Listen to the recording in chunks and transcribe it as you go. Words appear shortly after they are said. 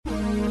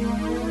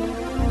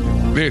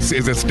This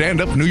is a Stand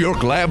Up New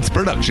York Labs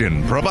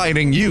production,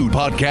 providing you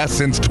podcasts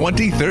since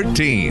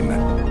 2013.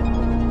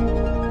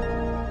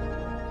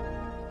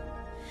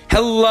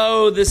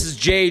 Hello, this is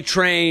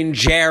J-Train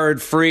Jared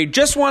Freed.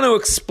 Just want to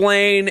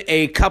explain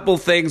a couple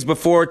things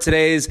before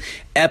today's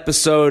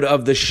episode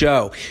of the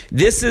show.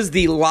 This is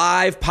the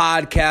live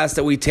podcast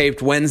that we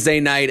taped Wednesday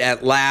night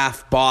at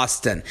Laugh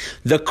Boston.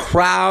 The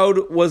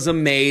crowd was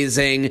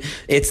amazing.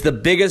 It's the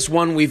biggest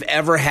one we've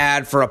ever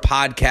had for a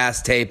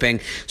podcast taping.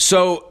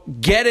 So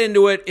get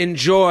into it,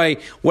 enjoy.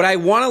 What I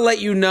want to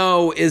let you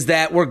know is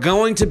that we're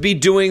going to be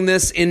doing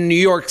this in New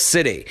York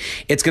City.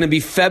 It's going to be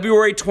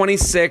February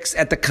 26th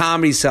at the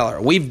Comedy Cellar.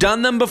 We've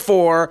done them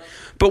before,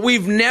 but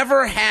we've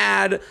never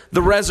had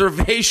the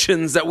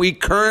reservations that we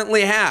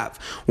currently have.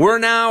 We're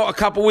now a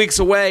couple weeks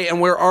away, and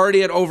we're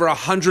already at over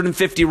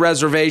 150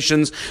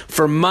 reservations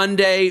for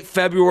Monday,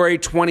 February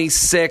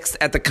 26th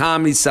at the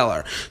Comedy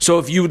Cellar. So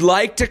if you'd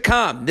like to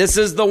come, this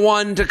is the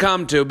one to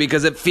come to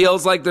because it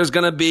feels like there's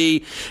going to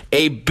be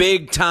a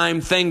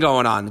big-time thing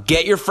going on.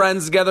 Get your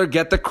friends together,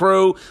 get the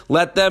crew,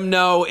 let them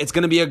know. It's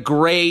going to be a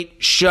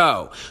great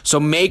show. So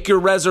make your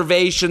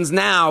reservations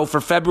now for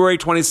February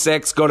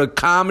 26th. Go to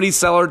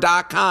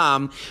ComedyCellar.com.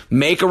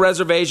 Make a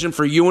reservation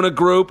for you and a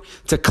group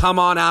to come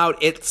on out.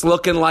 It's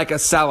looking like a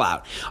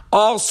sellout.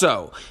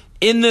 Also,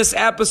 in this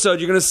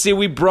episode, you're going to see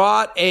we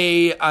brought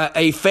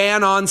a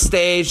fan on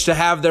stage to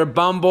have their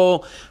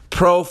Bumble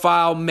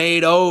profile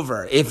made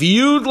over. If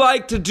you'd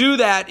like to do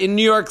that in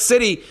New York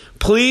City,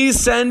 please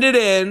send it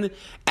in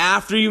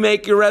after you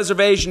make your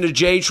reservation to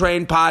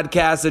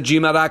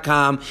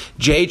jtrainpodcast@gmail.com,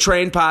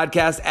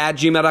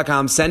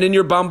 jtrainpodcast@gmail.com. Send in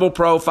your Bumble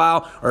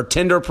profile or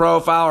Tinder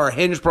profile or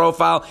Hinge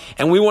profile,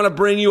 and we want to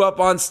bring you up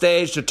on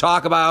stage to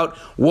talk about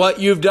what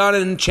you've done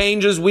and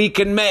changes we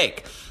can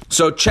make.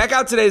 So check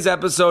out today's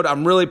episode.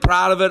 I'm really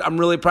proud of it. I'm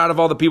really proud of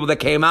all the people that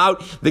came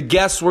out. The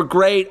guests were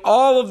great.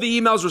 All of the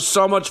emails were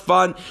so much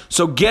fun.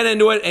 So get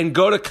into it and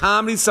go to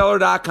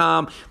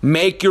ComedyCellar.com.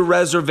 Make your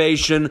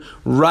reservation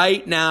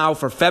right now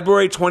for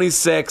February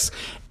 26th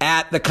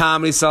at the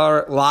Comedy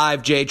Cellar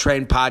live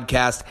J-Train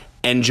podcast.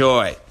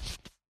 Enjoy.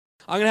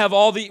 I'm going to have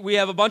we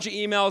have a bunch of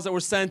emails that were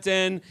sent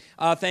in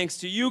thanks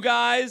to you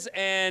guys.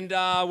 And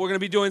we're going to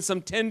be doing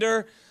some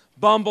Tinder,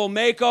 Bumble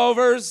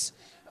makeovers.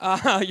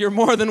 You're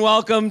more than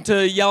welcome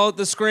to yell at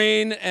the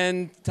screen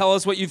and tell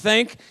us what you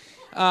think.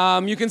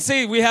 You can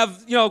see we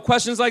have,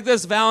 questions like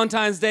this,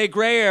 Valentine's Day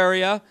gray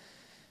area,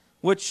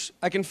 which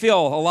I can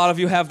feel a lot of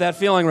you have that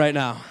feeling right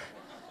now.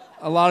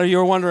 A lot of you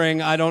are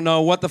wondering, I don't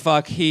know what the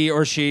fuck he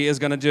or she is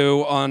going to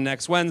do on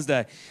next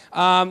Wednesday.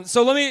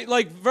 So let me,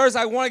 first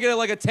I want to get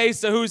a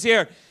taste of who's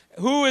here.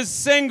 Who is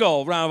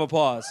single? Round of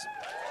applause.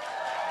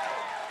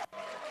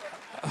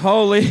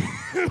 Holy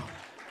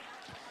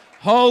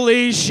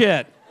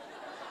shit.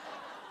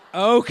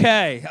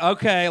 Okay.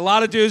 A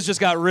lot of dudes just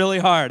got really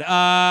hard.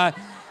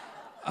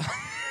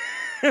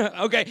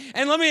 Okay,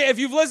 and if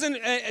you've listened,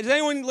 does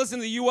anyone listen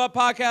to the You Up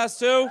podcast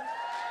too?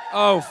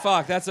 Oh,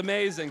 fuck, that's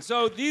amazing.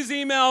 So these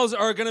emails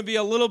are going to be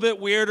a little bit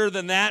weirder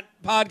than that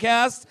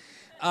podcast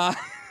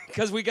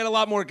because we get a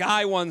lot more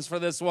guy ones for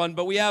this one,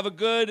 but we have a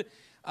good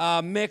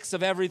mix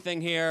of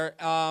everything here.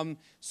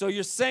 So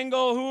you're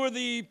single. Who are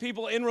the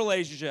people in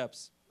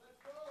relationships?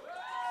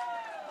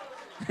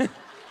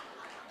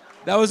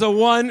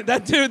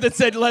 That dude that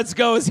said, let's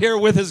go, is here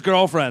with his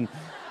girlfriend.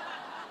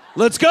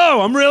 Let's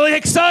go, I'm really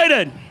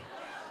excited.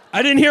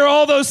 I didn't hear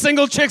all those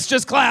single chicks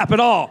just clap at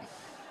all.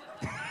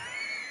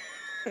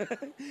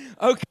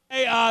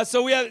 Okay,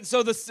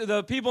 so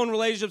the people in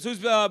relationships, who's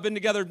been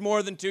together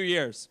more than 2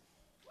 years?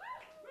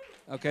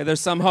 Okay, there's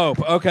some hope,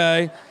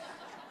 okay.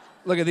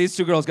 Look at these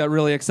two girls got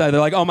really excited.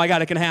 They're like, oh my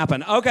God, it can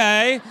happen.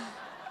 Okay.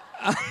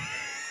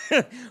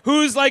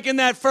 Who's in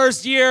that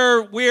first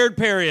year weird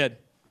period?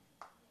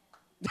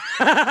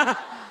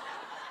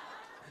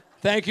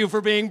 Thank you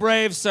for being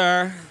brave,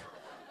 sir.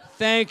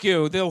 Thank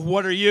you.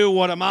 What are you?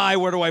 What am I?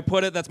 Where do I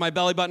put it? That's my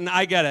belly button.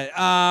 I get it.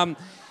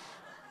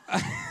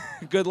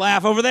 Good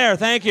laugh over there.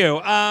 Thank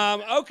you.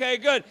 Okay,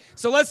 good.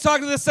 So let's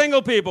talk to the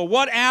single people.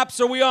 What apps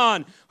are we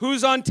on?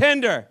 Who's on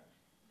Tinder?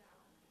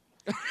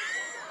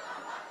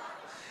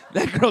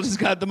 That girl just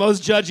got the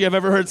most judgy I've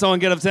ever heard someone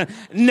get upset.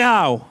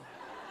 No,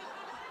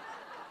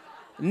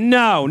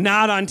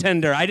 not on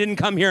Tinder. I didn't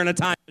come here in a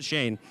time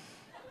machine.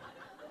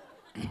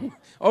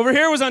 Over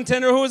here was on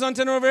Tinder. Who was on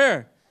Tinder over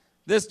here?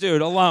 This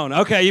dude alone.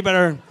 Okay, you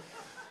better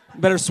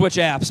switch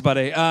apps,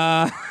 buddy.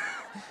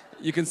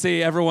 You can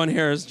see everyone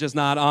here is just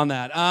not on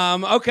that.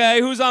 Okay,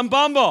 who's on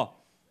Bumble?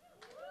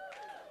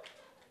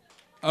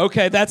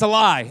 Okay, that's a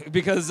lie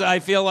because I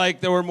feel like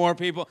there were more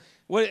people.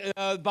 What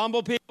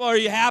Bumble people? Are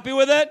you happy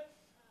with it?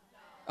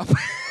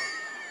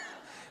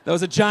 That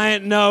was a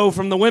giant no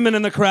from the women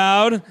in the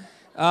crowd.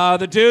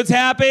 The dudes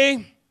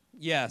happy?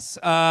 Yes.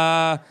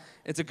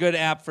 It's a good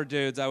app for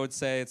dudes, I would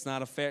say. It's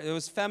not it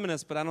was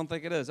feminist, but I don't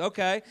think it is.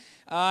 Okay.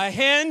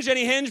 Hinge,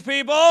 any Hinge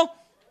people?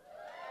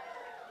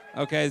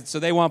 Okay, so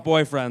they want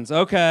boyfriends.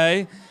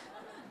 Okay.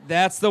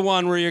 That's the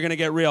one where you're going to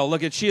get real.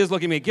 She is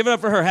looking at me. Give it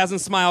up for her.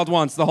 Hasn't smiled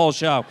once the whole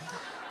show.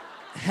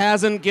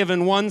 hasn't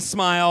given one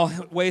smile,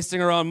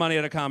 wasting her own money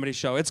at a comedy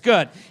show. It's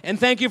good. And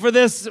thank you for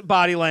this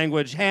body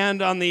language.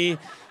 Hand on the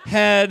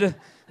head.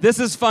 This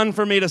is fun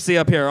for me to see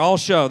up here all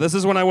show. This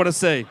is what I want to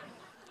see.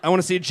 I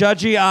want to see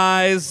judgy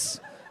eyes.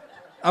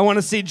 I want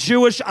to see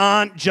Jewish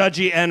aunt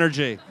judgy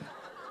energy.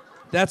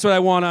 That's what I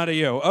want out of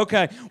you.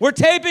 Okay, we're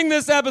taping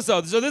this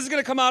episode, so this is going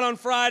to come out on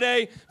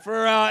Friday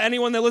for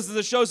anyone that listens to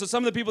the show. So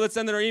some of the people that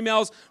send their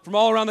emails from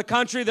all around the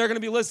country, they're going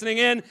to be listening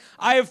in.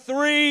 I have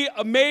 3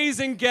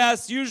 amazing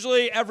guests.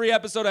 Usually every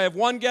episode I have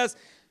 1 guest.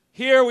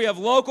 Here we have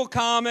local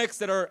comics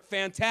that are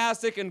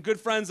fantastic and good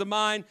friends of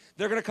mine.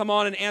 They're going to come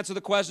on and answer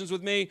the questions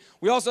with me.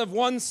 We also have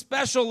 1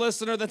 special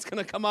listener that's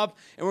going to come up,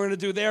 and we're going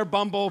to do their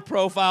Bumble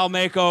profile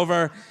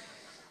makeover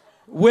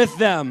with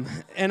them.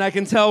 And I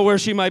can tell where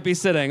she might be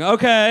sitting.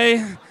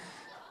 Okay.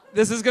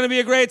 This is going to be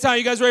a great time.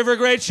 You guys ready for a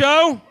great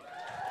show?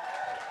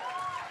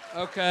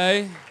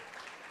 Okay.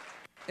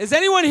 Is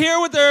anyone here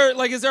with their,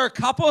 is there a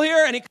couple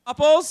here? Any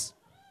couples?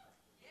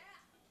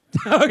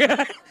 Yeah.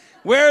 Okay.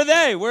 Where are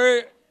they?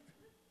 Where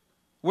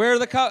are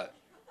the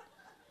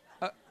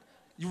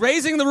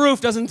raising the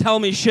roof doesn't tell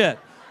me shit.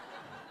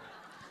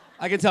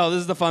 I can tell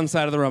this is the fun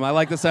side of the room. I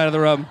like this side of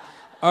the room.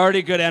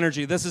 Already good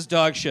energy. This is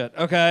dog shit,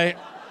 okay?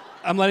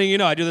 I'm letting you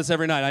know. I do this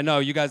every night. I know.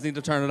 You guys need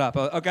to turn it up,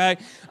 okay?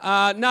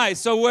 Nice.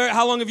 So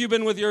how long have you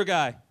been with your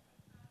guy?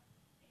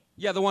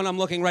 Yeah, the one I'm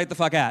looking right the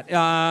fuck at.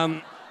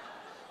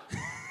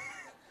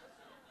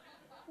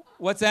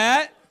 What's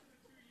that?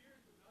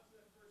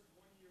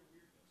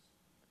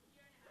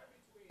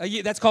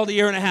 That's called a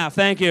year and a half.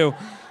 Thank you.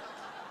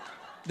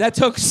 That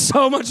took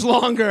so much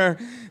longer.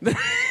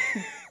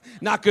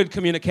 Not good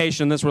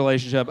communication in this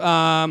relationship.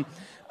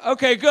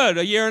 Okay, good.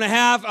 A year and a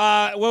half.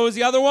 What was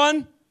the other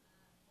one?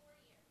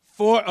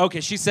 4. Okay,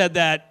 she said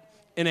that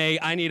in a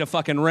I need a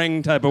fucking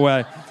ring type of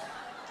way.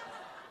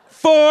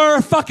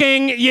 4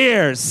 fucking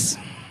years.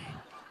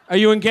 Are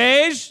you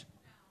engaged?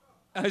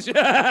 Okay,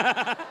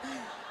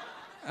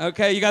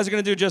 you guys are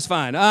going to do just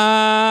fine.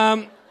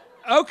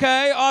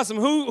 Okay, awesome.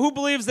 Who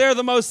believes they're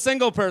the most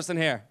single person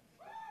here?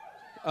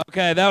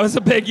 Okay, that was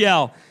a big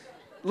yell.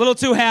 A little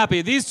too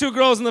happy. These 2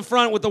 girls in the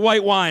front with the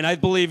white wine, I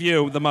believe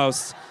you the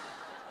most.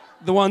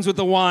 The ones with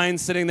the wine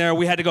sitting there,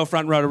 we had to go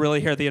front row to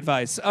really hear the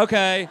advice.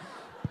 Okay.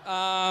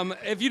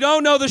 If you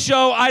don't know the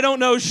show, I don't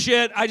know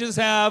shit. I just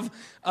have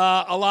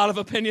a lot of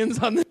opinions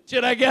on this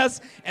shit, I guess,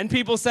 and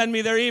people send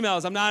me their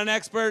emails. I'm not an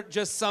expert,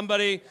 just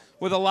somebody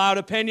with a loud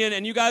opinion,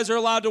 and you guys are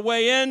allowed to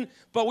weigh in,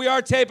 but we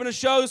are taping a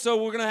show,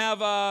 so we're going to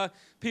have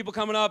people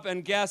coming up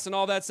and guests and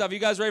all that stuff. You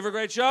guys ready for a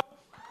great show?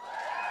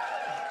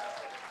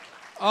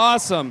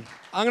 Awesome.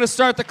 I'm going to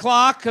start the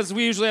clock, because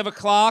we usually have a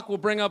clock. We'll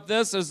bring up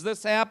this. Is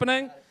this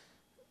happening?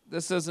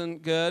 This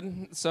isn't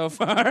good so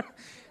far.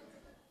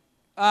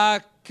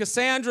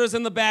 Cassandra's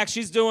in the back.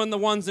 She's doing the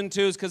 1s and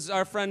 2s because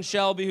our friend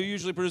Shelby, who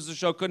usually produces the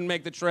show, couldn't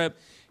make the trip.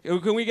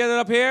 Can we get it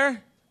up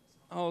here?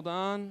 Hold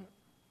on.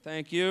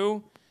 Thank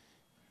you.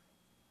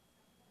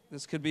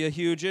 This could be a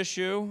huge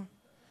issue.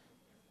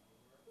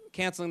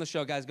 Canceling the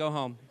show, guys. Go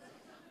home.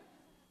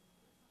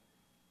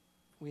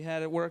 We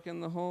had it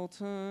working the whole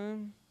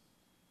time.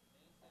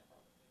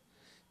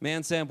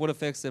 Mansamp would have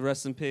fixed it.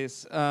 Rest in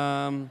peace.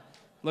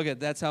 Look at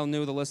that's how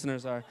new the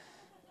listeners are.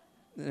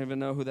 They don't even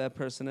know who that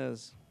person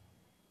is.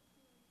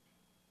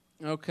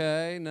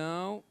 Okay,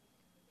 no.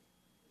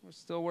 We're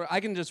still I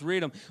can just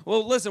read them.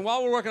 Well, listen,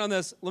 while we're working on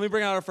this, let me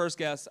bring out our first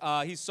guest.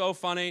 He's so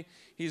funny.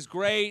 He's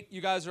great.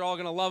 You guys are all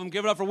going to love him.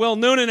 Give it up for Will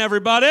Noonan,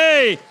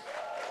 everybody.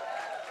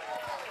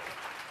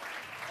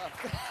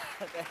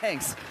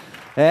 Thanks.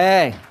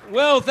 Hey.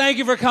 Will, thank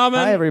you for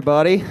coming. Hi,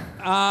 everybody.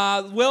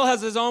 Will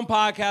has his own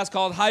podcast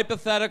called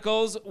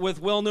Hypotheticals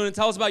with Will Noonan.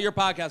 Tell us about your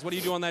podcast. What do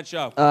you do on that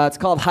show? It's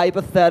called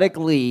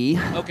Hypothetically.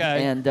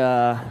 Okay. And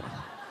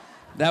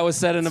that was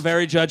said in a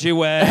very judgy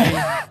way,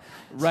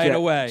 right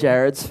away.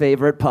 Jared's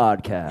favorite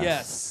podcast.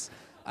 Yes.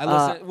 I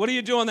listen. What do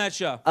you do on that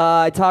show?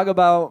 I talk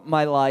about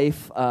my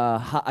life.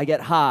 I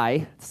get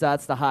high, so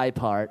that's the high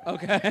part.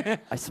 Okay.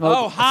 I smoke.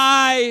 Oh,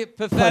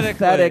 hypothetically.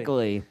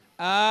 Pathetically.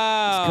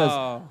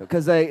 Oh.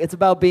 Because it's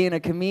about being a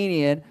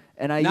comedian,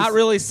 and I not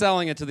really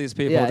selling it to these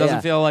people. Yeah, it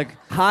doesn't feel like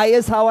high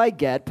is how I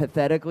get,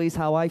 pathetically is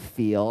how I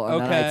feel,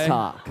 and then I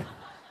talk.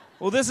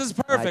 Well, this is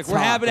perfect. We're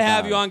happy to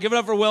have you on. Give it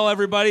up for Will,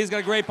 everybody. He's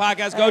got a great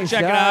podcast. Go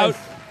check it out.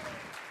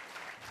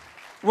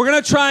 We're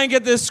going to try and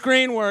get this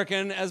screen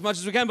working as much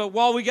as we can, but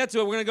while we get to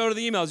it, we're going to go to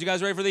the emails. You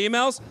guys ready for the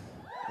emails?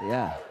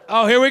 Yeah.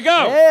 Oh, here we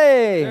go.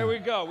 Hey. There we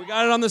go. We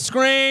got it on the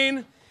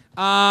screen.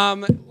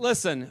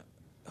 Listen,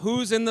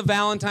 who's in the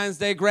Valentine's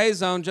Day gray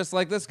zone just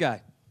like this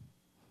guy?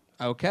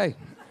 Okay.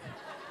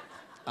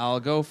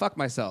 I'll go fuck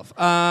myself.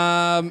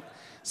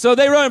 So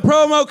they wrote in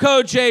promo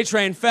code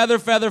JTrain, feather,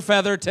 feather,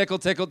 feather, tickle,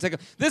 tickle, tickle.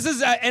 This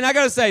is, and I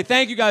gotta say,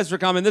 thank you guys for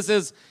coming. This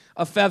is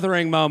a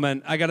feathering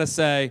moment, I gotta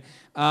say.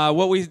 A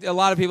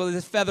lot of people,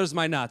 this feathers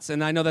my nuts,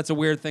 and I know that's a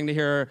weird thing to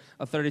hear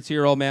a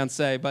 32-year-old man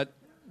say, but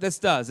this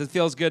does. It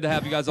feels good to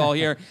have you guys all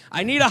here.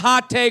 I need a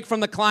hot take from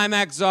the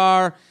Climax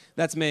Czar.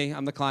 That's me.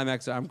 I'm the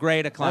Climax Czar. I'm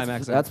great at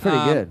Climax Czar. That's pretty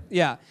good.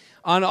 Yeah.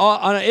 on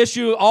an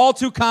issue all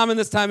too common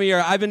this time of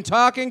year. I've been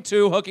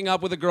hooking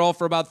up with a girl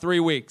for about 3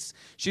 weeks.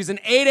 She's an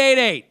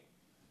 888.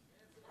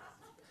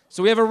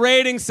 So we have a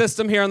rating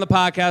system here on the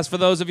podcast. For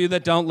those of you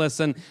that don't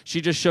listen,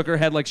 she just shook her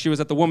head like she was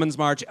at the Women's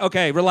March.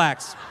 Okay,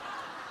 relax.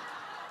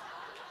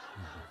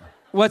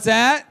 What's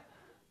that?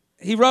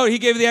 He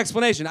gave the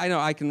explanation. I know,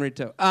 I can read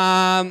too.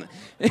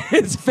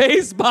 It's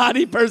face,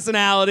 body,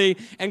 personality,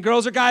 and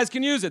girls or guys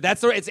can use it.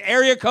 It's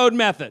area code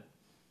method.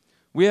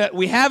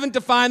 We haven't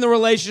defined the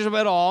relationship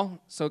at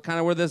all, so kind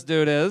of where this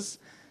dude is.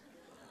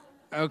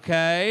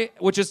 Okay,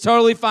 which is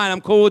totally fine.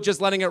 I'm cool with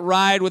just letting it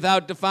ride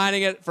without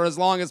defining it for as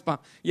long as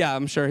possible. Yeah,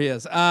 I'm sure he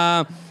is.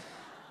 And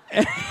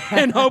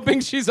hoping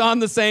she's on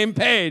the same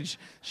page.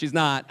 She's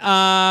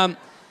not.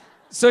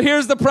 So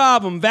here's the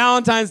problem.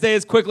 Valentine's Day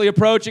is quickly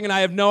approaching, and I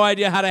have no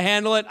idea how to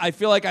handle it. I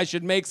feel like I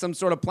should make some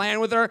sort of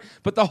plan with her,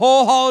 but the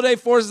whole holiday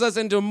forces us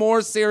into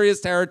more serious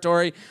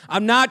territory.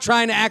 I'm not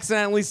trying to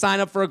accidentally sign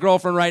up for a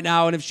girlfriend right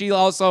now, and if she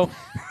also...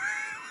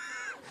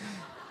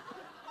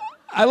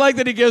 I like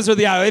that he gives her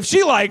the eye. If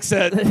she likes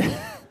it,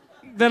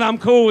 then I'm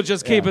cool with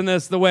just keeping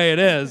this the way it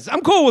is.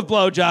 I'm cool with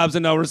blowjobs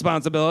and no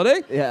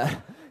responsibility. Yeah.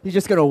 He's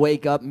just gonna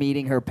wake up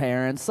meeting her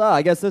parents. Oh,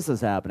 I guess this is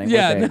happening.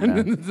 Yeah,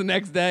 the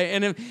next day.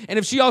 And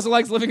if she also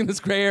likes living in this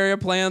gray area,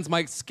 plans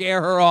might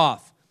scare her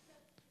off.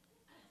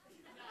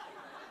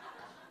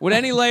 Would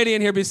any lady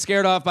in here be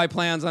scared off by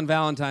plans on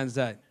Valentine's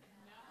Day?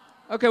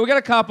 Okay, we got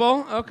a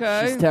couple.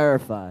 Okay. She's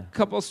terrified.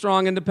 Couple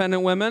strong,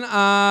 independent women.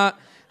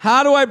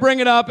 How do I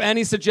bring it up?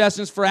 Any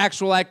suggestions for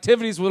actual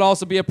activities would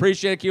also be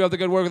appreciated. Keep up the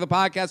good work with the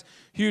podcast.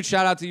 Huge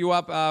shout out to you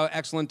up.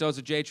 Excellent dose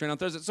of J Train on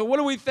Thursday. So what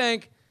do we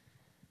think?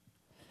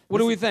 What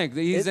do we think?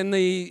 He's in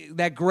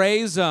that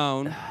gray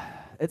zone.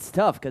 It's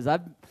tough because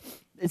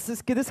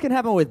this can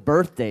happen with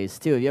birthdays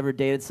too. Have you ever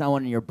dated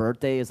someone and your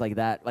birthday is like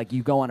that? Like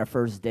you go on a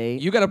first date.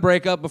 You got to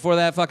break up before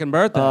that fucking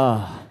birthday.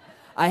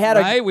 I had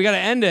right? We got to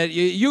end it.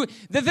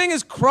 The thing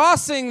is,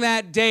 crossing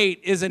that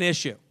date is an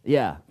issue.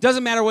 Yeah.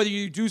 Doesn't matter whether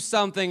you do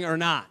something or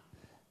not,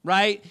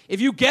 right?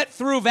 If you get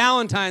through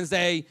Valentine's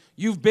Day,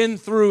 you've been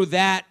through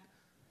that,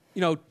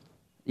 Yeah,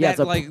 that, it's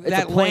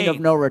a point lane of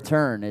no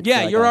return. It's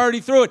you're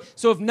already through it.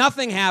 So if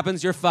nothing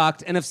happens, you're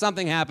fucked. And if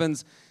something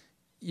happens,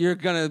 you're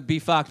going to be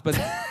fucked, but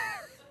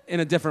in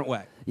a different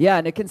way. Yeah,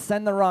 and it can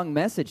send the wrong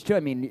message, too. I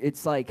mean,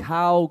 it's like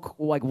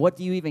what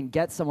do you even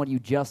get someone you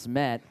just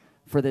met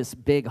for this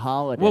big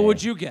holiday? What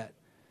would you get?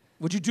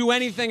 Would you do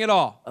anything at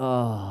all?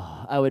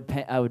 I would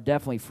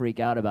definitely freak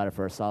out about it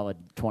for a solid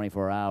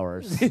 24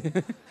 hours.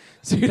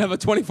 So you'd have a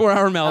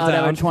 24-hour meltdown. I'd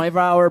have a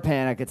 24-hour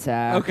panic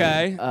attack.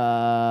 Okay.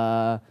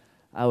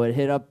 I would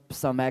hit up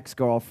some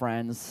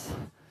ex-girlfriends.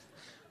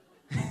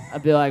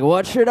 I'd be like,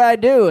 what should I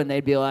do? And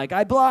they'd be like,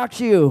 I blocked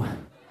you.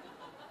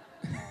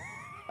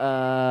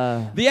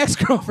 The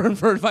ex-girlfriend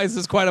for advice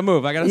is quite a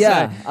move, I gotta say.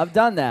 Yeah, I've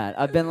done that.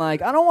 I've been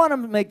like, I don't want to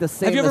make the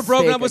same Have you ever mistake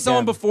broken up with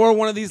someone again. before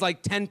one of these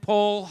like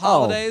tentpole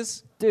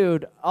holidays?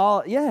 Dude,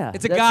 yeah.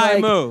 It's a That's guy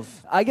like,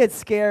 move. I get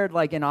scared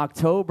like in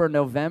October,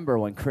 November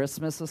when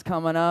Christmas is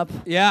coming up.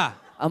 Yeah.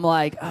 I'm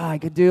like, I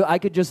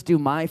could just do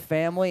my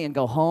family and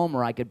go home,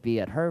 or I could be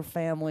at her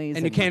family's.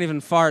 And you can't even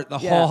fart the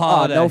yeah, whole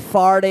holiday. No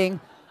farting.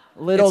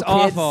 Little It's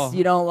kids, awful.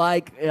 you don't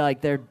like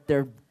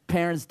their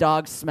parents'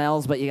 dog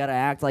smells, but you gotta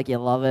act like you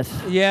love it.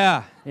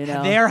 Yeah. You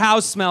know? Their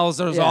house smells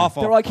is Yeah.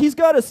 awful. They're like, he's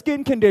got a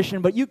skin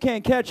condition, but you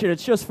can't catch it.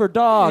 It's just for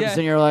dogs. Yeah.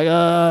 And you're like,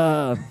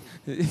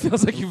 It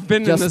feels like you've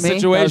been just in this me?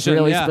 situation.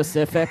 That was really yeah.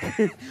 specific.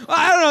 Well,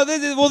 I don't know.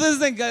 This is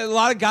the thing. A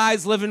lot of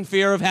guys live in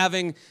fear of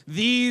having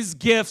these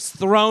gifts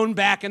thrown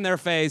back in their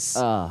face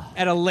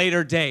at a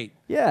later date.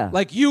 Yeah.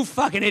 Like, you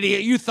fucking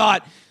idiot. You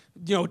thought,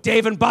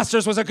 Dave and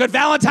Buster's was a good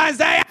Valentine's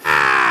Day.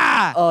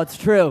 Ah! Oh, it's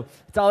true.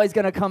 It's always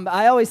gonna come.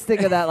 I always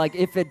think of that, like,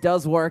 if it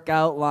does work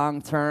out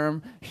long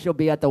term, she'll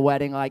be at the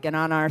wedding, like, and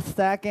on our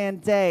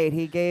second date,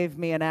 he gave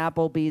me an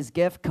Applebee's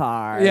gift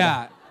card.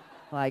 Yeah.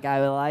 Like,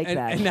 I would like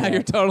that. And now shit.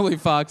 you're totally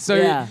fucked. So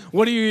Yeah.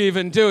 what do you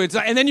even do?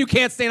 And then you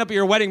can't stand up at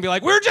your wedding and be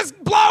like, we're just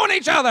blowing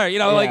each other.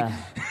 Yeah.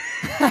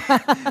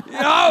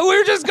 We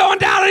were just going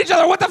down on each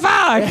other. What the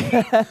fuck?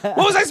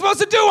 What was I supposed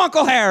to do,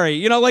 Uncle Harry?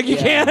 You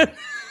can't.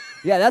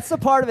 Yeah, that's the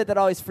part of it that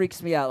always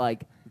freaks me out.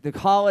 Like, the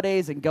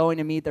holidays and going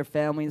to meet their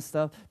family and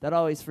stuff, that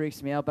always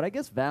freaks me out. But I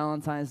guess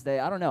Valentine's Day,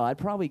 I don't know. I'd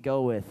probably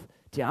go with,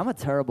 I'm a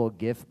terrible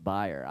gift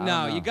buyer. I No,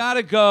 don't know. you got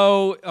to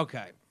go.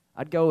 Okay.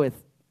 I'd go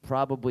with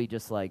probably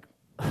just like,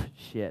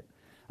 a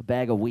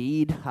bag of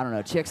weed. I don't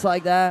know, chicks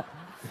like that.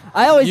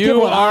 I always You give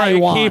what are I a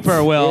want.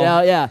 keeper, Will. You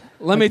know, yeah.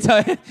 Let me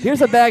tell you.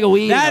 Here's a bag of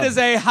weed. That is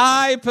a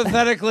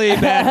hypothetically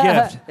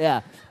bad gift.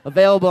 Yeah.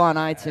 Available on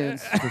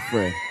iTunes for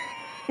free.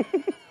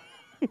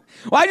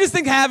 Well, I just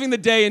think having the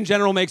day in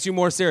general makes you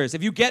more serious.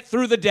 If you get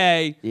through the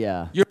day,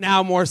 Yeah. you're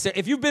now more serious.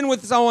 If you've been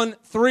with someone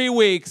 3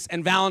 weeks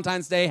and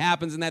Valentine's Day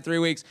happens in that 3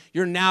 weeks,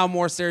 you're now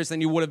more serious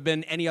than you would have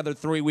been any other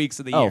 3 weeks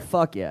of the year. Oh,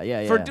 fuck yeah.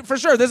 Yeah. For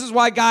sure. This is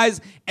why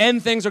guys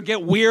end things or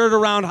get weird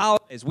around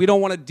holidays. We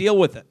don't want to deal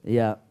with it.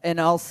 Yeah, and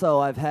also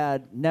I've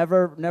had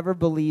never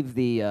believe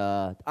the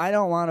I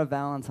don't want a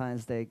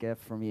Valentine's Day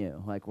gift from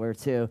you. Like we're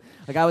too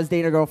like I was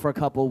dating a girl for a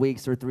couple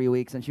weeks or 3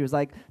 weeks, and she was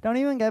like, "Don't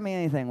even get me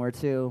anything. We're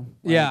too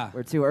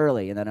we're too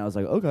early." And then I was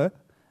like, "Okay."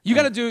 You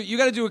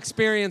gotta do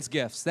experience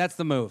gifts. That's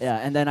the move. Yeah,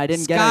 and then I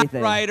didn't get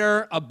anything.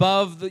 Skywriter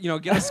above the,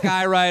 get a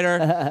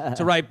skywriter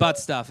to write butt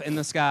stuff in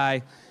the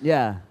sky.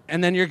 Yeah.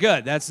 And then you're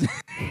good. That's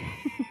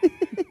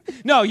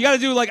no. You got to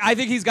do I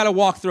think he's got to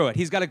walk through it.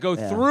 He's got to go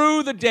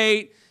through the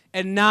date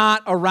and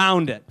not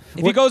around it.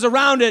 If he goes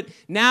around it,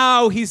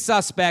 now he's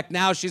suspect.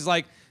 Now she's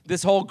like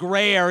this whole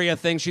gray area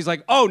thing. She's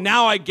like, oh,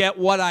 now I get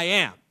what I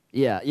am.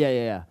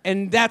 Yeah.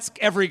 And that's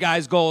every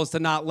guy's goal, is to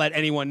not let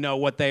anyone know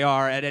what they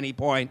are at any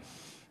point.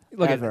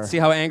 Look Ever. see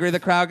how angry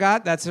the crowd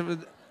got? That's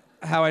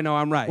how I know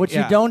I'm right. What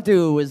you don't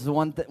do is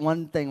one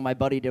thing my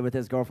buddy did with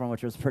his girlfriend,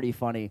 which was pretty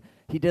funny.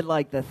 He did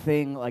the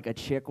thing like a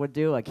chick would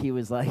do. Like he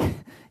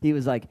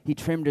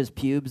trimmed his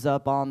pubes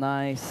up all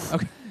nice.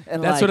 Okay.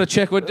 And that's what a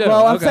chick would do.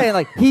 Well, I'm Okay.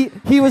 saying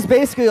he was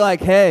basically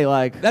like, hey,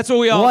 like That's what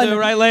we all do,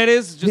 right,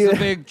 ladies? Just a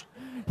big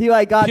he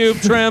got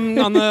pube trim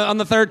on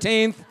the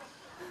 13th.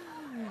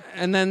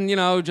 And then,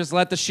 just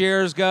let the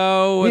shears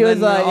go, and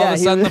then all of a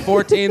sudden the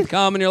 14th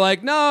come, and you're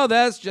like, no,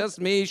 that's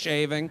just me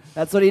shaving.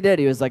 That's what he did.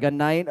 He was like a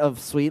night of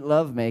sweet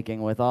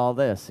lovemaking with all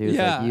this. He was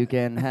like, you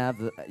can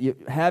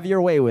have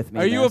your way with me.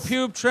 Are you a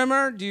pube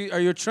trimmer? Are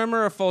you a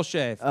trimmer or full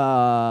shave?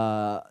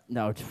 No,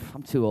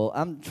 I'm too old.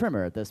 I'm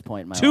trimmer at this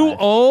point in my life. Too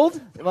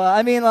old? Well,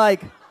 I think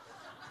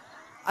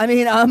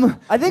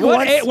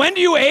when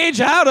do you age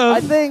out of?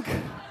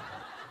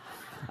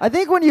 I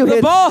think when you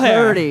hit ball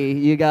hair. 30,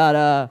 you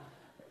gotta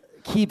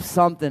keep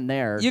something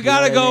there. You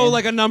gotta know what I go mean?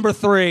 like a number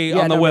 3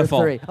 on the number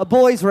wiffle. 3. A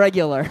boy's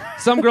regular.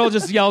 Some girl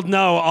just yelled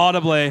no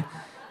audibly.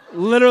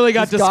 Literally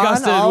got It's gone,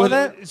 disgusted all with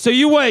of it? So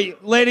you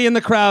wait, lady in the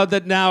crowd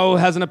that now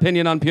has an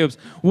opinion on pubes.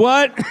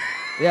 What?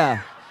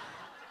 Yeah.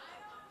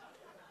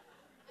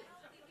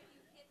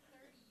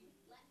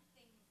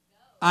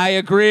 I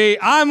agree.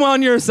 I'm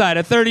on your side.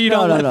 At 30, you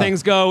don't let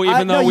things go,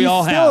 even though we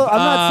all have. I'm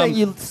not saying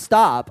you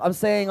stop. I'm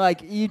saying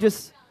you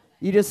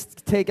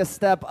just take a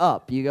step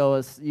up. You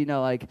go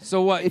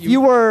So what? If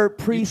you were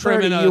pre-30,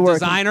 trimming a you were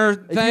designer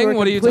thing?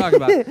 What are you talking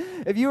about?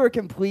 If you were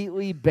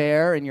completely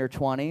bare in your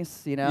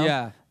 20s,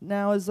 Yeah.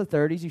 Now as the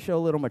 30s, you show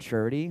a little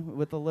maturity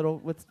with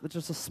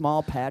just a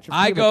small patch of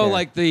I pubic go hair.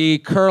 like the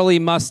curly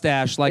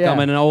mustache, like I'm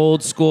an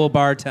old school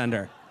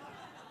bartender.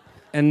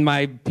 And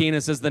my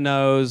penis is the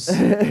nose.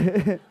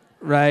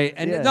 Right?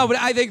 And Yeah. no, but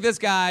I think this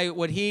guy,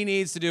 what he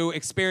needs to do,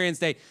 experience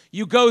day,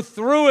 you go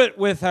through it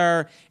with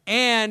her,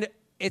 and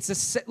it's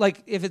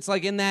if it's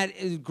in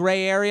that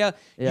gray area,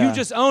 you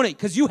just own it,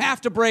 because you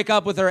have to break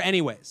up with her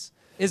anyways,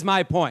 is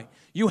my point.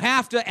 You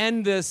have to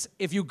end this.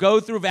 If you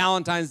go through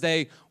Valentine's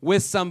Day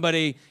with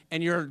somebody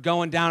and you're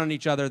going down on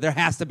each other, there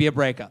has to be a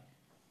breakup.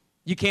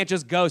 You can't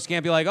just ghost. You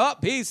can't be like, oh,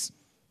 peace.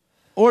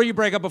 Or you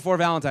break up before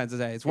Valentine's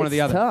Day. It's one or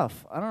the other. It's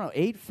tough. I don't know.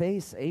 8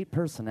 face, 8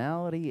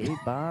 personality, 8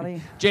 body.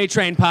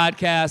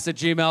 JTrainPodcast at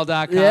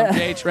gmail.com. Yeah.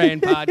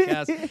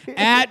 JTrainPodcast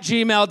at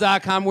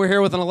gmail.com. We're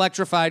here with an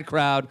electrified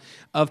crowd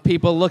of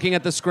people looking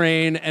at the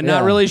screen and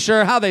not really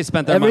sure how they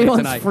spent their money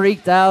Everyone's tonight.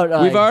 freaked out.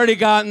 We've already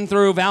gotten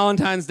through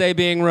Valentine's Day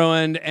being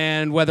ruined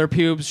and whether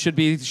pubes should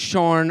be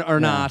shorn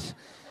or not.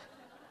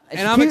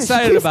 And I'm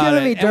excited about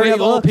it. And we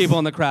have old people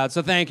in the crowd,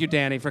 so thank you,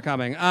 Danny, for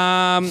coming.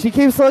 She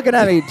keeps looking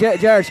at me,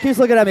 Jared. She keeps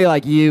looking at me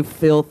like, you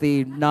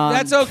filthy non.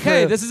 That's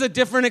okay. This is a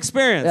different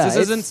experience. Yeah, this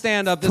isn't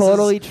stand-up. This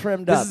totally is,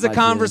 trimmed up. This is a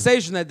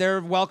conversation that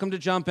they're welcome to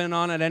jump in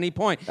on at any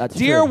point. That's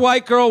Dear true.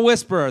 White Girl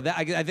Whisperer.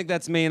 I think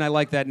that's me, and I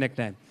like that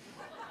nickname.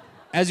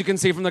 As you can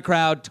see from the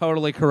crowd,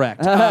 totally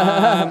correct.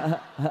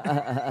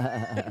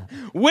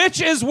 Which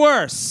is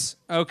worse,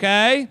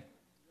 okay?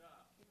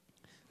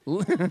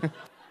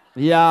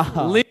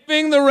 Yeah.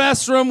 Leaving the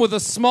restroom with a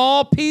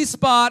small pee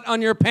spot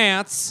on your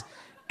pants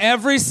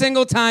every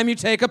single time you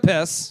take a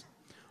piss,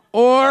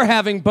 or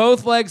having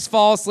both legs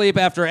fall asleep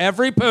after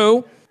every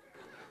poo,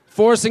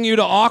 forcing you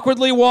to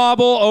awkwardly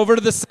wobble over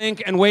to the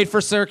sink and wait for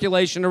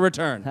circulation to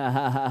return.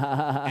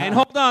 And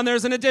hold on,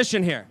 there's an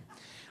addition here.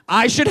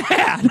 I should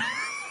add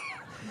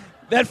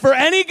that for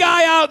any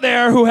guy out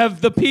there who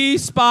have the pee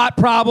spot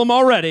problem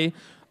already,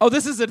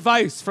 this is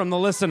advice from the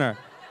listener.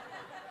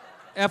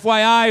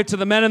 FYI to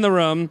the men in the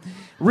room,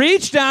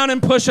 reach down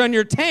and push on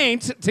your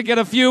taint to get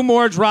a few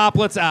more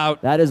droplets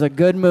out. That is a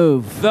good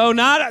move. Though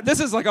not,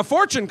 this is like a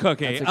fortune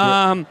cookie.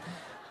 Though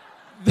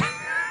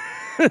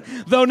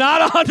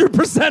not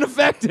 100%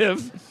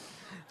 effective,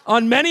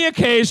 on many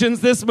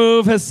occasions this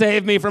move has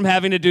saved me from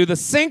having to do the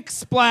sink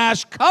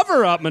splash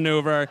cover-up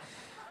maneuver.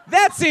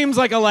 That seems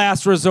like a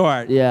last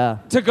resort. Yeah.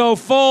 To go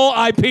full,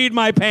 I peed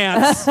my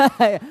pants.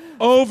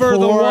 over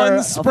the Poor-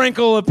 one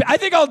sprinkle of... I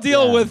think I'll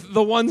deal Yeah. with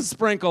the one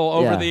sprinkle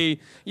over Yeah. the...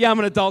 Yeah, I'm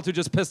an adult who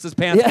just pissed his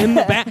pants in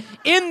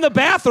the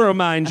bathroom,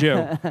 mind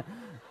you.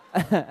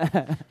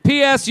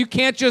 P.S. You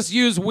can't just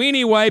use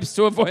weenie wipes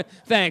to avoid...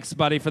 Thanks,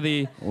 buddy, for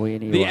the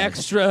Weenie wipes.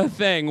 extra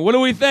thing. What do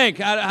we think?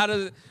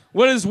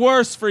 What is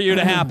worse for you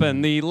to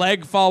happen? The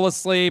leg fall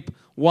asleep,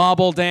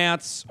 wobble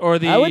dance, or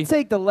the... I would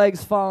take the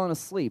legs falling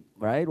asleep,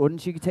 right?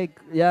 Wouldn't you take...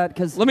 Yeah,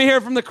 because... Let me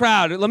hear from the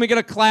crowd. Let me get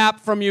a clap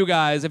from you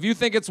guys. If you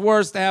think it's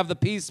worse to have the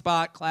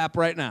P-spot, clap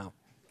right now.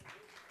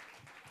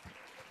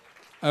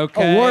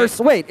 Okay. Worse.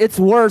 Wait, it's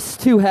worse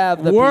to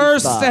have the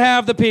Worse P-spot. to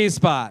have the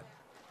P-spot.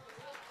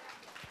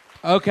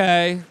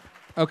 Okay.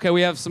 Okay,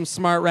 we have some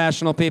smart,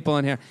 rational people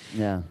in here.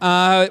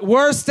 Yeah.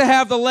 Worse to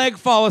have the leg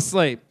fall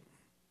asleep.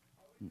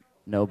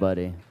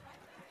 Nobody.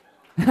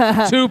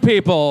 2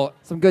 people.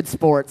 Some good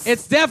sports.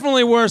 It's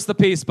definitely worse the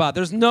P-spot.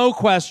 There's no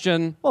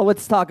question. Well,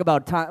 let's talk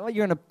about time. Well,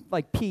 you're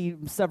gonna pee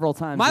several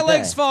times. My a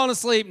leg's day. falling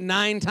asleep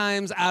 9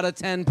 times out of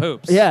 10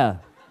 poops. Yeah.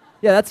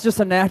 Yeah, that's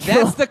just a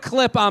natural. That's the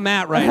clip I'm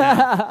at right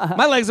now.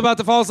 My leg's about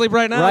to fall asleep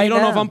right now. Right You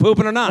don't know now. if I'm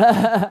pooping or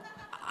not.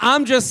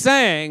 I'm just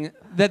saying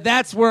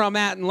that's where I'm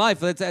at in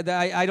life.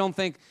 I don't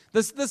think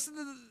this.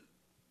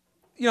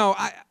 You know,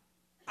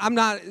 I'm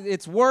not.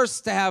 It's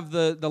worse to have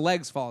the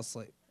legs fall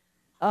asleep.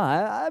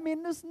 I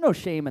mean, there's no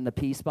shame in the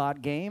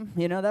P-spot game.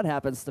 You know, that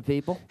happens to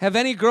people. Have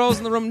any girls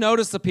in the room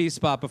noticed the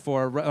P-spot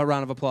before? A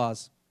round of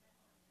applause.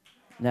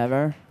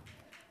 Never.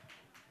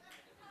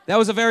 That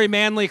was a very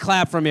manly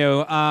clap from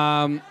you.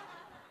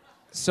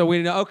 So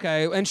we know,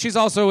 okay. And she's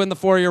also in the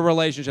 4-year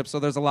relationship, so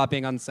there's a lot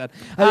being unsaid.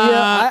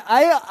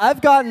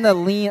 I've gotten the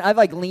lean. I've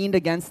leaned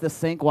against the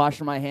sink,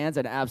 washing my hands,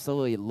 and it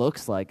absolutely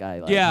looks like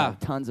I have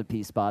tons of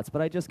P-spots.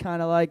 But I just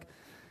kind of I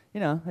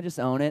just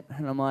own it,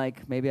 and I'm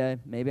like, maybe I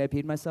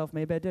peed myself,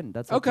 maybe I didn't.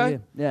 That's up to Okay.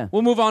 you. Yeah.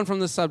 We'll move on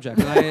from this subject.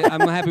 And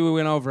I'm happy we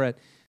went over it.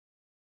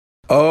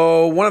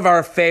 Oh, one of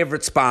our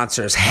favorite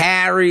sponsors,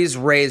 Harry's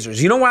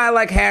Razors. You know why I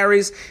like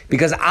Harry's?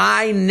 Because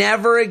I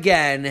never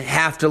again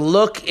have to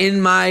look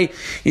in my,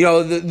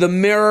 the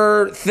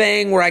mirror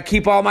thing where I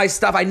keep all my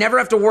stuff. I never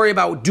have to worry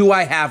about, do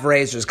I have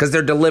razors? Because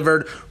they're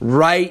delivered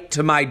right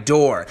to my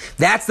door.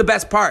 That's the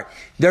best part.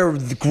 They're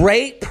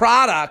great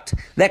product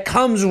that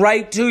comes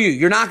right to you.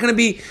 You're not going to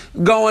be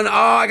going,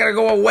 I got to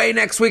go away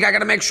next week. I got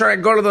to make sure I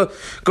go to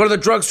the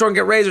drugstore and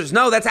get razors.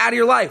 No, that's out of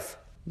your life.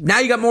 Now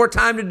you got more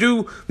time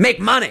to make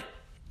money.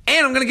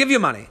 And I'm going to give you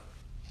money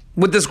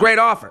with this great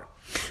offer.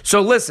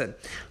 So listen,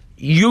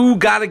 you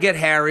got to get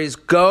Harry's.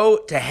 Go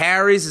to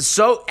Harry's.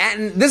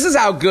 And this is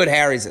how good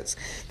Harry's is.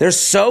 They're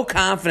so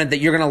confident that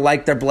you're going to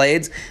like their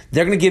blades.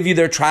 They're going to give you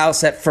their trial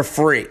set for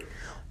free.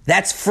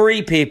 That's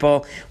free,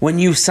 people, when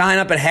you sign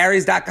up at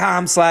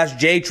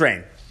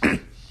harrys.com/JTrain.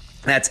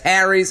 That's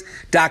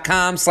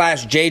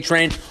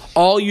harrys.com/JTrain.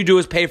 All you do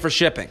is pay for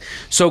shipping.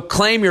 So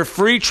claim your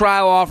free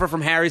trial offer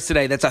from Harry's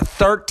today. That's a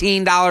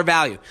 $13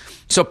 value.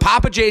 So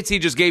Papa JT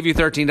just gave you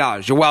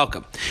 $13. You're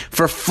welcome.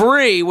 For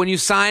free, when you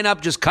sign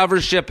up, just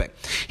covers shipping.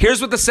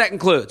 Here's what the set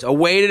includes. A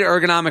weighted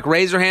ergonomic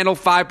razor handle,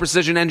 5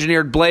 precision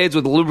engineered blades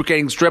with a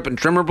lubricating strip and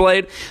trimmer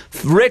blade,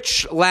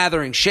 rich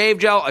lathering shave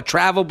gel, a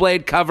travel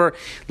blade cover.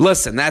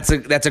 Listen, that's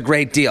a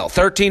great deal.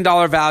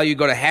 $13 value.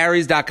 Go to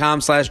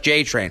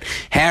harrys.com/JTrain.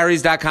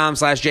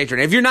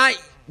 harrys.com/JTrain. If you're not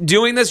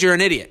doing this, you're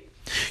an idiot.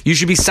 You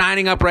should be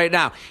signing up right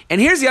now. And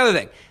here's the other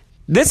thing.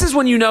 This is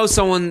when you know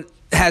someone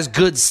has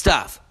good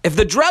stuff. If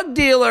the drug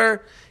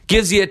dealer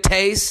gives you a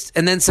taste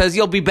and then says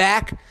you'll be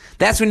back,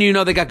 that's when you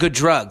know they got good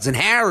drugs. And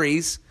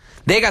Harry's,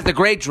 they got the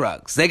great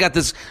drugs. They got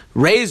this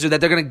razor that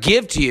they're going to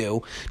give to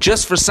you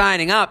just for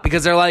signing up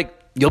because they're like,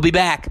 you'll be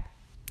back.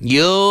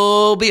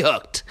 You'll be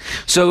hooked.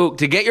 So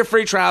to get your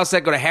free trial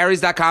set, go to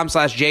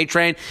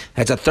harrys.com/JTrain.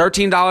 That's a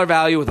 $13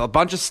 value with a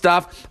bunch of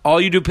stuff.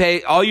 All you do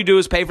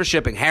is pay for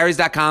shipping.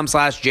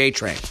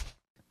 harrys.com/JTrain.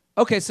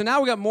 Okay, so now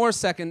we got more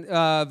second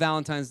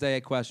Valentine's Day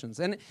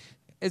questions. And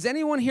is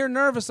anyone here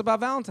nervous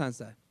about Valentine's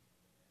Day?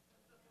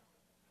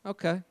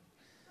 Okay.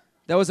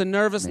 That was a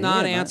nervous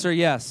non-answer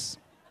yes.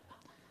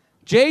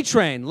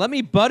 J-Train, let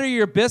me butter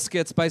your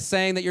biscuits by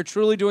saying that you're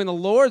truly doing the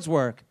Lord's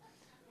work.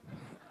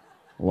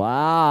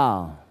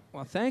 Wow.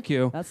 Well, thank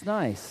you. That's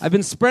nice. I've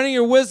been spreading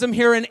your wisdom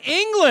here in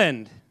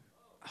England.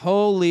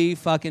 Holy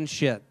fucking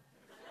shit.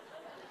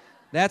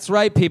 That's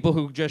right, people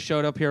who just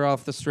showed up here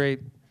off the street.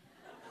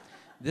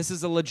 This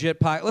is a legit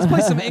podcast. Let's play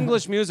some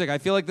English music. I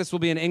feel like this will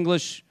be an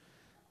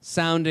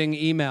English-sounding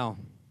email.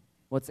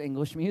 What's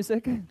English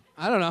music?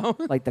 I don't know.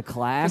 Like the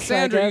Clash,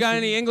 Cassandra, I you guess? got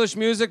any English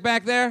music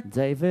back there?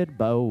 David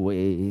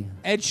Bowie.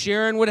 Ed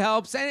Sheeran would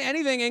help.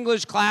 Anything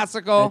English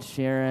classical. Ed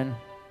Sheeran.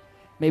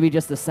 Maybe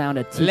just the sound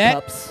of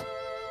teacups.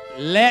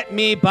 Let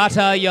me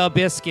butter your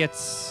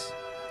biscuits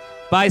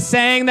by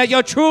saying that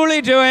you're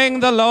truly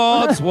doing the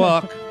Lord's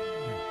work.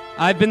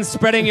 I've been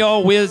spreading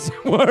your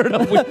wisdom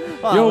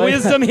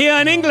here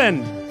in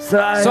England. So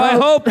I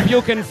hope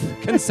you can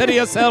consider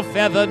yourself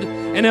feathered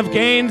and have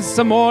gained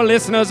some more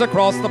listeners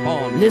across the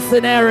pond.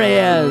 Listen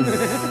areas.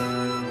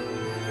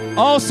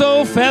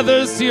 Also,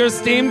 feathers to your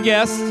esteemed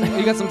guest.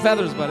 You got some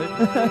feathers, buddy.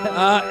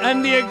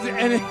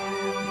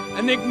 And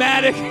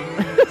enigmatic.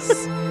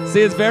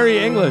 See, it's very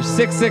English.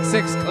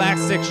 666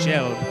 classic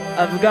shield.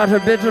 I've got a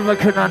bit of a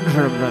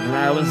conundrum that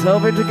I was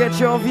hoping to get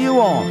your view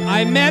on.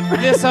 I met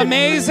this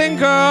amazing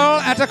girl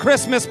at a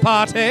Christmas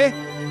party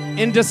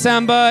in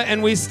December,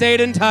 and we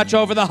stayed in touch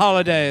over the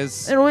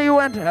holidays. And we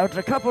went out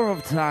a couple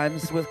of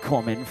times with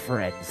common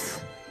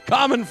friends.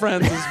 Common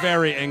friends is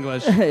very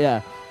English.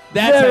 Yeah.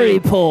 That's very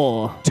a-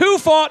 poor. 2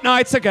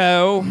 fortnights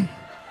ago,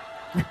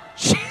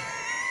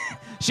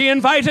 she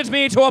invited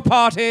me to a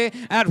party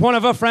at one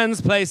of her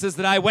friends' places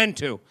that I went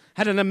to.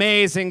 Had an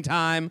amazing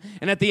time,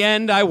 and at the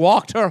end, I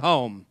walked her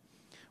home.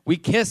 We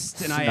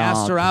kissed, and I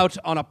asked her out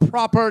on a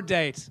proper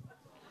date.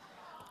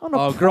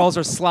 Girls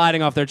are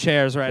sliding off their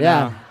chairs right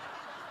now.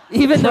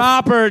 Even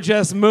Proper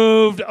just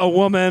moved a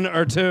woman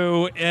or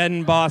two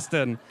in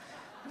Boston.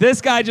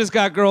 This guy just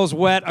got girls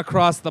wet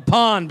across the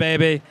pond,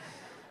 baby.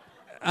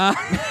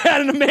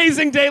 Had an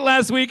amazing date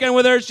last weekend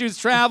with her. She was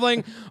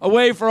traveling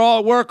away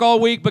for work all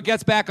week, but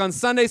gets back on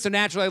Sunday, so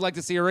naturally I'd like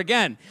to see her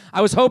again.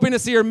 I was hoping to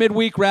see her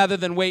midweek rather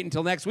than wait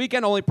until next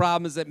weekend. Only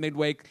problem is that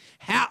midweek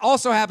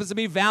also happens to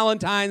be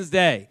Valentine's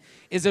Day.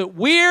 Is it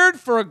weird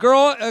for a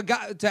guy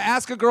to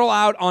ask a girl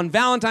out on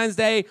Valentine's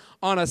Day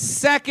on a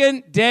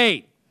second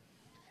date?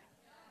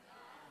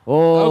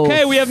 Oh,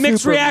 Okay, we have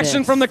mixed super reaction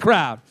mixed. from the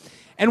crowd.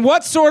 And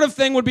what sort of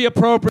thing would be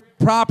appropriate?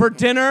 Proper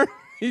dinner?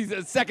 He's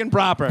a second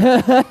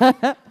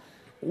proper.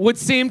 Would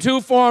seem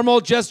too formal,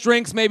 just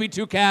drinks, maybe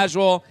too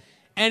casual.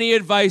 Any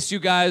advice you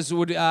guys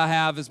would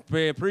have is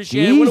pretty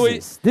appreciated.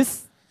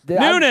 Jesus.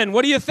 Noonan,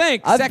 what do you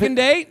think? Second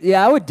date?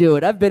 Yeah, I would do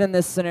it. I've been in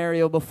this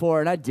scenario before,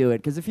 and I'd do it.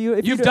 Because if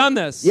You've do- done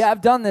this? Yeah,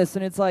 I've done this,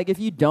 and it's like if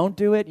you don't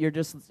do it, you're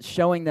just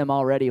showing them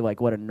already like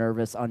what a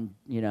nervous,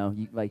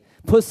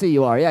 pussy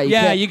you are.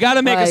 Yeah, You got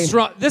to make a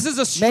strong. This is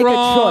a Make a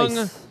strong.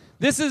 choice.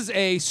 This is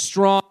a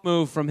strong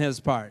move from his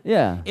part.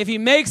 Yeah. If he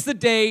makes the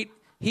date,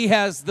 he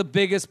has the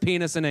biggest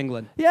penis in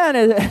England. Yeah,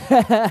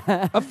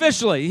 and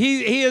Officially,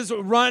 he is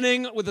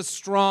running with a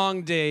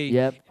strong D.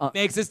 Yep.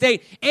 Makes his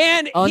date,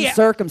 and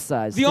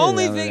uncircumcised. the too,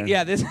 only over thing,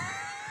 there. this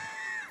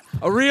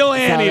a real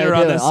That's how they anteater do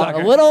on it. this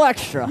sucker. A little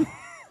extra.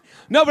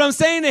 No, but I'm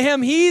saying to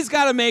him, he's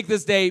got to make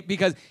this date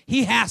because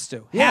he has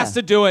to. Yeah. Has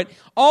to do it.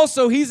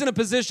 Also, he's in a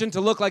position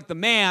to look like the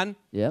man.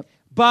 Yep.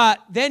 But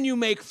then you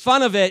make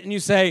fun of it and you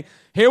say,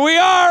 "Here we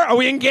are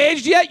we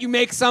engaged yet?" You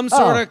make some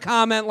sort of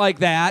comment like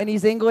that. And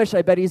he's English.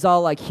 I bet he's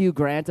all like Hugh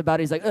Grant about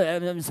it. He's like,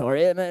 I'm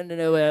sorry. I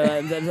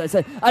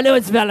know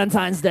it's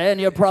Valentine's Day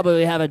and you'll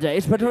probably have a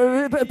date, but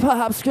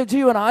perhaps could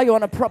you and I go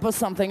on a proper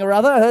something or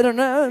other? I don't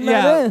know.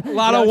 Yeah, a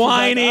lot of she's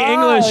whiny like,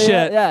 English yeah,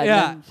 shit. Yeah.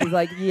 Yeah. And then she's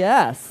like,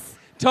 yes.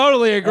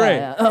 Totally agree.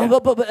 Yeah.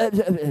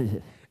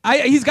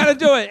 He's got to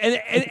do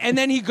it. And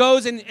then he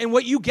goes, and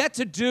what you get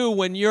to do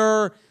when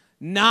you're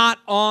not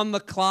on the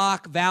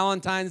clock,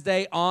 Valentine's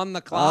Day on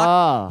the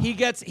clock,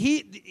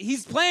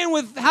 he's playing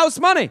with house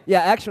money.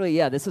 Yeah, actually,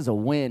 this is a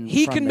win.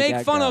 He from can the make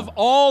get-go. fun of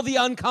all the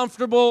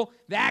uncomfortable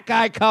that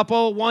guy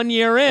couple 1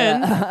 year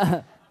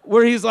in.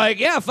 Where he's like,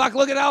 yeah, fuck,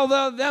 look at all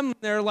them.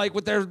 They're like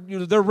with their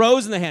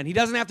rose in the hand. He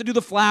doesn't have to do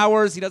the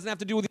flowers. He doesn't have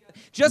to do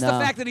just the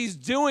fact that he's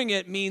doing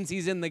it means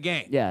he's in the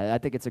game. Yeah, I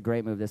think it's a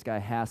great move. This guy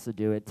has to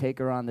do it. Take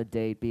her on the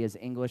date. Be as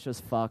English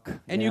as fuck.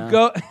 And you you know?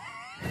 go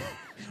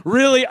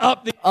really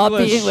up the Up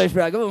English. the English,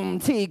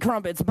 like tea,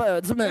 crumpets,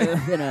 birds,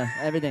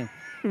 everything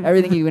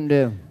you can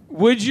do.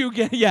 Would you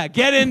get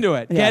into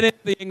it. Yeah. Get into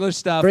the English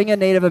stuff. Bring a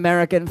Native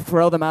American,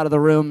 throw them out of the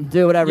room,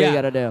 do whatever Yeah. you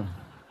gotta do.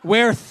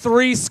 Wear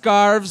 3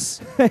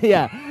 scarves.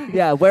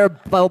 yeah. Wear a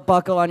belt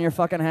buckle on your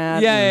fucking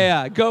hat.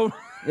 Yeah. Go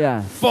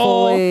Yeah.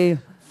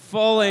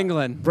 full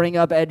England. Bring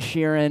up Ed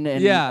Sheeran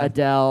and Yeah.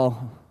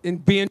 Adele.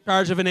 And be in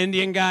charge of an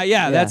Indian guy.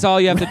 Yeah, that's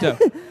all you have to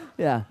do.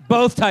 Yeah.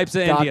 Both types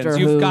of Doctor Indians.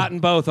 Who. You've gotten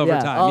both over Yeah,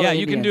 time. all Yeah, the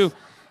you Indians.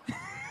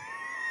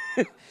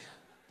 can do.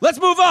 Let's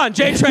move on.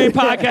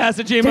 JTrainPodcast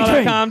at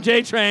gmail.com.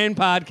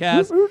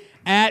 JTrainPodcast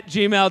at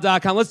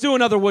gmail.com. Let's do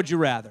another Would You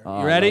Rather. Oh,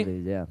 You I ready? love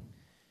these, yeah.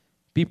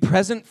 Be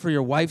present for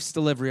your wife's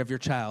delivery of your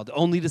child,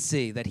 only to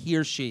see that he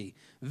or she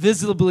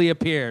visibly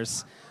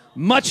appears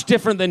much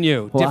different than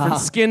you. Wow.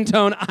 Different skin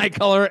tone, eye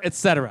color,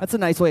 etc. That's a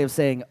nice way of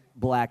saying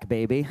black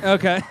baby.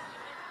 Okay.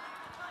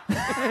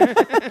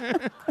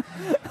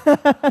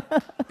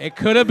 It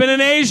could have been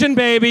an Asian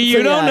baby. You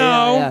So, don't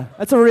know. Yeah.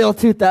 That's a real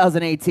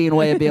 2018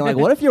 way of being like,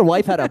 what if your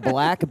wife had a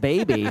black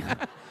baby?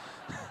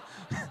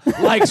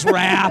 Likes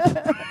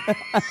rap.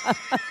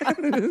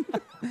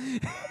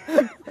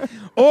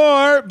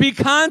 Or be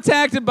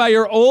contacted by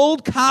your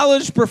old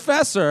college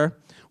professor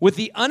with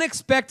the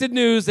unexpected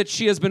news that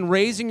she has been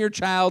raising your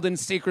child in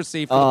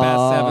secrecy for the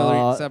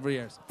past several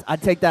years.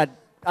 I'd take a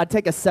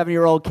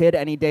 7-year-old kid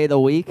any day of the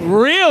week.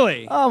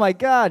 Really? Oh my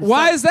God.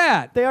 Why is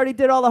that? They already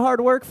did all the hard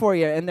work for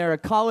you, and they're a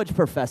college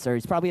professor.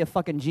 He's probably a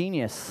fucking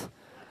genius.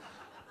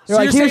 So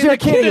You're you're like, here's saying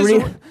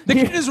your the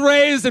kid. kid is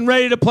raised and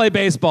ready to play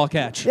baseball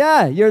catch.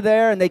 Yeah, you're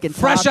there, and they can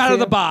Fresh talk out to of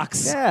the you.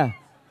 box. Yeah.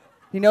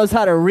 He knows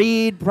how to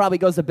read, probably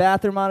goes to the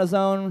bathroom on his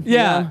own. you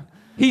Yeah. know?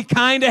 He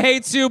kind of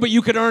hates you, but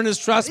you could earn his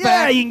trust Yeah,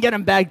 back. you can get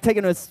him back, take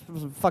him to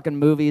some fucking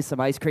movies, some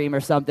ice cream or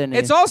something.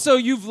 It's also,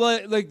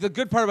 like the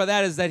good part about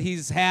that is that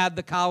he's had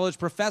the college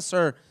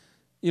professor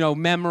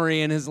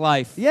memory in his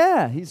life.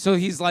 Yeah, So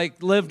he's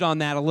like lived on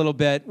that a little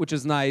bit, which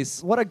is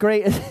nice. what a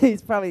great. He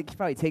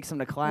probably takes him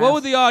to class. What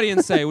would the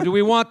audience say? Do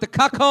we want the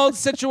cuckold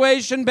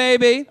situation,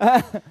 baby?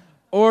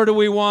 Or do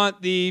we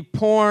want the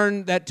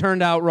porn that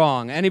turned out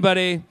wrong?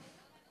 Anybody?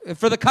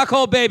 For the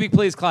cuckold baby,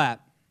 please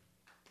clap.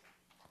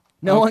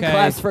 No one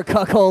claps for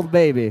cuckold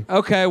baby.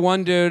 Okay,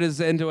 one dude is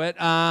into it.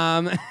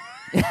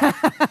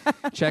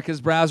 Check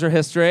his browser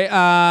history.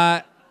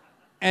 And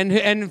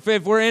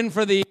if we're in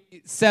for the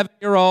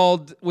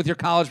 7-year-old with your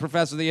college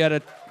professor that you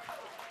had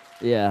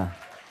Yeah.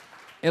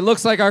 it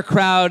looks like our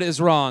crowd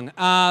is wrong.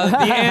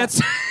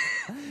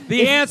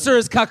 The answer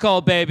is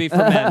cuckold baby for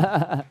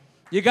men.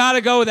 You got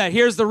to go with that.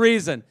 Here's the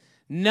reason.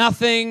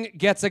 Nothing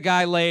gets a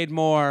guy laid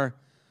more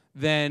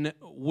than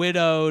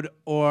widowed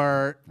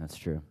or... That's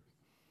true.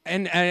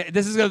 And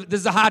this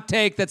is a hot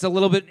take that's a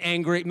little bit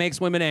angry, makes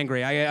women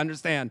angry. I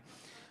understand.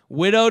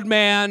 Widowed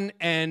man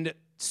and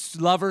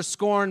lover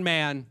scorned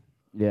man.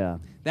 Yeah.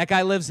 That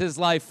guy lives his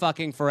life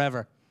fucking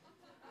forever.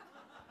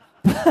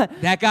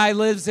 That guy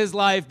lives his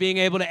life being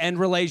able to end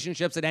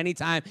relationships at any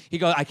time. He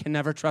goes, I can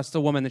never trust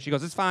a woman. And she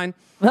goes, it's fine.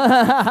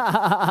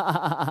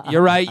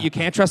 You're right. You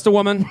can't trust a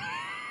woman.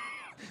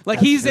 Like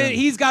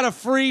he's got a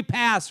free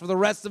pass for the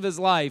rest of his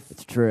life.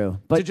 It's true. To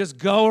But just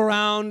go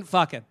around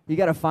fucking. you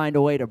got to find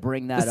a way to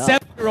bring that The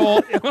up.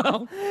 7-year-old,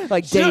 well,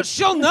 Like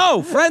she'll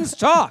know. Friends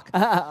talk.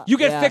 You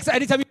get Yeah. fixed.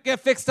 Anytime you get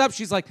fixed up,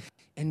 she's like,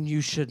 and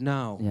you should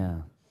know. Yeah.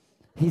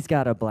 He's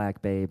got a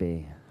black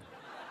baby.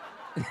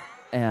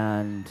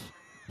 And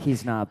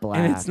he's not black.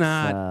 And it's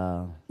not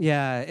so.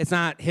 Yeah, it's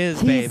not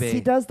his baby.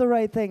 He does the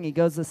right thing. He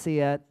goes to see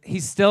it.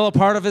 He's still a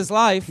part of his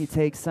life. He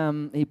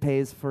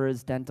pays for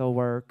his dental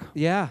work.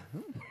 Yeah.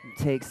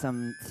 Takes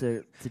him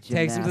to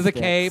Takes him to the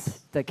Cape.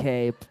 gymnastics, The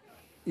Cape.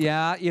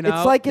 Yeah, you know.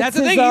 It's like that's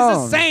it's the his thing. He's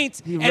own. a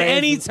saint He at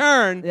any raises-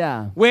 turn.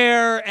 Yeah.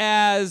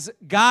 Whereas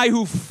guy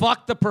who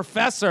fucked the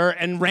professor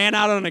and ran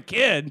out on a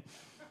kid.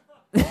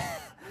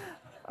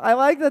 I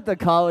like that the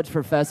college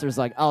professor's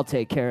like, I'll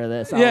take care of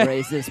this. I'll Yeah.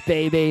 raise this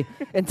baby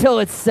until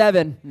it's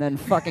 7, and then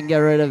fucking get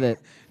rid of it.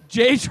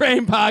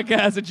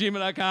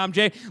 JTrainPodcast@gmail.com.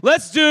 Jay,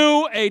 let's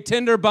do a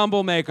Tinder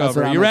Bumble That's makeover.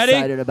 what I'm You ready?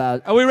 excited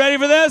about. Are we ready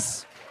for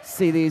this?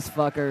 See these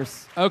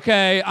fuckers.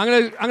 Okay,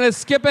 I'm gonna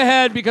skip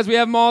ahead because we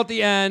have them all at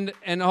the end.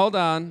 And hold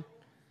on.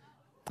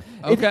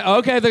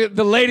 Okay,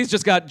 the ladies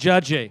just got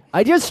judgy.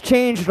 I just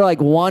changed like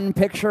one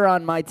picture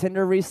on my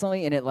Tinder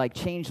recently, and it like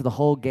changed the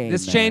whole game.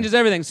 This man. changes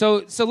everything.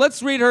 So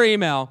let's read her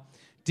email.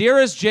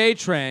 Dearest J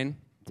Train,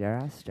 Dare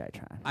I say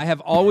try? I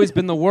have always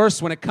been the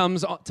worst when it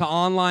comes to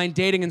online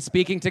dating and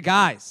speaking to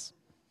guys.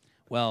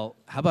 Well,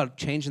 how about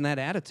changing that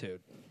attitude?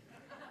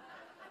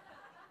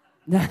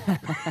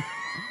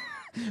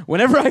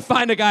 Whenever I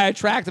find a guy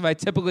attractive, I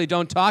typically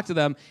don't talk to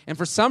them, and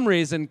for some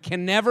reason,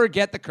 can never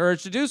get the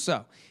courage to do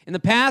so. In the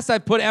past,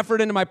 I've put effort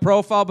into my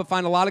profile, but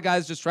find a lot of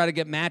guys just try to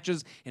get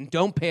matches and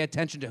don't pay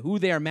attention to who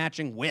they are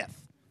matching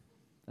with.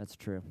 That's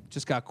true.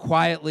 Just got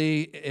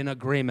quietly in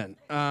agreement.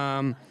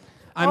 I'm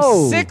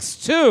Oh.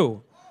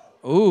 6'2".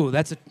 Ooh,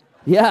 that's a...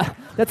 Yeah,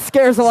 that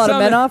scares a lot of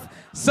men off.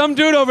 Some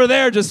dude over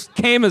there just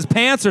came his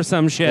pants or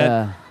some shit.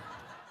 Yeah.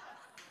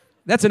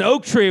 That's an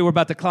oak tree we're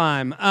about to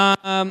climb.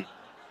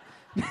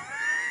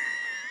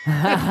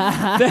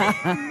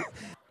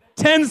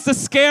 Tends to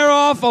scare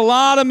off a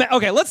lot of men.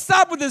 Okay, let's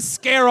stop with this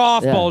scare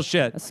off Yeah.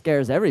 bullshit. That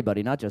scares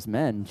everybody, not just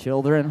men,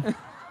 children.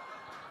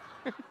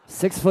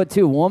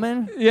 6'2"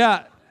 woman.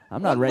 Yeah.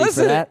 I'm not ready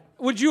Listen, for that.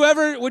 Would you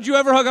ever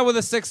hook up with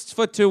a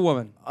 6'2"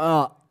 woman?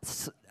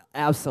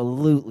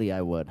 Absolutely,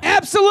 I would.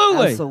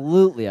 Absolutely.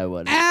 Absolutely, I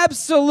would.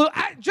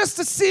 Just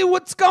to see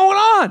what's going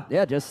on.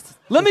 Yeah, just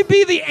Let me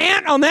be the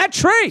ant on that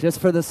tree. just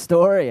for the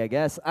story, I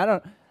guess. I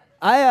don't.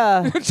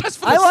 Just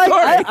for the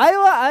story.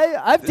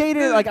 I've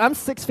dated like I'm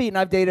 6 feet and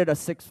I've dated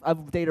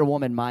a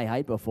woman my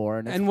height before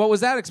and it's And what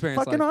was that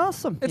experience fucking like?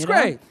 awesome. It's you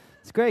know? great.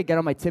 It's great. Get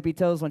on my tippy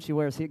toes when she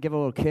wears here. Give a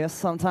little kiss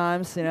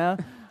sometimes. You know.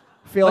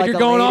 Feel Like like you're a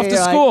going off lady,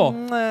 to like,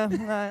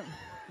 school.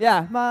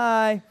 Yeah.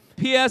 Bye.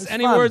 P.S. It's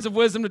Any fun. words of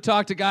wisdom to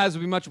talk to guys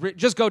would be much.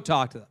 Just go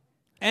talk to them.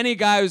 Any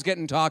guy who's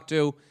getting talked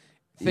to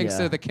thinks Yeah.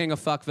 they're the king of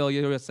Fuckville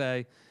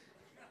USA,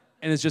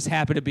 and is just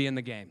happy to be in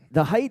the game.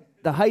 The height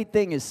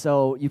thing is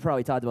so. You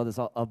probably talked about this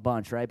a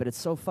bunch, right? But it's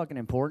so fucking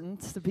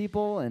important to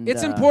people. And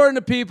It's important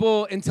to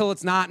people until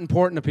it's not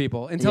important to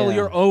people. Until Yeah.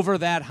 you're over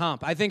that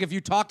hump. I think if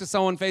you talk to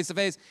someone face to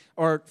face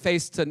or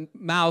face to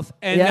mouth,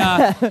 and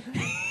Yeah.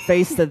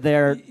 Face to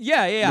their.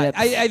 yeah. Lips.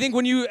 I think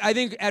I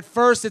think at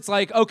first it's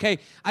like, okay,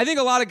 I think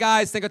a lot of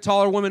guys think a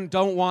taller woman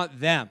don't want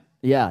them.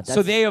 Yeah.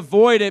 So they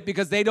avoid it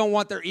because they don't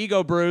want their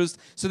ego bruised.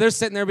 So they're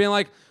sitting there being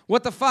like,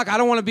 what the fuck? I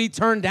don't want to be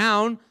turned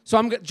down. So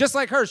I'm just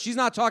like her. She's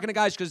not talking to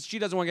guys because she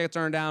doesn't want to get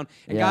turned down.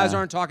 And Yeah. guys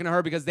aren't talking to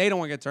her because they don't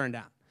want to get turned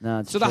down. No,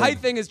 it's so the true. height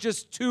thing is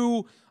just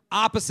two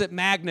opposite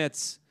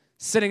magnets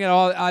sitting at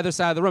either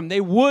side of the room.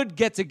 They would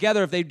get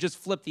together if they just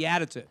flipped the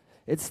attitude.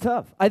 It's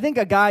tough. I think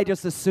a guy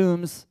just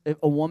assumes if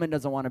a woman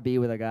doesn't want to be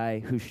with a guy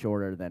who's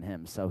shorter than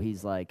him. So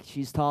he's like,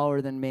 she's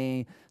taller than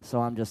me, so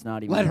I'm just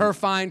not even. Let her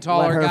find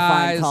taller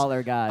guys.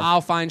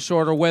 I'll find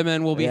shorter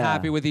women. We'll be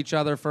happy with each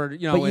other for,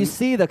 you know. But you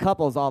see the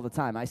couples all the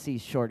time. I see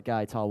short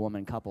guy, tall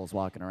woman couples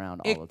walking around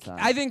all the time.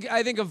 I think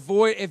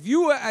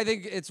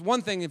it's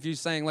one thing if you're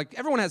saying, like,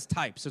 everyone has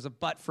types. There's a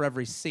butt for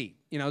every seat.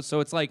 You know, so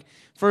it's like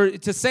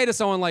to say to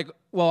someone like,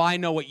 well, I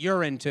know what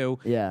you're into.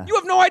 Yeah. You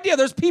have no idea.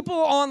 There's people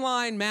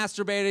online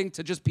masturbating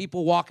to just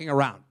people walking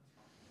around.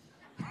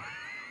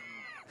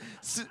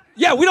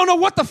 Yeah, we don't know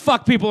what the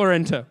fuck people are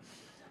into.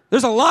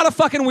 There's a lot of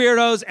fucking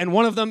weirdos, and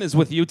one of them is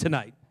with you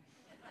tonight.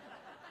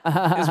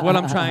 Is what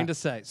I'm trying to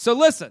say. So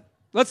listen,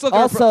 let's look.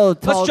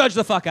 Let's judge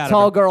the fuck out of her.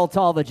 Tall girl,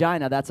 tall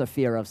vagina. That's a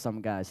fear of some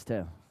guys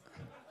too.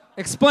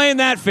 Explain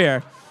that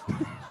fear.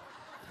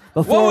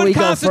 Before we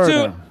go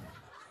further.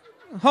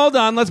 Hold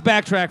on, let's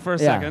backtrack for a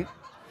second.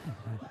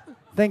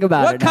 Think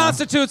about it. What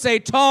constitutes a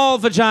tall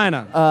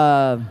vagina?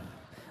 All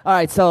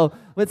right, so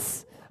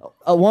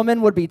a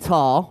woman would be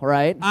tall,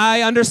 right?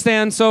 I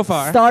understand so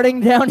far.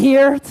 Starting down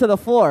here to the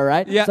floor,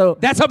 right? Yeah. So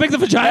that's how big the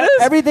vagina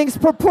is? Everything's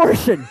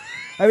proportion.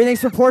 Everything's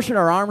proportion.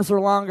 Her arms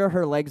are longer,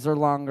 her legs are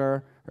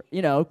longer,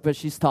 you know, but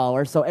she's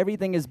taller, so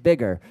everything is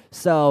bigger.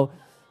 So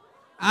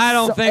I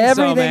don't think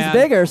so, man. Everything's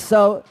bigger,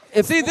 so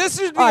this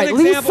is all right, an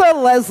example. Lisa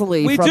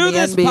Leslie from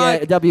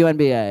the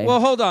WNBA.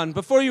 Well, hold on.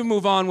 Before you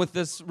move on with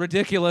this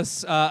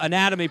ridiculous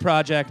anatomy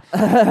project,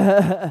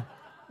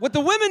 what the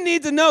women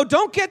need to know,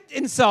 don't get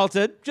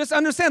insulted. Just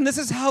understand this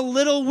is how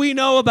little we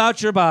know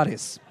about your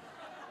bodies.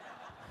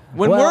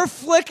 When we're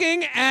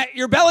flicking at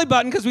your belly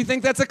button because we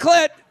think that's a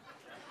clit,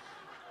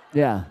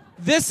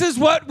 this is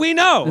what we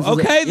know,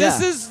 okay?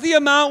 This is the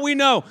amount we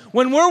know.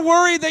 When we're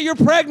worried that you're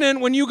pregnant,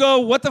 when you go,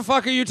 what the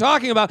fuck are you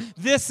talking about?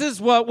 This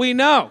is what we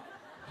know.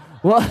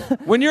 Well,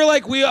 when you're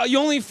like, you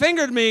only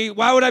fingered me,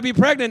 why would I be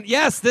pregnant?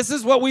 Yes, this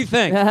is what we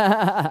think.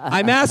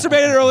 I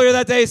masturbated earlier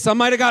that day. Some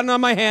might have gotten on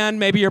my hand.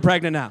 Maybe you're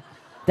pregnant now.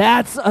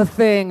 That's a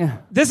thing.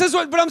 This is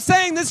what, but I'm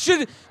saying this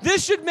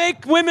should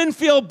make women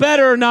feel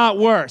better, not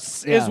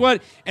worse. Is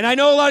what, and I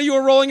know a lot of you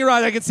are rolling your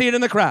eyes. I can see it in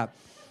the crowd.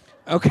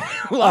 Okay,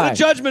 a lot of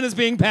judgment is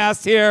being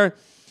passed here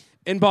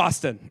in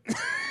Boston.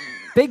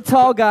 Big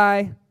tall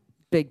guy,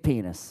 big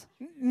penis.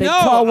 Big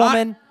tall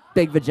woman,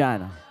 big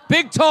vagina.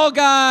 Big tall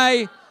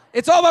guy.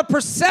 It's all about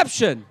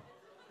perception.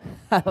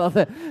 I love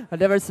it.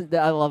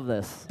 I love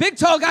this. Big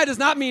tall guy does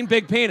not mean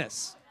big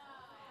penis.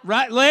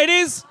 Right,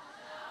 ladies?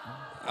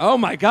 Oh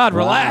my God,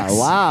 relax.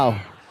 Wow.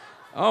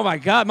 Oh my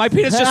God, my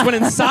penis just went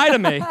inside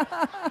of me.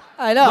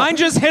 I know. Mine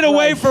just hit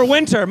away for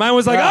winter. Mine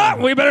was like,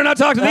 we better not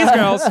talk to these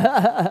girls.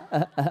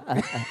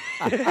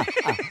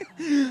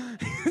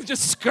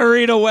 Just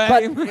scurried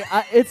away.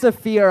 But it's a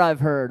fear I've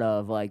heard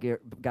of. Like,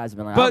 guys have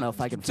been like, I don't know if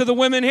I can. To the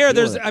women here,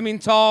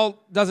 tall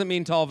doesn't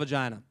mean tall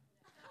vagina.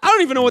 I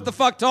don't even know what the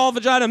fuck tall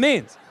vagina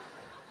means.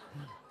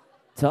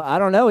 So I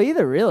don't know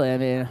either, really. I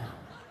mean,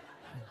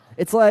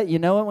 it's like, you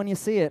know it when you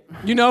see it.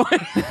 You know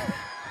it.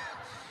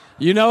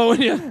 You know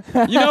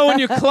when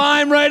you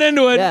climb right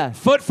into it,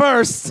 foot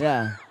first.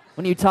 Yeah.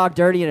 When you talk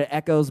dirty and it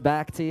echoes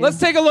back to you. Let's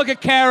take a look at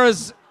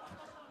Kara's.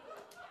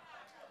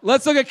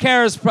 Let's look at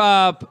Kara's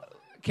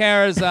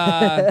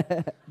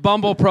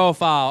Bumble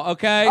profile.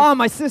 Okay. Oh,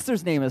 my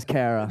sister's name is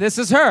Kara. This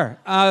is her.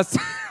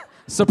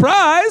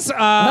 Surprise.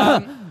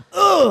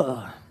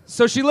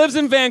 So she lives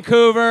in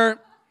Vancouver.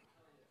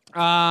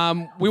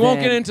 We won't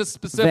get into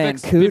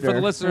specifics for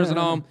the listeners at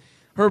home.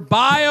 Her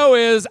bio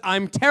is,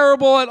 I'm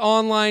terrible at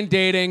online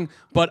dating,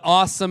 but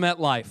awesome at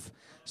life.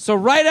 So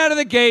right out of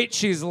the gate,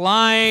 she's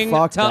lying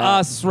to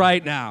us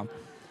right now.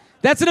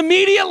 That's an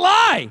immediate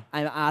lie.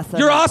 I'm awesome.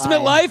 You're awesome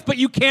at life, but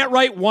you can't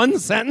write one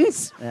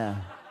sentence? Yeah.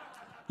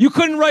 You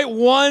couldn't write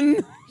one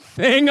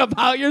thing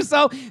about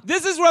yourself?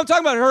 This is what I'm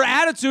talking about. Her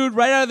attitude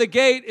right out of the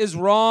gate is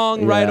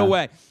wrong right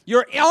away.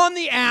 You're on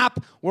the app.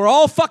 We're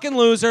all fucking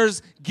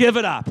losers. Give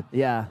it up.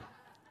 Yeah.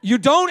 You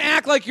don't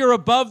act like you're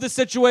above the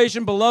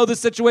situation, below the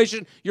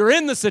situation. You're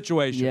in the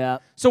situation. Yeah.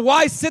 So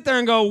why sit there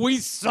and go, we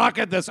suck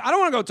at this? I don't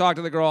want to go talk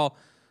to the girl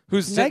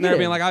who's sitting there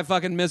being like, I'm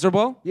fucking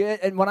miserable. Yeah,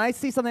 and when I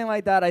see something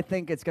like that, I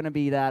think it's going to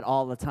be that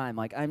all the time.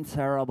 Like, I'm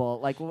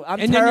terrible. Like, I'm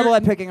terrible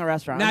at picking a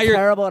restaurant. Now I'm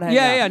terrible at hanging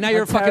out. Yeah, now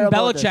you're fucking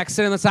Belichick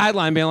sitting on the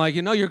sideline being like,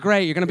 you're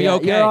great. You're going to be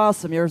okay. You're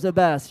awesome. You're the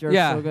best. You're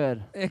so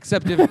good.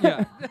 Except if,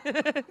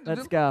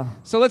 Let's go.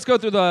 So let's go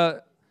through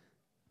the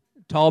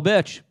tall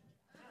bitch.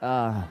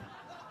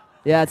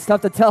 Yeah, it's tough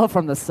to tell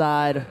from the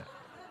side.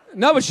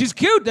 No, but she's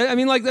cute. I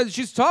mean, like,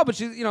 she's tall, but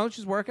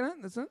she's working it.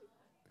 That's it.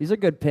 These are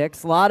good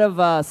picks. A lot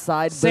of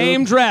side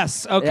Same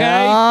dress, okay?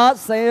 Yeah,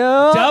 same.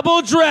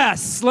 Double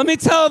dress. Let me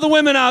tell the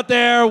women out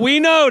there,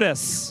 we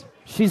notice.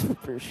 She's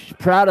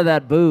proud of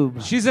that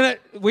boob.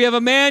 We have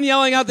a man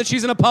yelling out that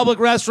she's in a public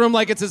restroom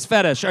like it's his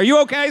fetish. Are you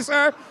okay,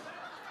 sir?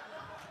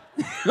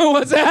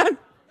 What's that?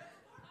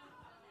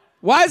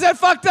 Why is that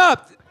fucked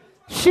up?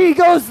 She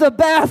goes to the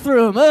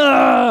bathroom.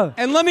 Ugh.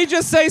 And let me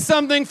just say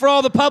something for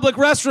all the public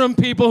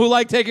restroom people who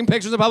like taking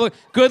pictures of public.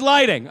 Good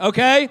lighting,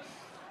 okay?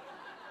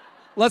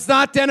 Let's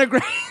not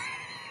denigrate.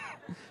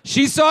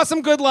 She saw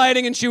some good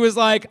lighting and she was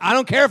like, I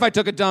don't care if I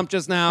took a dump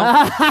just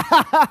now.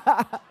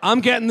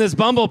 I'm getting this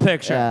Bumble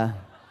picture. Yeah.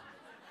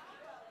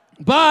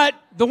 But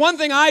the one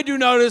thing I do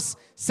notice,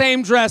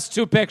 same dress,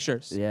 2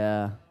 pictures.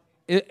 Yeah.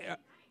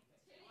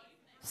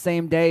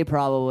 Same day,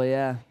 probably,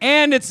 yeah.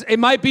 And it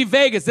might be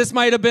Vegas. This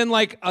might have been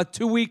like a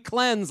 2-week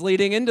cleanse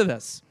leading into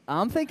this.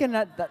 I'm thinking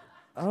that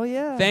oh,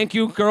 yeah. Thank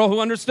you, girl who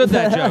understood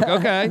that joke.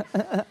 Okay.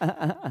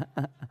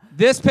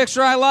 This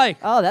picture I like.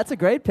 Oh, that's a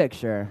great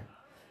picture.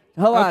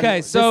 Hold on.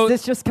 Okay, so...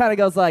 This just kind of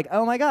goes like,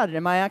 oh, my God,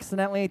 am I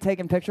accidentally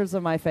taking pictures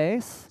of my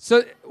face?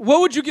 So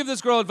what would you give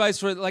this girl advice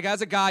for? Like,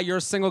 as a guy, you're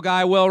a single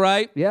guy, Will,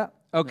 right? Yeah.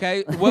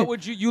 Okay. What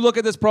would you look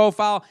at this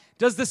profile?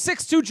 Does the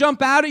 6'2"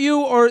 jump out at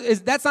you, or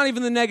that's not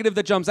even the negative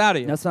that jumps out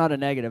at you? That's not a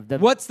negative.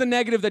 What's the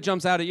negative that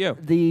jumps out at you?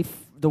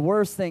 The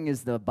worst thing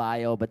is the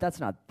bio, but that's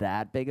not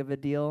that big of a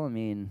deal. I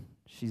mean,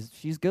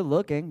 she's good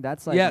looking.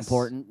 That's like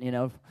important,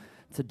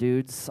 to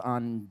dudes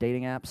on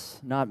dating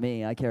apps. Not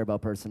me. I care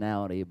about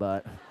personality,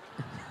 but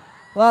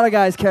a lot of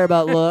guys care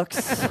about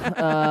looks.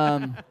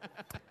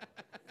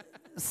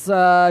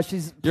 So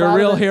she's you're a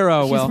real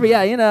hero, Will.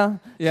 Yeah, Yeah.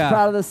 She's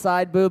proud of the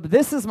side boob.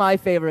 This is my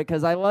favorite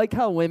because I like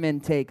how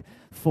women take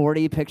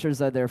 40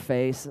 pictures of their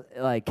face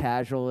like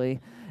casually,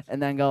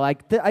 and then go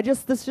like,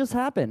 this just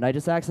happened. I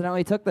just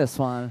accidentally took this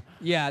one.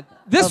 Yeah,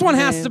 this one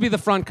has to be the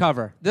front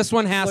cover. This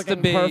one has to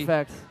be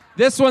perfect.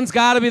 This one's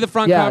got to be the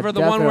front cover.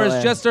 The one where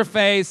it's just her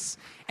face,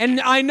 and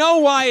I know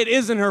why it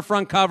isn't her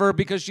front cover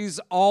because she's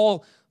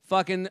all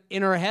fucking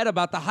in her head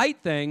about the height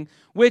thing,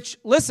 which,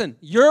 listen,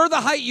 you're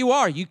the height you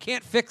are. You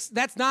can't fix,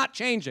 that's not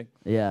changing.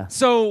 Yeah.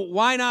 So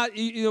why not,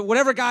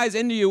 whatever guy's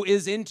into you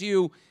is into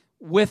you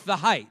with the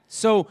height.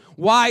 So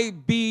why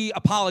be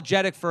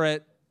apologetic for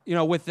it,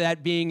 with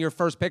that being your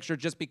first picture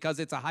just because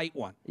it's a height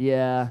one?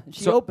 Yeah.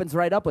 She opens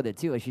right up with it,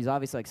 too. She's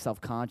obviously like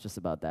self-conscious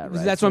about that,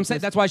 right? That's what I'm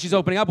saying. That's why she's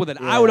opening up with it.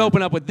 Yeah. I would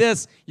open up with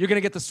this. You're going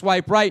to get the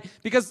swipe right.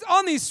 Because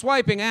on these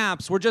swiping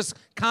apps, we're just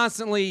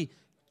constantly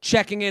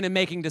checking in and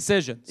making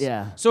decisions.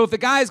 Yeah. So if the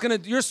guy's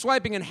you're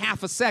swiping in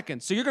half a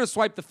second. So you're gonna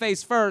swipe the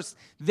face first,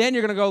 then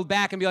you're gonna go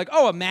back and be like,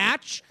 oh, a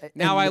match.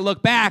 Now I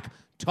look back,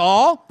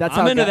 tall.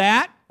 I'm into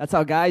that. That's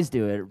how guys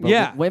do it. But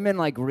yeah. Women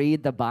like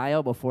read the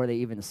bio before they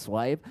even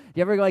swipe. Do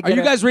you ever like? Are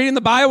you guys reading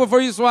the bio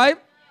before you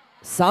swipe?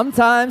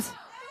 Sometimes.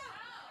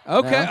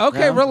 Okay. No,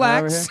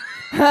 relax.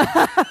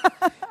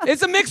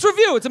 It's a mixed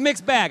review. It's a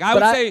mixed bag. I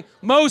would say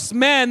most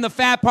men, the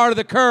fat part of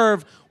the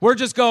curve, we're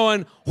just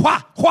going, wha,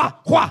 wha,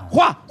 wha,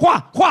 wha,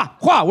 wha, wha,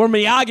 wha. We're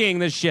Miyagiing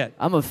this shit.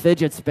 I'm a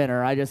fidget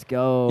spinner. I just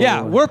go.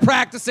 Yeah, we're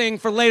practicing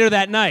for later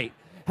that night.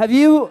 Have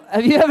you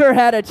ever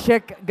had a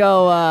chick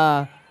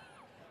go,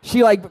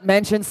 she like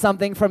mentions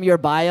something from your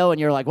bio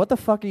and you're like, what the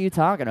fuck are you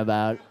talking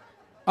about?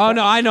 Oh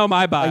no, I know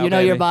my bio. Oh, you know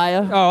your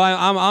bio? Oh,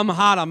 I'm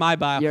hot on my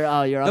bio.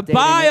 You're the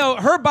bio.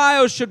 Her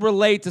bio should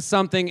relate to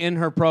something in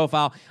her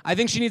profile. I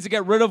think she needs to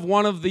get rid of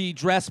one of the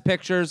dress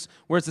pictures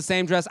where it's the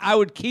same dress. I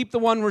would keep the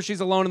one where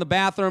she's alone in the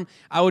bathroom.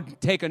 I would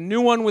take a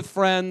new one with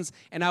friends,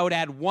 and I would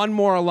add one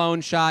more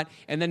alone shot,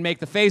 and then make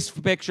the face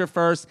picture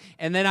first,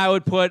 and then I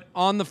would put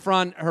on the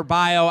front her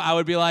bio. I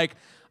would be like,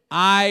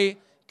 I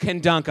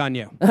can dunk on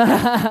you.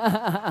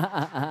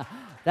 That's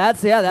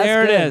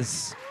there good. It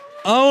is.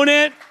 Own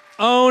it.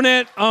 Own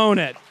it, own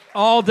it,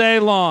 all day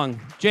long.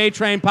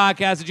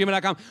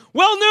 JTrainPodcast@gmail.com.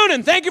 Will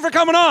Noonan, thank you for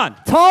coming on.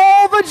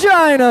 Tall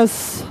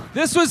vaginas.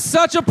 This was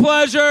such a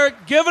pleasure.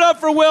 Give it up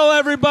for Will,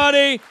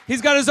 everybody.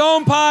 He's got his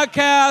own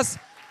podcast,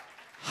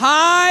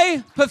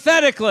 Hi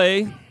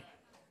Pathetically,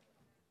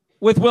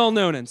 with Will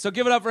Noonan. So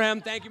give it up for him.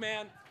 Thank you,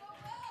 man.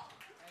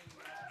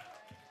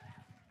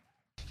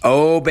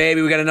 Oh,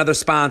 baby, we got another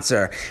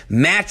sponsor,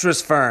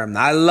 Mattress Firm.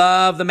 I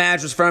love the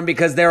Mattress Firm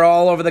because they're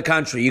all over the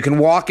country. You can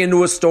walk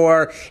into a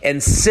store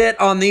and sit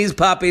on these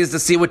puppies to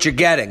see what you're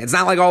getting. It's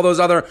not like all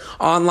those other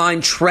online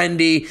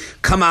trendy,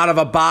 come out of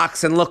a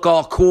box and look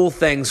all cool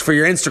things for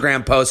your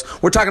Instagram posts.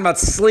 We're talking about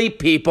sleep,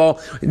 people.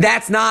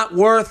 That's not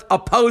worth a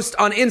post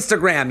on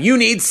Instagram. You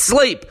need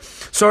sleep.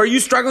 So are you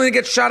struggling to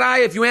get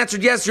shut-eye? If you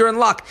answered yes, you're in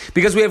luck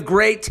because we have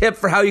great tip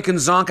for how you can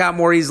zonk out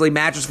more easily.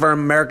 Mattress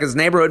Firm, America's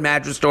neighborhood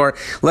mattress store,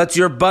 lets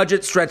your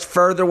budget stretch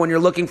further when you're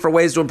looking for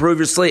ways to improve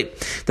your sleep.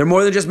 They're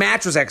more than just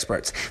mattress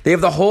experts. They have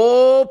the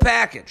whole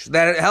package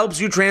that helps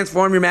you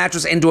transform your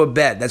mattress into a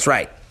bed. That's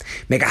right.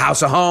 Make a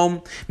house a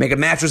home. Make a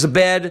mattress a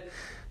bed.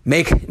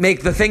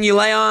 Make the thing you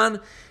lay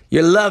on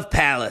your love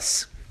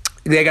palace.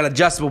 They got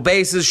adjustable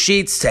bases,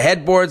 sheets, to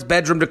headboards,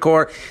 bedroom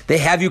decor. They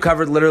have you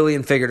covered literally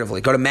and figuratively.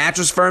 Go to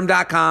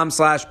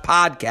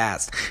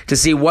mattressfirm.com/podcast to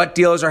see what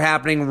deals are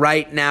happening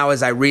right now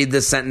as I read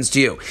this sentence to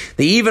you.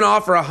 They even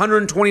offer a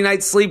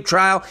 120-night sleep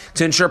trial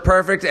to ensure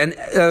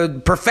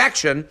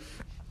perfection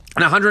and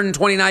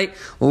 120-night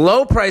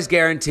low price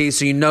guarantee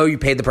so you know you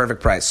paid the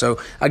perfect price. So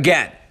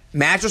again,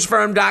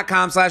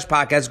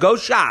 mattressfirm.com/podcast. Go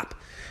shop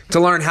to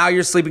learn how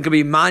your sleeping can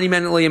be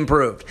monumentally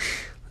improved.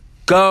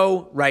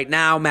 Go right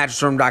now,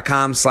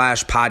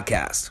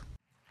 mattressfirm.com/podcast.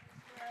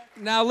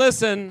 Now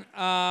listen,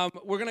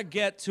 we're gonna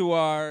get to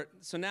our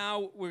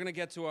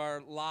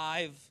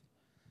live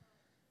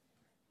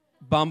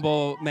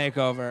Bumble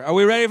makeover. Are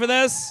we ready for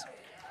this?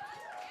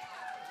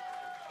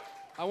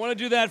 I want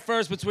to do that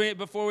first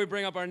before we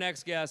bring up our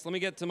next guest. Let me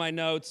get to my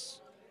notes.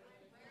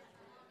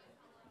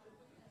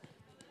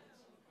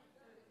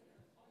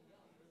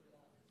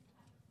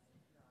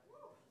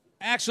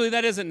 Actually,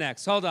 that isn't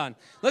next. Hold on.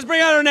 Let's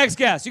bring out our next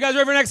guest. You guys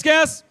ready for next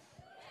guest?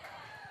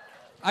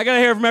 I got to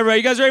hear from everybody.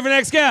 You guys ready for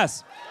next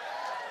guest?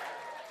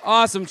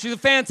 Awesome. She's a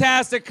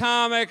fantastic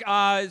comic.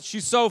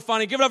 She's so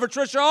funny. Give it up for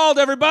Trisha Auld,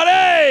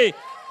 everybody!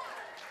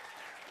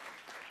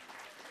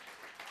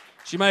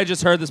 She might have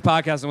just heard this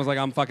podcast and was like,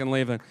 I'm fucking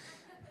leaving.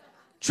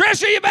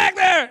 Trisha, you back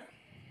there?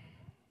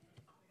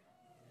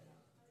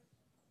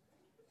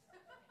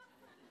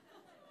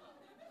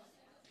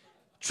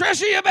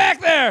 Trisha, you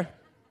back there?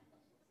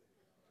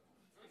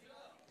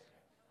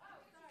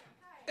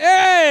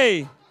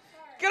 Hey!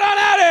 Get on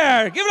out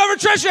here! Give it up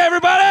for Trisha,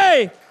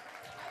 everybody!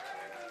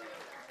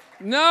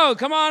 No,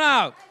 come on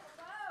out.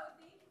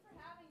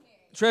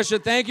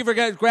 Trisha, thank you for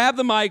grab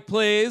the mic,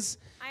 please.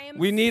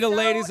 We need a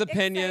lady's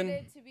opinion.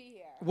 Excited to be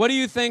here. What do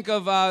you think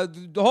of?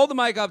 Hold the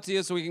mic up to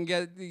you so we can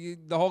get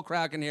the whole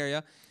crowd can hear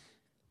you.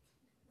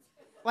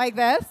 Like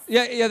this?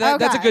 Yeah,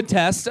 that's a Okay. good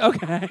test.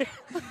 Okay.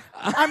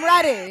 I'm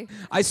ready.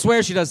 I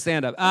swear she does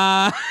stand up.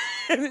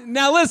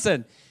 Now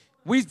listen,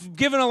 we've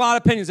given a lot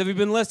of opinions. Have you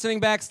been listening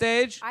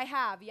backstage? I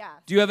have, yes.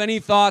 Do you have any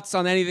thoughts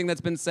on anything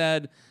that's been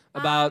said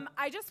about?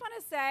 I just want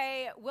to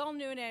say, Will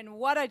Noonan,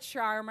 what a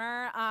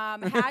charmer.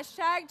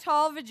 Hashtag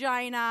tall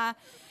vagina.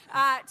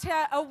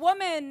 To a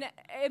woman,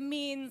 it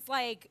means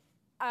like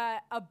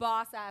a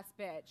boss ass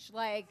bitch.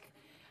 Like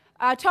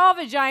a tall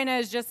vagina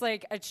is just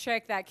like a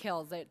chick that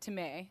kills it to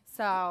me.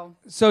 So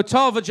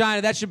tall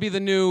vagina. That should be the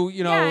new,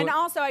 yeah, and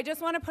also I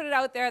just want to put it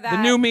out there that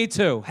the new Me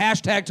Too.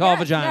 Hashtag tall Yes,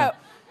 vagina. no,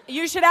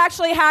 you should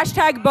actually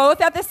hashtag both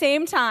at the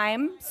same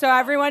time so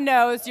everyone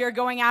knows you're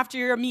going after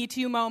your Me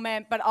Too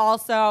moment, but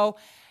also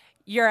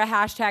you're a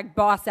hashtag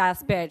boss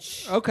ass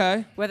bitch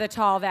Okay. with a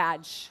tall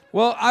vag.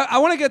 Well, I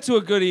want to get to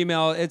a good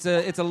email. It's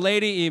a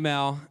lady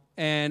email,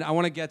 and I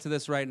want to get to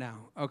this right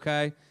now,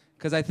 okay?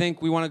 Because I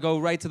think we want to go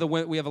right to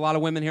we have a lot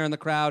of women here in the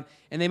crowd,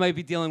 and they might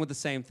be dealing with the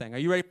same thing. Are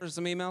you ready for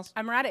some emails?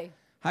 I'm ready.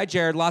 Hi,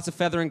 Jared. Lots of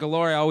feather and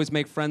galore. I always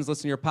make friends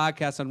listen to your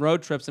podcast on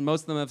road trips, and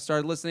most of them have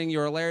started listening.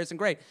 You're hilarious and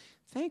great.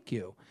 Thank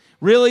you.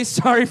 Really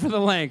sorry for the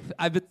length.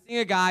 I've been seeing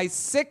a guy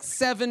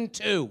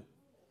 6'7"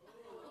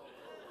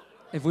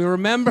 If we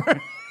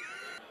remember,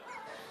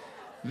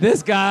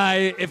 this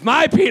guy, if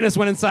my penis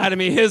went inside of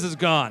me, his is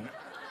gone.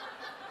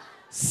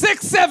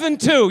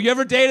 6'7". You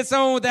ever dated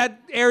someone with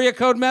that area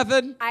code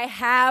method? I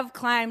have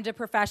climbed a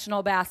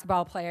professional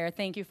basketball player.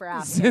 Thank you for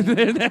asking.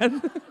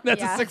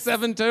 That's Yes. a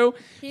 6'7".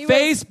 He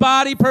Face,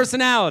 body,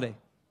 personality.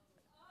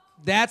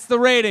 That's the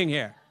rating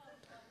here.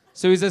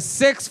 So he's a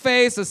 6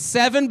 face, a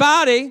 7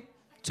 body,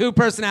 2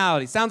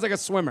 personality. Sounds like a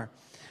swimmer.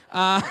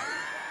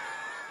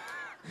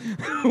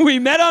 We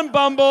met on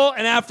Bumble,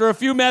 and after a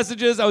few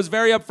messages, I was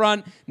very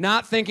upfront,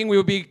 not thinking we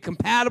would be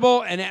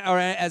compatible or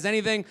as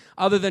anything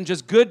other than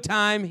just good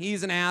time.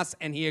 He's an ass,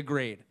 and he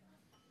agreed.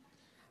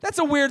 That's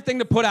a weird thing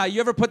to put out.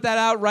 You ever put that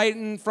out right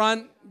in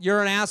front?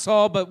 You're an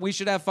asshole, but we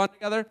should have fun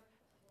together?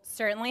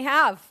 Certainly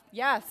have.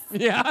 Yes.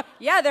 Yeah?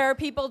 Yeah, there are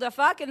people to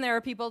fuck and there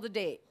are people to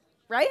date.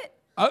 Right?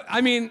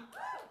 I mean,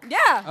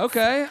 Yeah.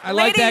 okay. I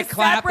like Ladies, that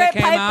clap that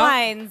separate came out.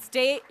 pipelines.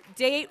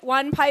 Date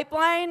one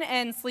pipeline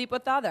and sleep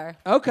with the other.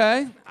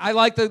 Okay. I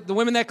like the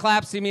women that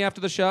clap see me after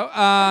the show.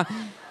 They're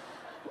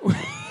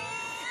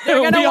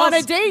going to we want to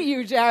also- date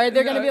you, Jared.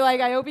 They're going to be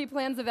like, I hope he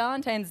plans a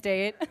Valentine's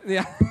date.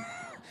 Yeah.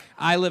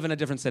 I live in a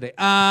different city.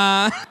 We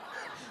I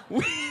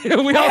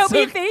hope also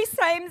he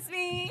FaceTimes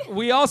me.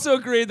 we also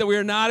agreed that we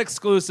are not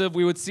exclusive.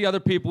 We would see other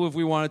people if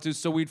we wanted to,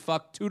 so we'd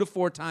fuck 2 to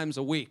 4 times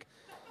a week.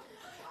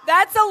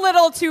 That's a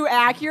little too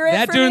accurate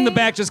That for dude in the me.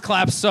 back just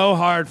clapped so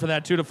hard for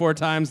that 2 to 4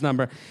 times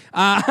number.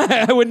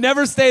 I would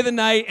never stay the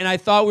night, and I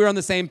thought we were on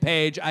the same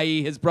page,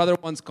 i.e. his brother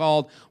once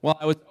called while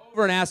I was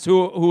over and asked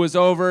who was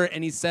over,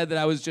 and he said that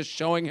I was just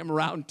showing him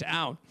around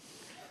town.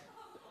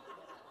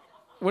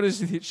 What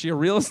is she, a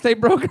real estate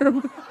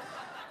broker?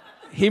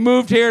 He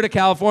moved here to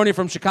California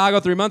from Chicago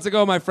 3 months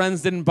ago. My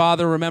friends didn't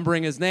bother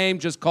remembering his name,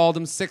 just called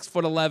him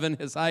 6'11",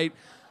 his height.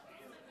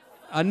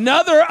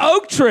 Another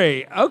oak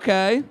tree.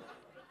 Okay.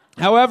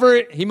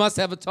 However, he must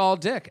have a tall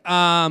dick.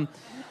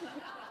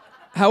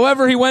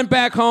 However, he went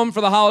back home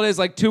for the holidays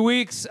like 2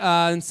 weeks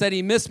and said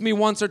he missed me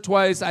once or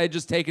twice. I had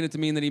just taken it to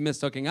mean that he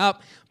missed hooking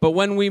up. But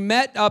when we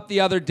met up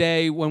the other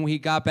day, when he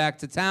got back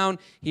to town,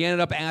 he ended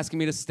up asking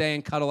me to stay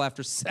and cuddle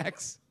after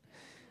sex.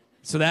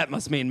 So that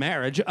must mean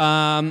marriage.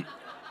 And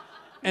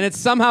it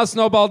somehow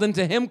snowballed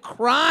into him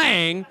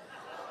crying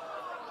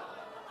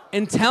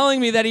and telling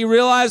me that he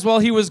realized while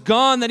he was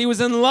gone that he was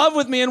in love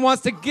with me and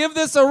wants to give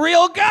this a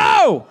real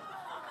go.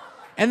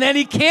 And that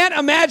he can't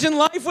imagine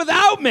life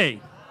without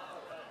me.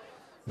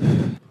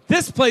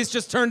 This place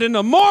just turned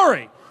into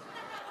Maury.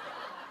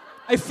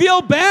 I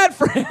feel bad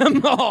for him,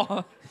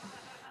 but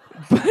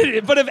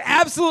have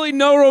absolutely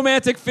no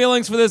romantic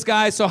feelings for this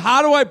guy. So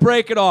how do I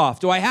break it off?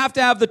 Do I have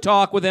to have the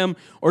talk with him,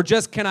 or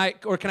can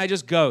I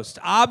just ghost?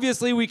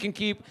 Obviously, we can't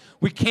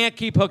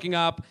keep hooking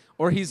up,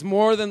 or he's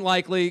more than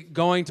likely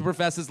going to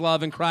profess his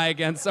love and cry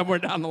again somewhere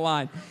down the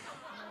line.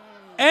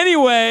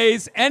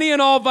 Anyways, any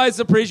and all advice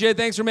appreciated.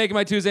 Thanks for making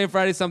my Tuesday and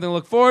Friday something to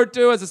look forward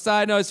to. As a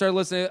side note, I started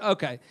listening.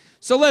 Okay,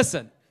 so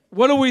listen.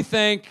 What do we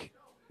think?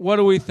 What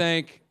do we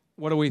think?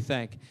 What do we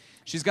think?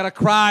 She's got a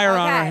crier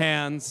on her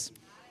hands.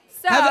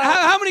 So,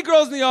 How many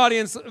girls in the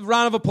audience,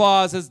 round of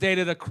applause, has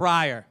dated a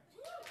crier?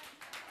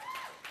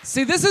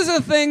 See, this is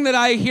a thing that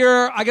I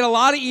hear, I get a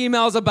lot of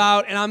emails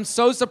about, and I'm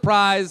so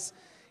surprised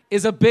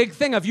is a big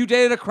thing. Have you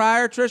dated a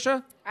crier,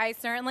 Trisha? I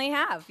certainly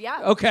have,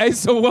 yeah. Okay,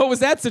 so what was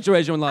that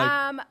situation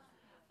like?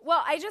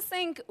 Well, I just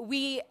think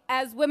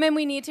as women,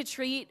 we need to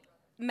treat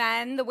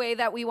men the way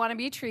that we want to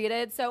be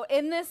treated. So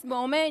in this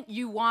moment,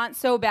 you want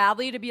so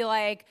badly to be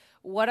like,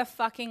 what a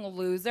fucking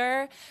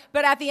loser.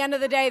 But at the end of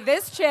the day,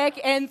 this chick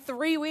in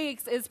 3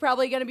 weeks is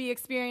probably going to be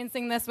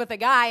experiencing this with a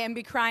guy and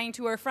be crying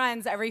to her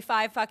friends every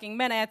 5 fucking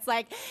minutes.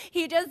 Like,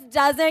 he just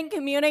doesn't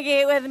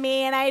communicate with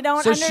me and I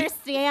don't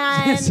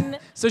understand.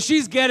 So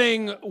she's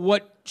getting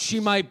what she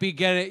might be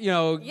getting,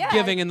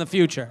 giving in the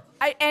future.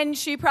 And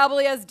she's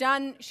probably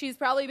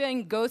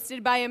been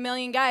ghosted by a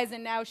million guys,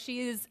 and now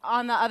she's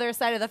on the other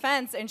side of the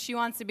fence, and she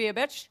wants to be a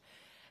bitch.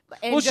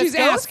 Well, she's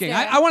asking.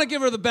 I want to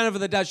give her the benefit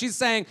of the doubt. She's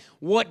saying,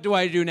 what do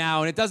I do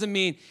now? And it doesn't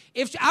mean,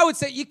 I would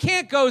say you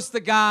can't ghost the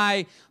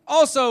guy.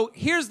 Also,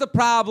 here's the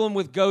problem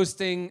with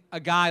ghosting a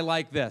guy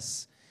like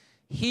this.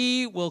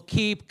 He will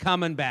keep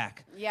coming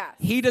back. Yes.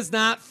 He does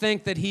not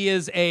think that he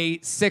is a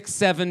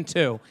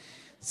 6'7"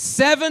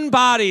 7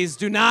 bodies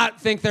do not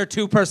think they're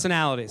 2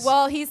 personalities.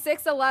 Well, he's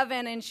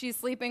 6'11", and she's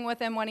sleeping with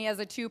him when he has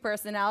a 2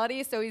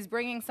 personality, so he's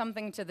bringing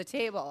something to the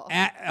table.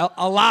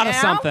 A lot of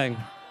something.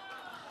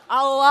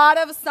 A lot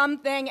of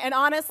something. And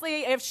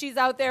honestly, if she's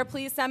out there,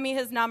 please send me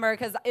his number,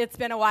 because it's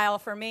been a while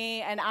for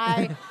me, and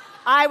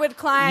I would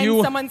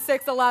climb someone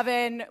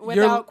 6'11"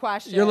 without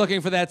question. You're looking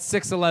for that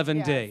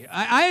 6'11" D. Yes.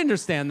 I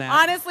understand that.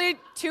 Honestly,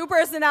 2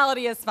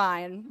 personality is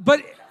fine.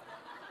 But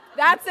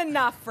that's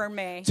enough for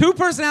me. 2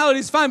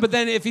 personalities fine, but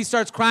then if he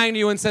starts crying to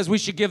you and says, we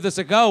should give this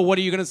a go, what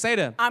are you going to say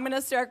to him? I'm going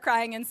to start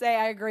crying and say,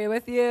 I agree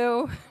with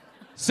you.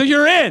 So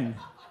you're in.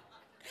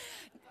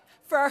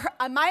 For her,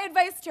 my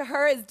advice to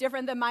her is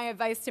different than my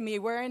advice to me.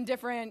 We're in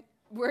different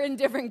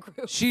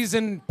groups. She's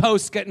in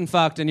post getting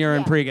fucked and you're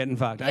in pre getting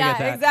fucked. I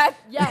get that.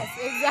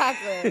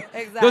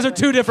 Exactly. Those are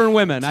 2 different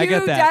women. I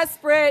get that. 2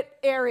 desperate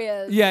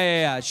areas.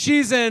 Yeah.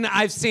 She's in,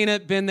 I've seen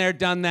it, been there,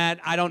 done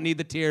that. I don't need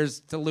the tears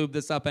to lube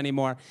this up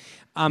anymore.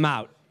 I'm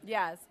out.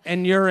 Yes.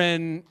 And you're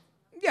in,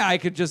 I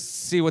could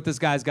just see what this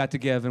guy's got to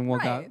give and we'll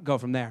go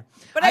from there.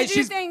 But I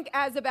do think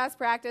as a best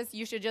practice,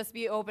 you should just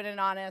be open and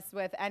honest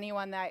with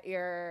anyone that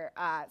you're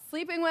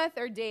sleeping with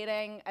or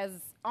dating, as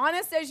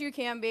honest as you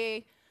can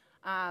be.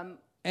 And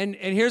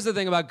here's the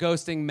thing about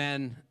ghosting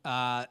men.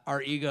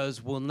 Our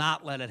egos will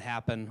not let it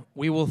happen.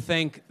 We will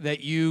think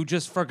that you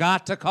just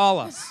forgot to call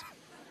us.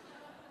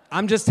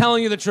 I'm just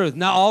telling you the truth.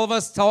 Now,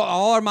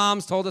 all our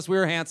moms told us we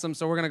were handsome,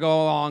 so we're going to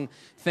go along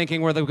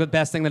thinking we're the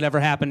best thing that ever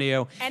happened to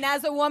you. And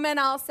as a woman,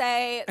 I'll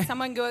say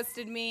someone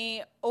ghosted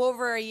me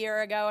over a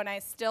year ago, and I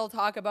still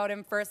talk about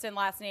him first and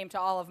last name to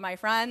all of my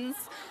friends.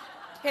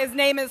 His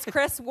name is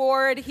Chris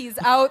Ward. He's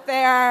out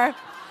there.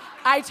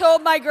 I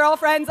told my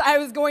girlfriends I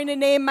was going to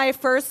name my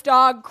first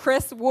dog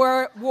Chris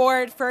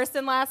Ward, first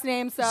and last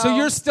name. So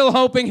you're still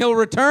hoping he'll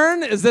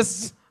return? Is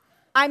this...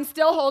 I'm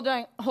still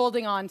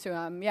holding on to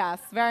him. Yes,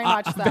 very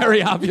much so.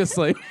 Very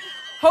obviously.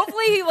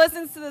 Hopefully he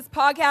listens to this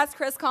podcast.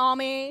 Chris, call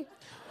me.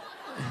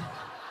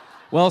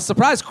 Well,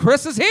 surprise,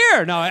 Chris is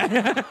here. No.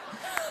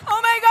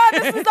 Oh my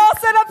God, this is all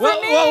set up for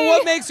me. Well,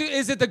 what makes you?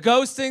 Is it the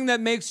ghosting that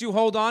makes you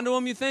hold on to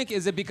him? You think?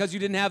 Is it because you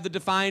didn't have the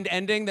defined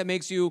ending that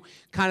makes you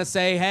kind of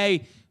say,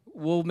 "Hey,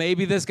 well,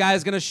 maybe this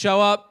guy's going to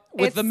show up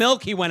with the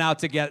milk he went out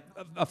to get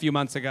a few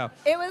months ago"?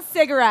 It was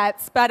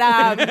cigarettes, but.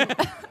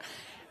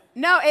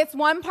 No, it's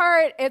one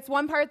part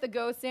the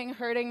ghosting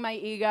hurting my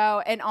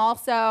ego, and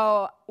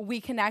also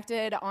we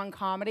connected on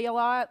comedy a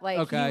lot.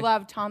 Like, he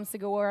loved Tom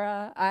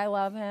Segura, I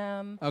love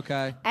him.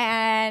 Okay.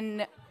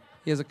 And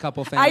he has a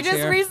couple fans I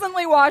just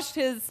recently watched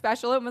his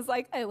special and was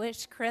like, I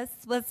wish Chris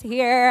was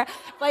here.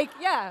 Like,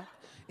 yeah.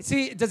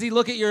 See, does he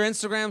look at your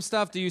Instagram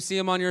stuff? Do you see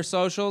him on your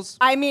socials?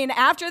 I mean,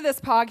 after this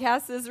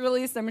podcast is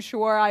released, I'm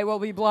sure I will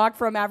be blocked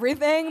from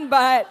everything,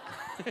 but...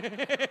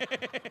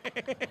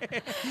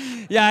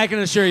 Yeah, I can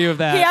assure you of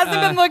that. He hasn't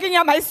been looking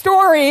at my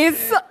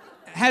stories.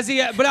 Has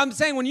he? But I'm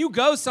saying, when you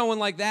ghost someone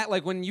like that,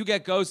 like when you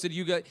get ghosted,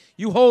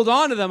 you hold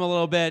on to them a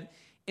little bit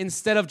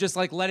instead of just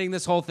like letting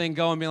this whole thing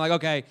go and being like,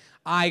 okay,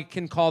 I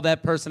can call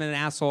that person an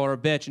asshole or a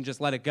bitch and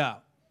just let it go.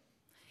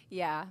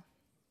 Yeah.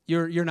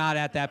 You're not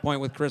at that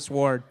point with Chris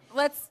Ward.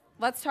 Let's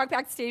talk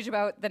backstage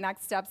about the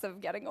next steps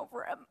of getting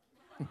over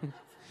him.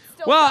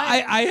 Well,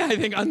 I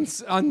think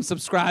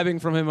unsubscribing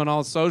from him on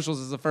all socials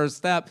is the first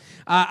step.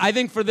 I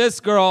think for this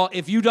girl,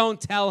 if you don't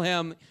tell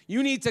him,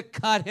 you need to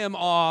cut him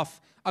off.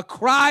 A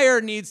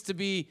crier needs to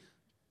be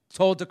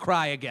told to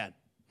cry again.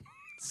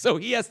 So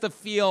he has to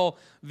feel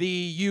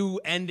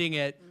you ending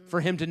it for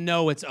him to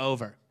know it's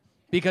over.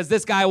 Because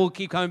this guy will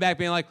keep coming back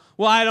being like,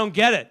 well, I don't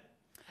get it.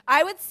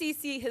 I would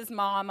CC his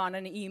mom on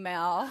an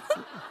email.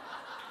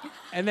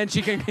 And then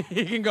he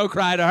can go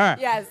cry to her.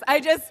 Yes,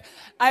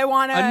 I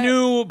want to. A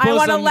new I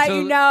want to bosom let to-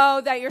 you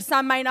know that your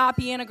son might not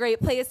be in a great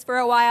place for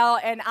a while,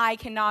 and I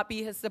cannot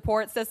be his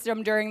support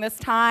system during this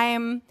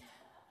time.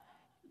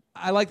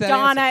 I like that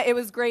Donna, answer. it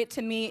was great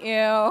to meet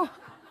you.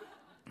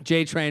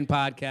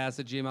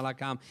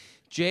 jtrainpodcast@gmail.com.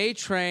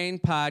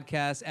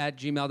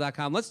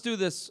 jtrainpodcast@gmail.com. Let's do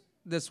this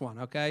one,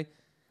 okay?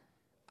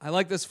 I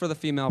like this for the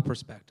female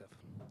perspective.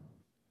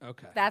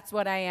 Okay. That's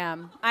what I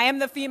am. I am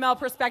the female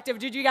perspective.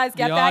 Did you guys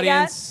get The that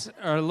yet? audience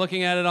are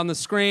looking at it on the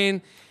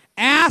screen.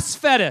 Ass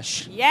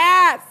fetish.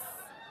 Yes.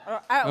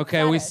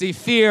 Okay, we see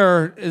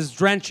fear is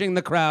drenching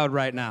the crowd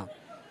right now.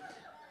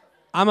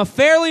 I'm a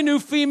fairly new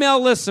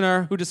female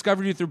listener who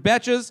discovered you through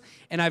Betches,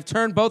 and I've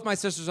turned both my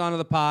sisters onto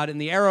the pod. In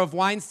the era of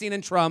Weinstein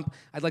and Trump,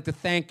 I'd like to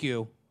thank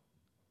you.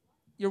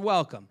 You're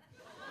welcome.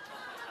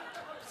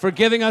 For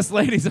giving us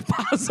ladies a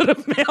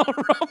positive male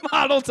role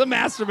model to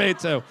masturbate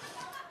to.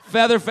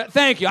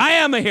 Thank you. I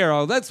am a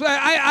hero. That's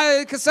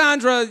why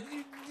Cassandra,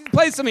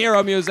 play some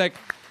hero music.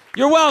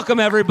 You're welcome,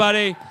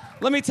 everybody.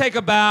 Let me take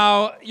a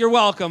bow. You're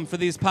welcome for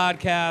these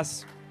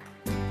podcasts.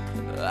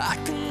 I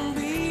can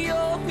be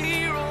your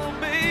hero,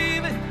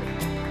 baby.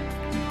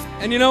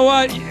 And you know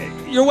what?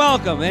 You're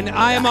welcome. And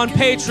I am on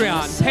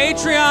Patreon.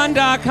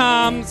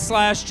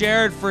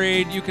 Patreon.com/Jared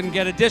Freed. You can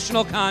get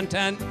additional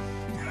content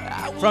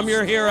from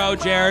your hero,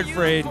 Jared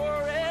Freed.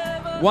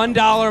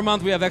 $1 a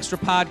month, we have extra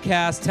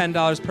podcasts.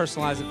 $10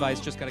 personalized advice.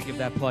 Just got to give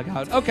that plug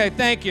out. Okay,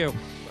 thank you.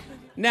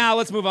 Now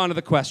let's move on to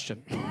the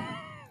question.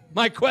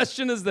 My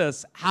question is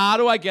this. How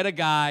do I get a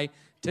guy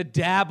to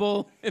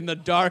dabble in the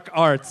dark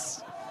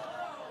arts?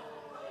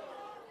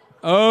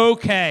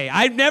 Okay,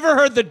 I've never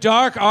heard the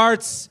dark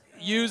arts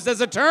used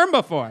as a term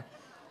before.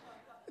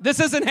 This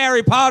isn't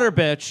Harry Potter,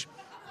 bitch.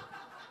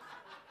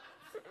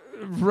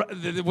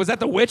 Was that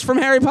the witch from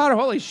Harry Potter?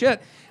 Holy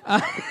shit.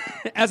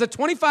 As a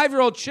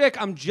 25-year-old chick,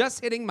 I'm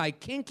just hitting my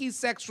kinky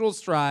sexual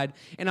stride,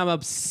 and I'm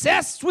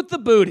obsessed with the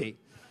booty.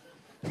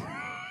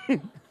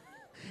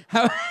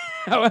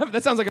 However,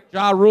 that sounds like a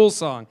Ja Rule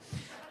song.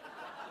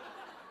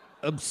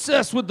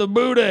 Obsessed with the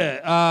booty.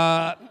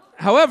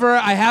 However,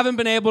 I haven't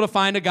been able to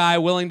find a guy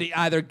willing to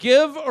either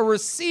give or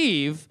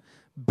receive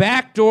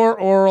backdoor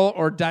oral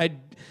or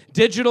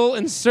digital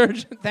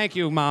insertion. Thank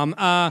you, Mom.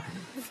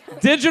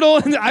 Digital.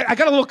 I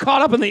got a little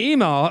caught up in the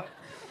email.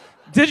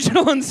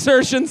 Digital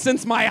insertion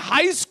since my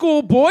high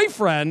school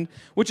boyfriend,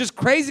 which is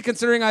crazy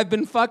considering I've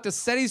been fucking a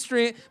steady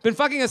stream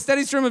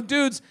of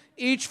dudes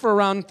each for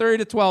around 30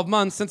 to 12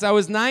 months since I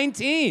was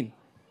 19.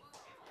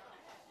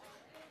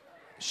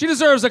 She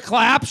deserves a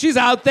clap. She's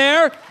out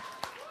there.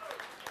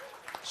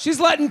 She's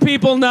letting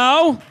people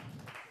know.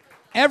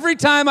 Every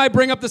time I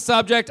bring up the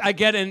subject, I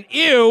get an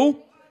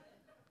ew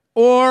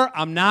or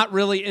I'm not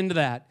really into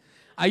that.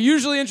 I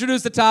usually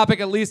introduce the topic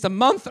at least a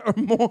month or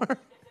more.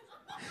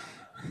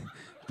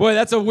 Boy,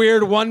 that's a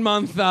weird 1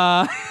 month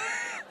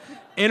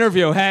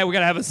interview. Hey, we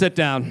gotta have a sit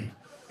down.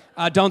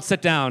 Don't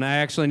sit down. I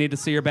actually need to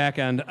see your back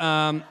end.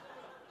 A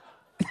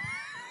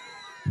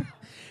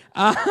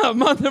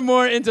month or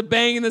more into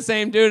banging the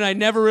same dude, and I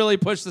never really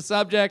pushed the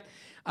subject.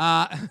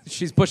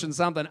 She's pushing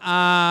something.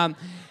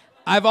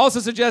 I've also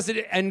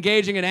suggested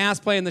engaging in ass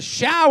play in the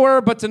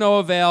shower, but to no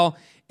avail.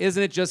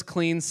 Isn't it just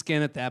clean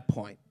skin at that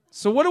point?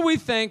 So what do we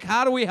think?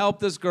 How do we help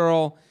this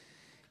girl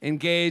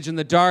engage in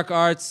the dark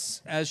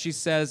arts, as she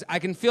says? I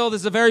can feel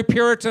this is a very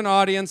Puritan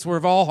audience.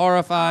 We're all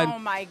horrified. Oh,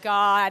 my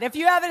God. If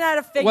you haven't had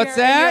a finger What's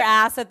in that? your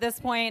ass at this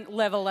point,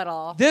 live a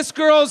little. This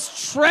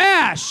girl's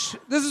trash.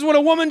 This is what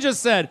a woman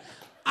just said.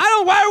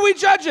 Why are we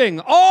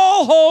judging?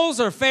 All holes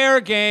are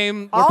fair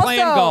game. We're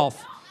playing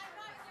golf.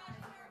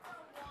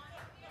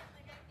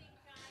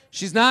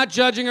 She's not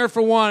judging her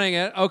for wanting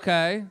it.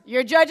 Okay.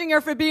 You're judging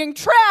her for being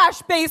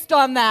trash based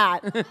on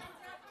that.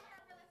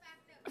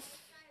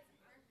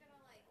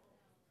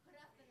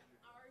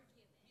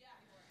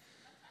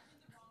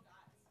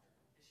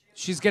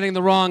 She's getting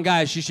the wrong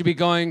guys. She should be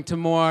going to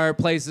more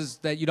places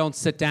that you don't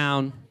sit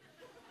down.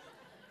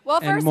 Well,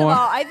 And first more- of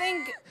all, I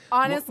think,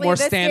 honestly, more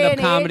this stand-up day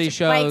and comedy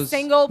age, like, shows.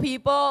 single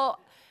people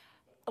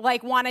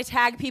want to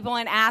tag people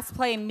in ass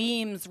play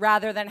memes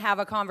rather than have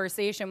a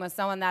conversation with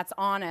someone that's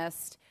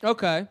honest.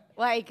 Okay.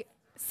 Like,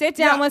 sit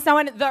down Yeah. with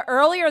someone. The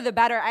earlier, the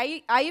better.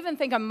 I even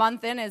think a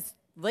month in is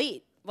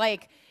late.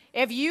 Like,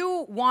 if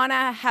you want to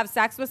have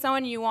sex with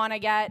someone, you want to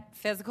get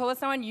physical with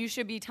someone, you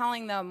should be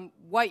telling them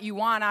what you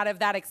want out of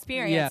that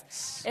experience.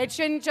 Yes. It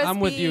shouldn't just I'm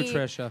be with you,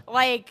 Trisha.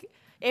 like,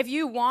 if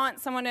you want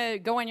someone to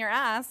go in your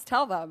ass,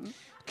 tell them.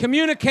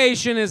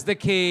 Communication is the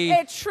key.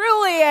 It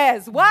truly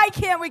is. Why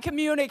can't we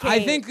communicate?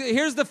 I think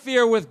here's the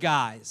fear with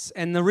guys,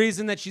 and the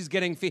reason that she's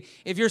getting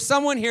if you're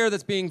someone here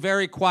that's being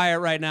very quiet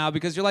right now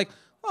because you're like,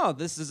 oh,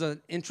 this is an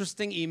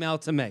interesting email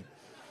to me.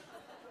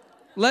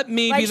 Let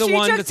me be the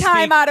one to she took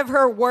time speak. out of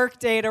her work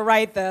day to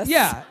write this.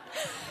 Yeah.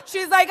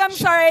 She's like, I'm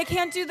sorry, I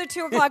can't do the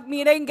 2 o'clock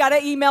meeting.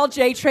 Gotta email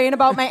JTrain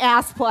about my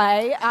ass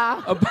play.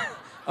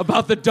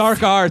 About the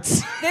dark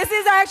arts. This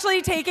is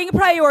actually taking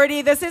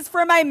priority. This is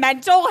for my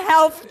mental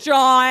health,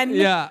 John.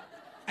 Yeah.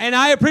 And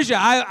I appreciate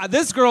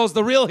this girl's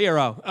the real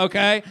hero,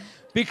 okay?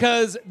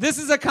 Because this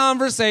is a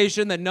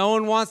conversation that no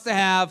one wants to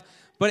have.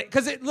 But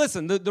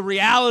listen, the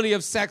reality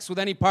of sex with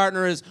any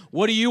partner is,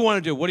 what do you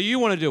want to do? What do you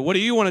want to do? What do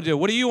you want to do?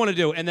 What do you want to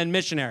do? And then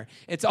missionary.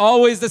 It's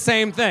always the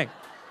same thing.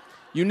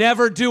 You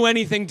never do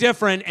anything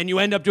different, and you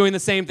end up doing the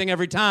same thing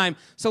every time.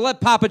 So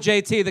let Papa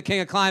JT, the king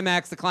of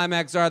climax, the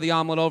climax czar, the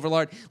omelet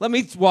overlord, let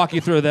me walk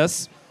you through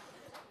this.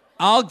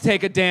 I'll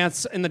take a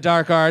dance in the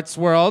dark arts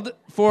world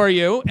for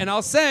you, and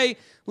I'll say,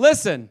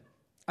 listen,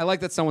 I like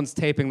that someone's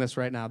taping this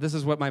right now. This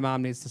is what my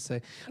mom needs to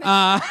say.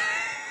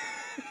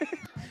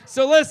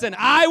 So listen,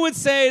 I would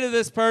say to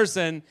this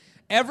person,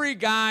 every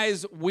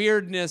guy's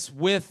weirdness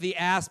with the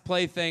ass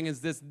play thing is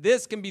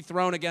this can be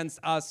thrown against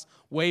us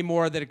way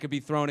more than it could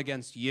be thrown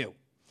against you.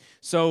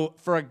 So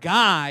for a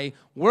guy,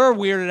 we're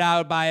weirded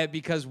out by it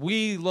because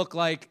we look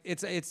like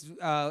it's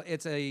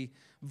a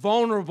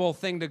vulnerable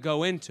thing to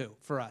go into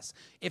for us.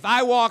 If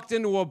you walked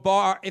into a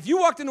bar,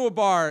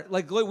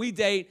 like we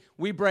date,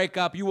 we break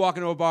up, you walk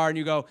into a bar and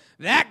you go,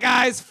 that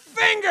guy's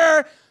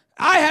finger,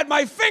 I had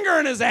my finger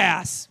in his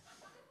ass.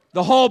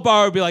 The whole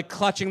bar would be like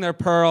clutching their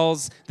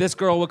pearls. This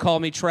girl would call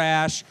me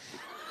trash.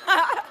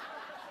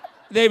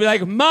 They'd be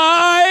like,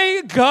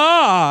 my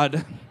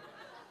God.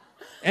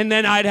 And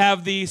then I'd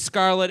have the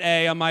scarlet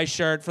A on my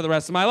shirt for the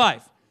rest of my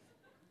life.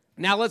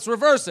 Now let's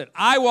reverse it.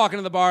 I walk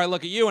into the bar, I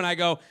look at you, and I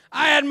go,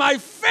 I had my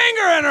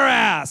finger in her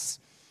ass.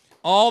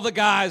 All the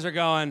guys are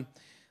going,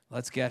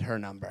 let's get her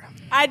number.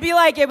 I'd be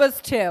like, it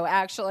was 2,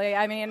 actually.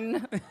 I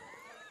mean...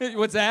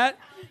 What's that?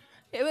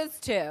 It was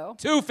 2.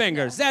 2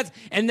 fingers. Yeah.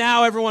 And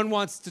now everyone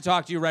wants to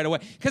talk to you right away.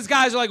 Because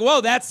guys are like, whoa,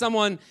 that's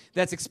someone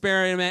that's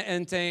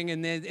experimenting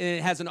and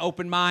it has an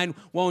open mind,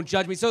 won't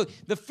judge me. So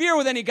the fear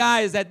with any guy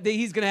is that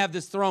he's going to have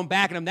this thrown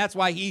back at him. That's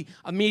why he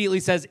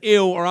immediately says,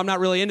 ew, or I'm not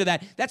really into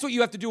that. That's what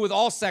you have to do with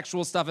all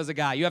sexual stuff as a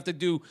guy. You have to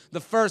do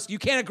the first. You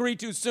can't agree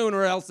too soon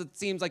or else it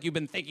seems like you've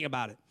been thinking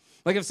about it.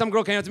 Like if some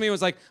girl came up to me and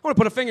was like, I want to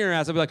put a finger in your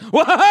ass, I'd be like,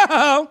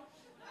 whoa,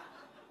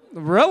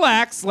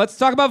 relax. Let's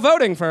talk about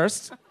voting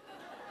first.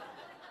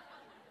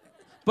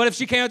 But if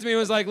she came up to me and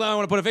was like, I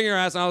want to put a finger in your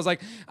ass, and I was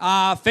like,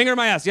 finger in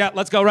my ass, yeah,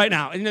 let's go right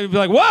now. And they'd be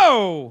like,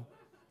 whoa,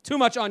 too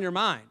much on your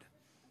mind.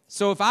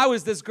 So if I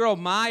was this girl,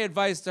 my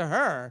advice to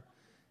her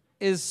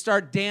is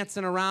start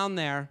dancing around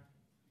there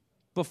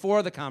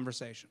before the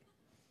conversation.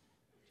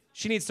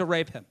 She needs to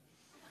rape him.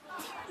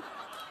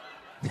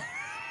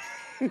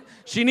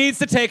 She needs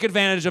to take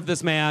advantage of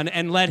this man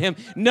and let him,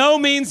 no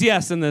means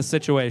yes in this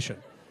situation.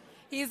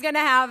 He's going to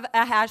have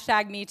a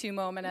hashtag Me Too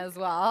moment as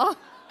well.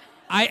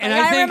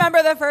 I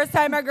remember the first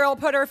time a girl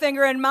put her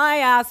finger in my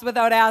ass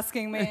without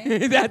asking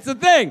me. That's the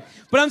thing.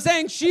 But I'm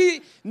saying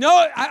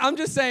I'm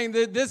just saying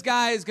that this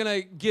guy is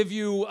going to give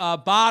you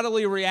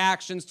bodily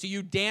reactions to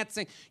you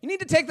dancing. You need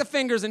to take the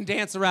fingers and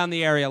dance around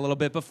the area a little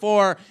bit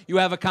before you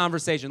have a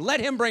conversation. Let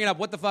him bring it up.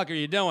 What the fuck are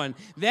you doing?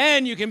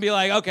 Then you can be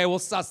like, okay, we'll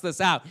suss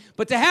this out.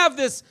 But to have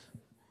this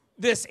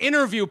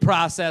interview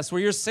process where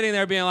you're sitting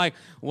there being like,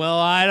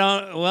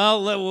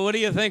 what do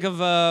you think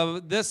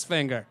of this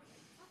finger?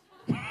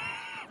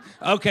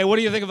 Okay, what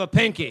do you think of a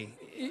pinky?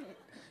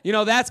 You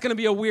know, that's going to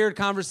be a weird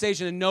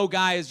conversation, and no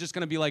guy is just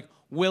going to be, like,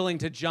 willing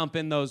to jump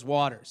in those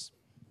waters.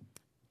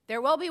 There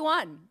will be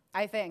one,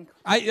 I think.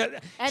 And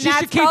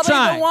that's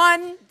probably the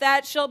one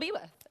that she'll be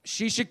with.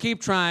 She should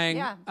keep trying.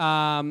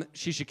 Yeah.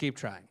 She should keep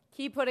trying.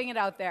 Keep putting it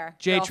out there.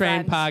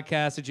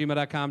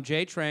 JTrainPodcast@gmail.com.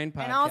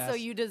 JTrainPodcast. And also,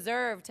 you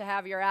deserve to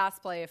have your ass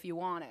play if you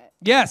want it.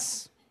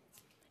 Yes.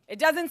 It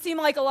doesn't seem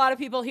like a lot of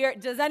people here.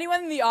 Does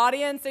anyone in the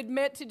audience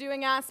admit to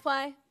doing ass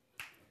play?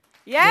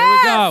 Yes,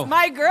 there we go.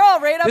 My girl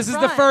right up front. This is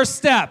the first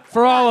step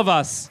for all of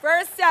us.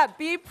 First step,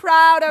 be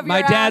proud of your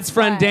My dad's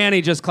friend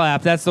Danny just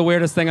clapped. That's the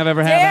weirdest thing I've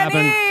ever had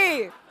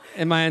happen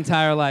in my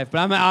entire life.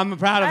 But I'm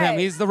proud of him.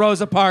 He's the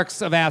Rosa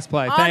Parks of ass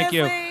play. Thank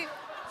you.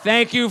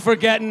 Thank you for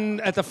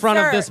getting at the front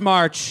of this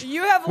march.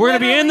 We're going to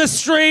be in the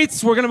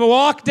streets. We're going to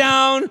walk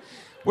down.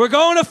 We're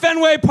going to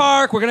Fenway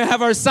Park. We're going to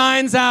have our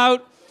signs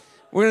out.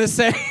 We're going to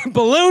say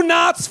balloon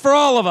knots for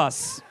all of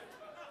us.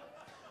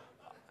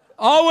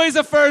 Always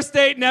a first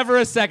date, never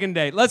a second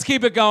date. Let's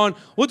keep it going.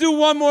 We'll do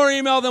one more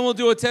email, then we'll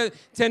do a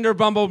Tinder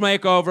Bumble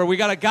makeover. We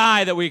got a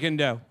guy that we can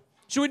do.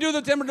 Should we do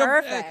the Tinder?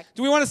 Perfect.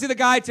 Do we want to see the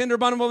guy Tinder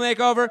Bumble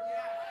makeover?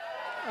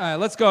 All right,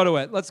 let's go to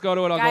it. I'll go all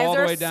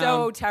the way down. Guys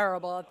are so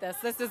terrible at this.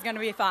 This is going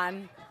to be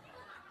fun.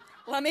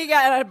 Let me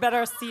get a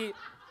better seat.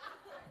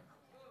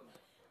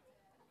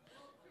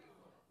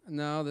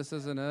 No, this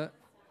isn't it.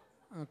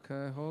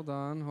 Okay, hold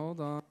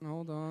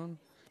on.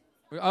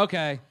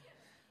 Okay.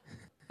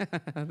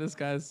 This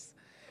guy's...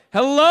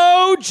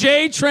 Hello,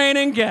 J-Train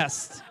and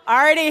guest.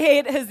 Already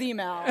hate his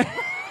email.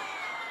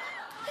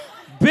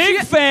 Big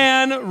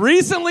fan,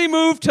 recently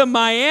moved to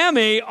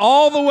Miami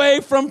all the way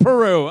from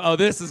Peru. Oh,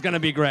 this is going to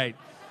be great.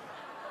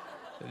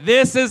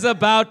 This is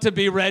about to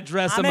be red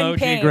dress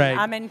emoji great.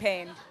 I'm in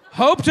pain.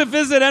 Hope to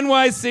visit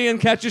NYC and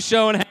catch a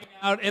show and hang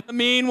out. In the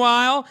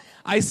meanwhile,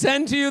 I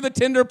send to you the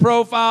Tinder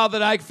profile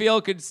that I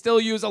feel could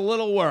still use a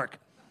little work.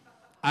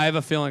 I have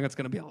a feeling it's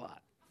going to be a lot.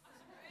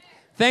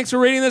 Thanks for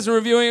reading this and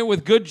reviewing it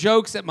with good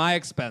jokes at my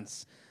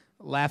expense.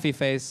 Laughy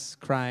face,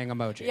 crying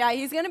emoji. Yeah,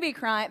 he's gonna be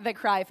the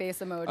cry face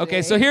emoji.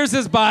 Okay, so here's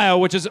his bio,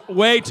 which is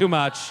way too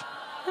much.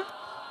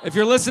 If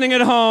you're listening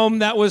at home,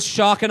 that was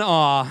shock and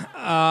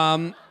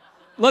awe.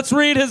 Let's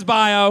read his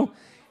bio.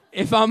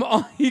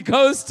 He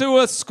goes to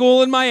a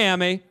school in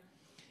Miami.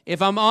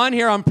 If I'm on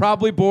here, I'm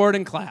probably bored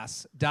in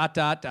class. ...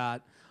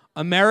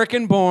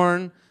 American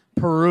born,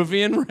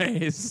 Peruvian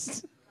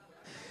raised.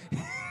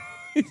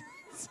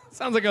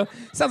 sounds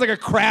like a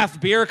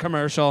craft beer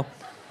commercial.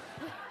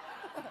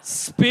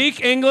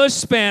 Speak English,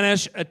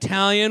 Spanish,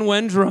 Italian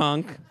when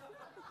drunk.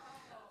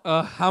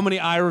 How many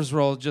Irish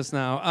rolls just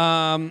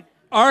now?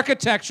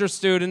 Architecture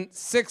student,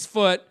 6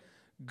 foot,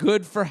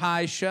 good for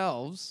high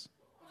shelves.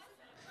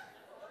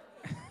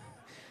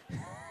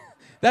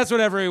 That's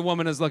what every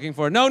woman is looking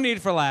for. No need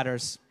for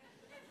ladders.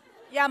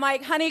 Yeah,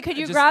 Mike, honey, could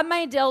you grab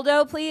my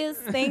dildo, please?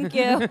 Thank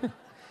you.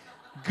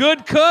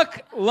 Good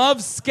cook,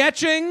 love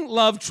sketching,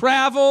 love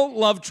travel,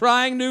 love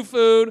trying new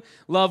food,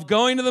 love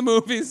going to the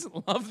movies,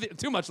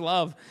 too much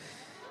love.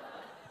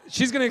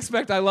 She's gonna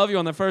expect I love you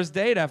on the first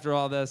date after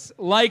all this.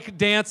 Like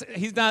dance,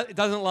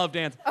 doesn't love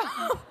dance.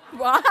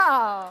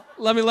 Wow.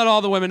 Let me let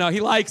all the women know,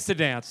 he likes to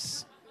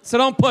dance. So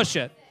don't push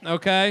it,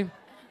 okay?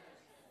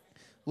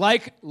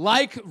 Like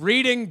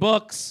reading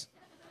books.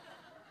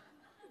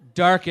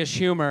 Darkish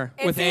humor.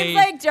 It seems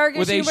like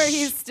darkish humor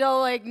he's still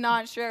like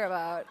not sure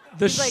about.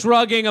 The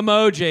shrugging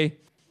emoji.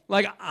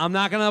 Like, I'm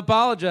not gonna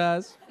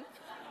apologize.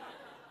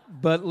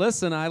 But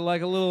listen, I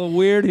like a little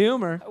weird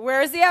humor.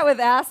 Where is he at with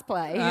ass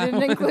play? He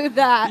didn't include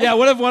that. Yeah,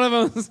 what if one of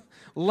them was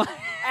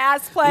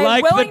ass play,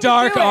 like the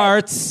dark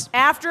arts?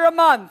 After a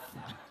month.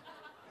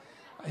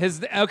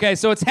 Okay,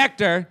 so it's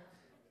Hector.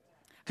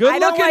 Good I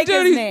don't looking like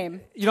dude. his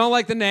name. You don't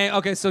like the name?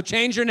 Okay, so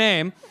change your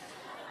name.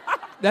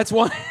 That's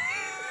one.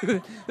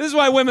 This is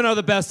why women are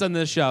the best on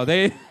this show.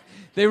 They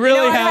really you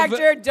know what, have.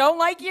 Hector, don't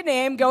like your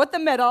name. Go with the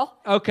middle.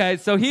 Okay,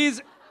 so he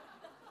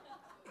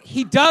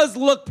does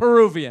look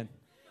Peruvian.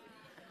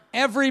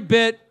 Every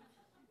bit.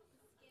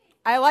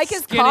 I like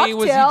his Skinny, cocktail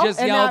was he just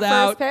in yelled that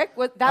out? first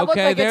pic. That looked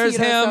Okay, like there's a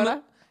Tito him.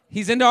 soda.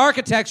 He's into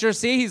architecture.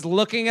 See, he's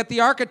looking at the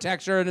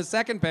architecture in his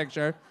second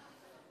picture.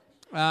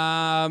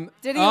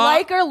 Did he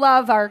like or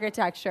love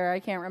architecture?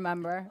 I can't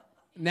remember.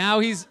 Now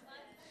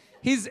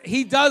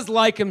he does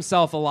like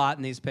himself a lot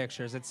in these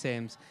pictures, it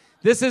seems.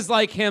 This is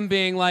like him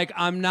being like,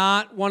 I'm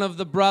not one of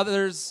the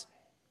brothers,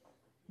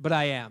 but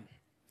I am.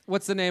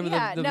 What's the name of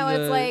the... No,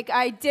 it's like,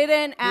 I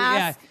didn't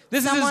ask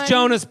This is someone, his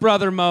Jonas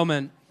Brother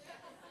moment.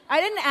 I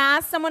didn't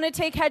ask someone to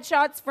take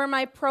headshots for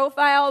my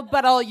profile,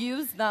 but I'll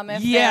use them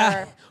if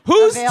they're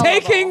Who's available.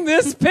 taking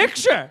this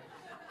picture?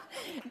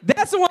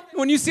 That's the one,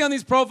 when you see on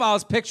these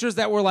profiles pictures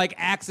that were like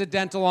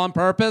accidental on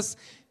purpose,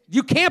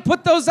 you can't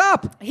put those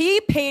up. He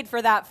paid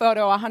for that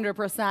photo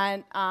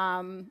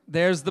 100%.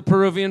 There's the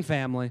Peruvian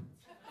family.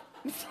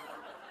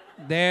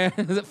 There's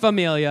the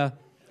familia.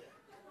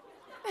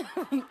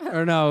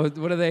 Or no,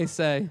 what do they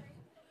say?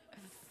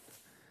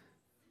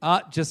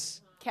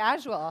 Just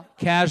Casual.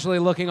 casually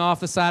looking off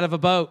the side of a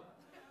boat.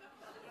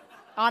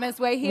 On his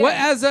way here. What,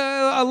 as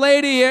a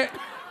lady here.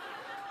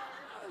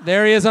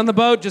 There he is on the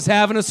boat, just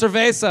having a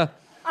cerveza.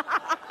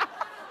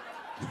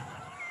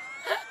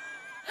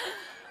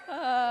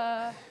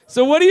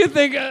 So what do you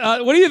think?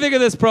 What do you think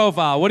of this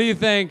profile? What do you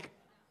think?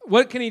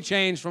 What can he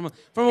change from a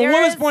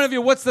woman's point of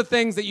view? What's the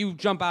things that you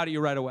jump out at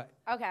you right away?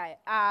 Okay.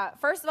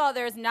 First of all,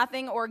 there's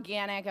nothing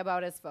organic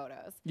about his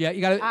photos. Yeah,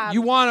 you got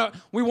to.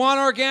 We want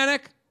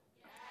organic.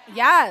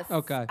 Yes.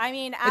 Okay. I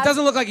mean, it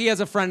doesn't look like he has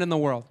a friend in the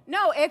world.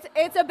 No,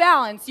 it's a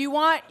balance. You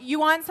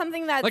want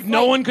something that's Like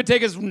no one could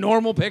take his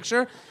normal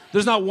picture.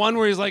 There's not one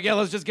where he's like, yeah,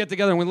 let's just get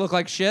together and we look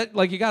like shit.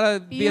 Like you gotta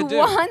be a dude.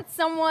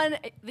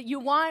 You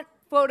want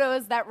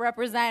photos that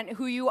represent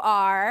who you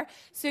are.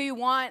 So you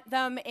want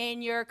them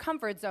in your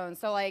comfort zone.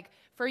 So like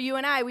for you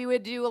and I, we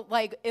would do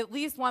like at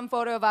least one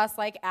photo of us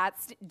like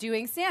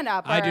doing stand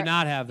up. I do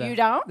not have that. You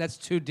don't? That's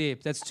too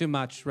deep. That's too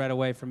much right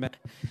away from me.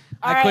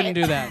 All I couldn't right.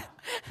 do that.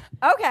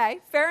 Okay,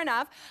 fair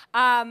enough.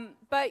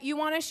 But you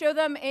want to show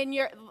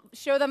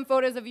them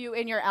photos of you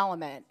in your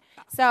element.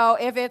 So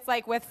if it's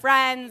like with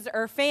friends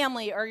or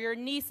family or your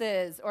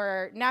nieces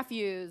or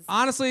nephews.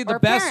 Honestly, the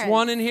best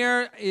one in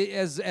here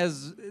is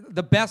as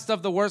the best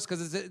of the worst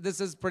because this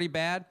is pretty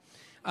bad.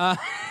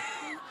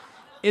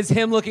 Is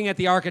him looking at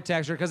the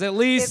architecture because at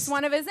least it's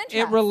one of his interests.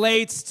 It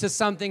relates to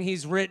something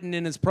he's written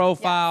in his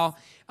profile.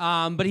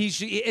 Yes. But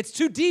it's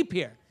too deep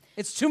here.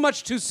 It's too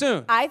much too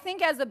soon. I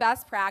think as a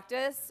best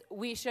practice,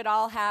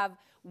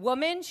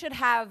 women should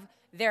have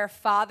their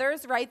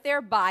fathers write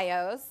their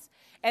bios,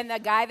 and the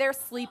guy they're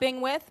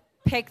sleeping with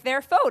pick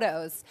their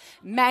photos.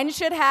 Men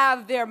should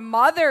have their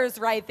mothers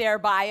write their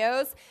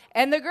bios,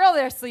 and the girl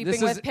they're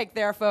sleeping with pick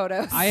their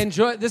photos.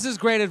 This is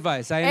great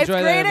advice. I enjoy it's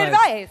that great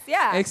advice,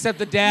 yeah. Except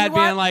the dad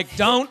being like,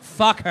 don't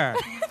fuck her.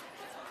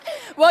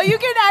 Well, you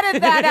can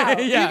edit that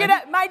out.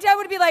 Yeah. My dad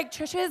would be like,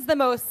 Trisha is the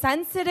most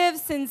sensitive,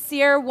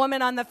 sincere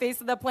woman on the face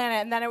of the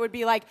planet. And then it would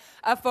be like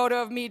a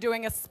photo of me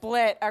doing a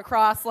split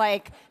across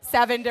like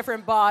 7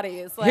 different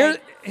bodies.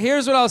 Like,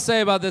 Here's what I'll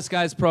say about this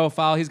guy's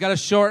profile. He's got to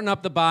shorten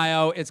up the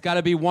bio. It's got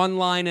to be one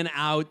line and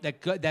out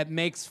that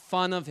makes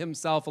fun of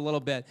himself a little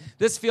bit.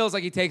 This feels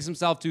like he takes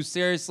himself too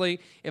seriously.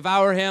 If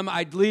I were him,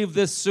 I'd leave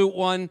this suit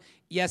one.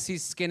 Yes,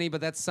 he's skinny, but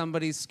that's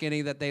somebody's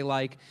skinny that they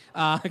like.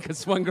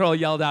 Because one girl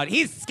yelled out,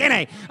 "He's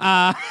skinny."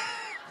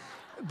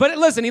 But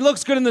listen, he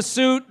looks good in the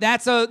suit.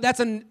 That's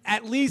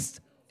at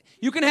least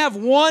you can have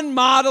one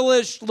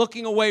modelish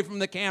looking away from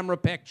the camera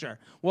picture.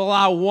 We'll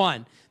allow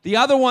one. The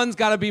other one's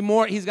got to be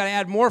more. He's got to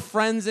add more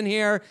friends in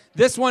here.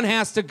 This one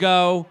has to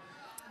go.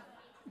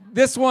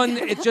 This one,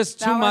 it's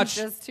just too much.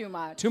 Just too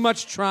much. Too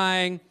much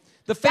trying.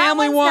 The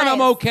family one's one, nice.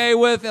 I'm okay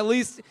with. At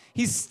least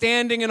he's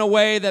standing in a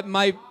way that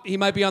he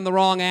might be on the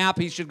wrong app.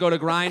 He should go to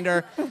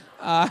Grindr.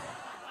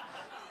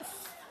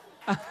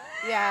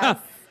 Yeah.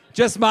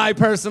 Just my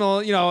personal,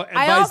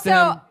 advice to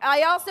him.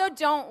 I also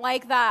don't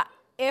like that.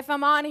 If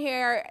I'm on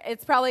here,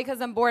 it's probably because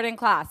I'm bored in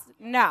class.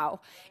 No.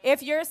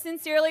 If you're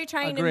sincerely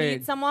trying to Agreed.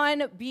 meet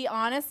someone, be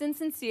honest and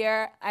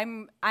sincere.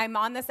 I'm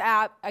on this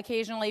app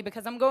occasionally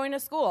because I'm going to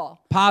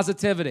school.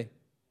 Positivity.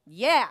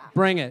 Yeah.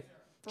 Bring it.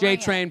 Bring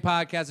JTrain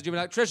Podcast at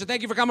Gmail. Trisha,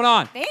 thank you for coming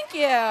on. Thank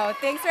you.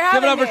 Thanks for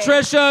having Give it up me. for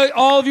Trisha.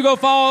 All of you go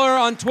follow her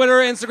on Twitter,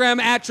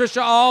 Instagram, at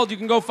Trisha Ald. You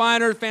can go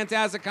find her.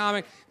 Fantastic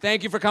comic.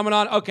 Thank you for coming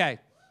on. Okay.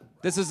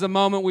 This is the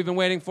moment we've been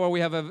waiting for. We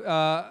have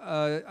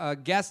a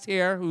guest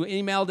here who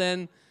emailed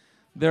in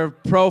their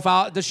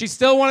profile. Does she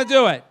still want to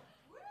do it?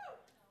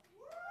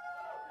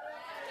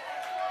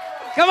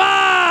 Come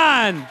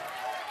on!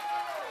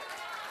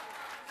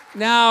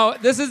 Now,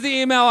 this is the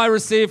email I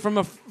received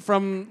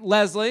from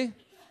Leslie.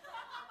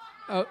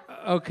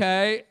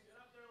 Okay.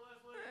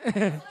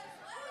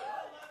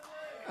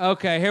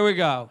 Okay, here we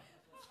go.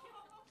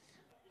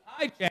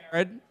 Hi,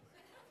 Jared.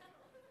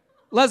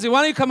 Leslie,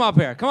 why don't you come up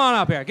here? Come on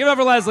up here. Give it up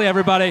for Leslie,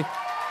 everybody.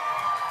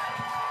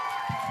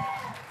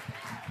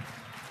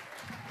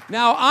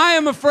 Now, I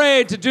am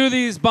afraid to do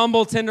these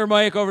Bumble Tinder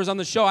makeovers on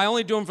the show. I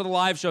only do them for the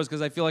live shows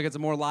because I feel like it's a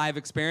more live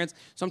experience.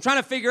 So I'm trying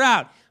to figure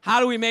out how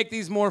do we make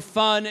these more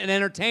fun and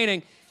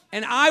entertaining.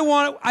 And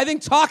I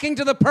think talking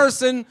to the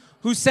person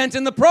who sent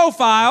in the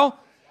profile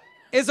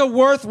is a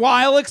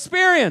worthwhile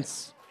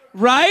experience,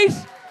 right?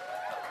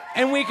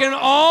 And we can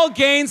all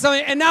gain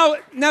something. And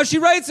now she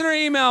writes in her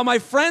email, my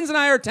friends and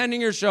I are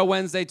attending your show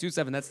Wednesday,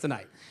 2/7. That's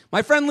tonight.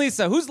 My friend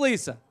Lisa. Who's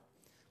Lisa?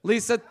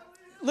 Lisa,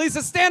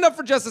 stand up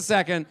for just a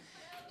second.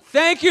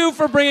 Thank you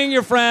for bringing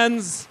your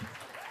friends.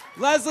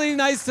 Leslie,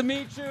 nice to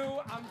meet you.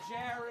 I'm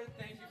Jared.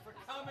 Thank you for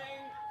coming.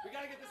 We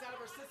got to get this out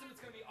of our system. It's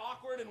going to be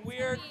awkward and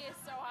weird.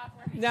 So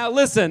awkward. Now,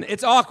 listen,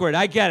 it's awkward.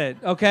 I get it,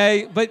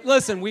 okay? But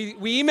listen, we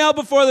emailed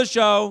before the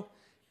show,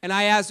 and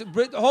I asked,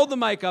 hold the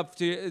mic up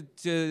to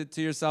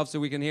yourself so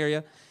we can hear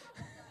you.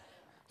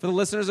 For the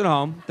listeners at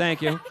home,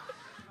 thank you.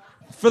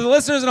 For the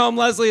listeners at home,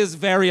 Leslie is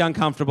very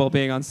uncomfortable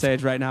being on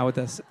stage right now with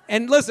this.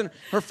 And listen,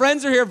 her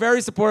friends are here,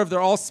 very supportive.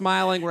 They're all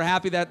smiling. We're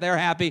happy that they're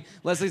happy.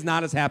 Leslie's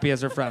not as happy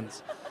as her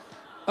friends.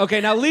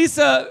 Okay, now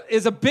Lisa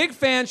is a big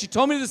fan. She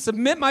told me to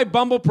submit my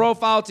Bumble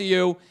profile to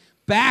you.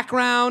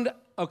 Background.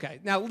 Okay,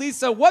 now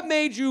Lisa, what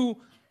made you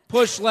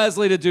push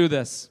Leslie to do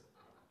this?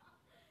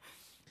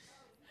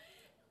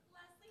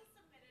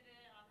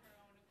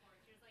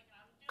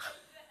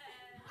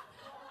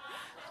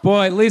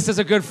 Boy, Lisa's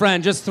a good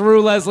friend. Just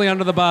threw Leslie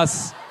under the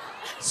bus.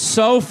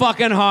 So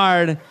fucking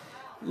hard.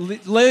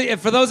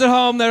 For those at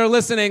home that are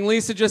listening,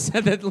 Lisa just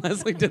said that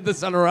Leslie did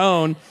this on her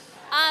own.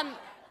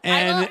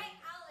 And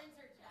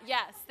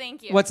yes,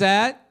 thank you. what's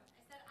that?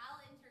 I said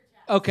I'll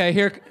interject. Okay,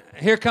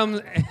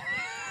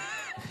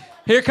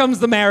 here comes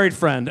the married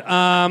friend.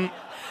 Are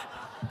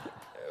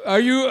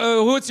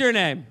you? What's your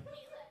name?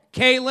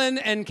 Caitlin.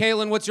 And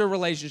Caitlin, what's your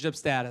relationship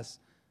status?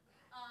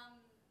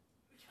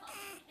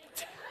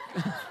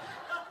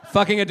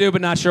 Fucking a dude,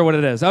 but not sure what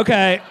it is.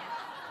 Okay.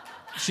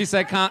 She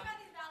said,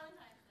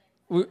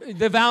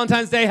 the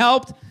Valentine's Day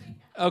helped?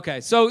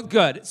 Okay, so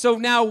good. So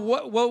now,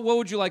 what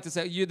would you like to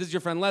say? This is your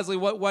friend Leslie.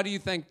 What do you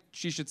think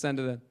she should send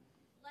it in?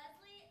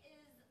 Leslie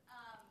is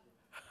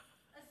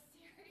a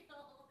serial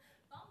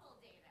Bumble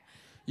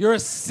dater. You're a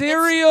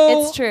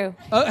serial... It's true.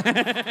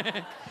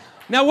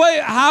 Now,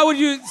 how would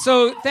you...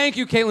 So, thank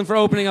you, Caitlin, for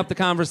opening up the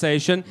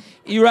conversation.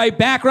 You write,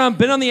 background,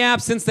 been on the app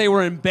since they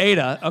were in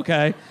beta.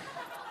 Okay.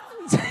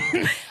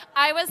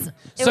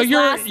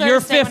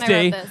 You're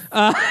 50.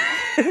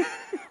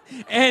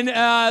 And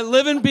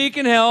live in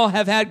Beacon Hill,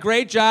 have had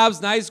great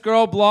jobs, nice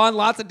girl, blonde,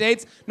 lots of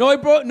dates, no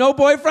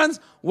boyfriends.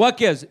 What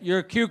gives? You're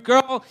a cute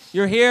girl.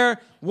 You're here.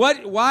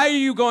 Why are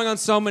you going on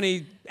so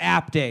many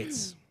app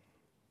dates?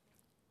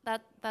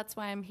 That's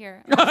why I'm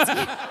here.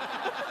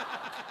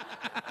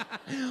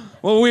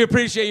 Well, we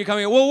appreciate you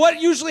coming. Well, what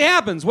usually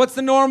happens? What's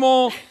the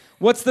normal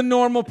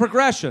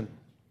progression?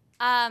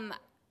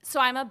 So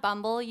I'm a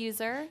Bumble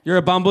user. You're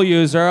a Bumble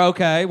user.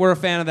 Okay, we're a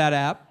fan of that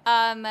app.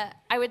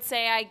 I would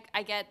say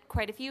I get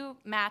quite a few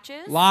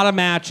matches. A lot of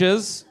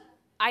matches.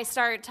 I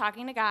start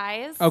talking to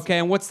guys. Okay,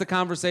 and what's the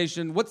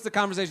conversation? What's the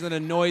conversation that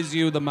annoys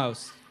you the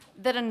most?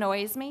 That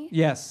annoys me.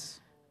 Yes.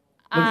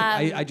 Look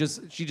at-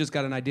 she just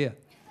got an idea.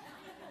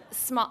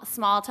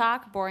 Small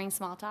talk, boring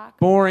small talk.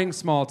 Boring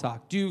small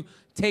talk. Do you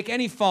take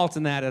any fault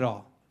in that at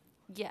all?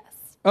 Yes.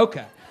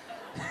 Okay.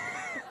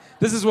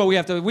 This is what we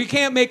have to. We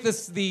can't make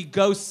this the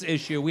ghosts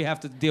issue. We have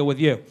to deal with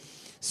you.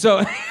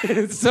 So,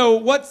 so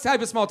what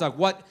type of small talk?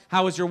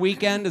 How was your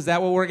weekend? Is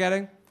that what we're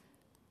getting?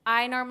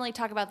 I normally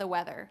talk about the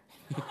weather.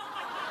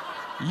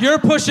 You're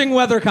pushing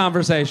weather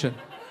conversation.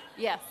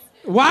 Yes.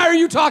 Why are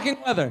you talking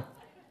weather?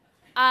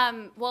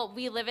 Well,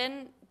 we live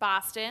in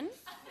Boston.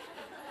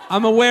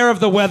 I'm aware of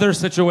the weather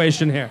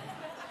situation here.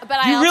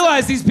 But Do you I also,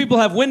 realize these people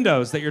have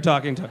windows that you're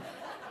talking to?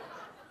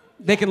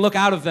 They can look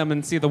out of them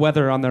and see the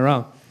weather on their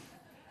own.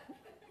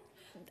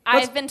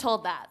 I've been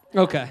told that.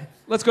 Okay,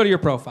 let's go to your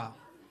profile.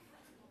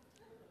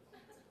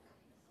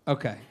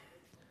 Okay.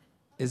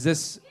 Is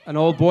this an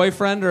old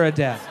boyfriend or a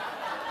dad?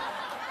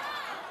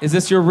 Is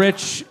this your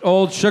rich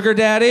old sugar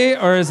daddy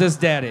or is this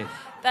daddy?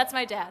 That's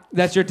my dad.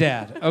 That's your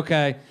dad.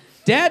 Okay.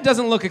 Dad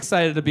doesn't look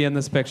excited to be in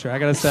this picture, I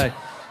gotta say.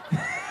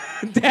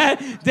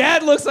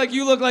 Dad looks like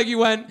you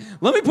went,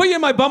 let me put you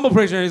in my Bumble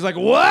picture. And he's like,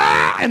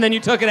 what? And then you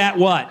took it at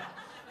what?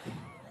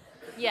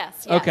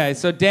 Yes. Okay,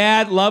 so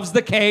Dad loves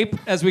the cape,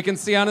 as we can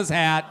see on his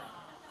hat.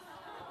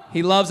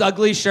 He loves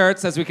ugly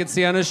shirts, as we can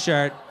see on his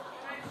shirt.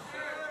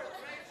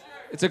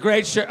 It's a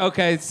great shirt.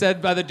 Okay, it's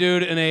said by the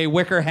dude in a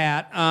wicker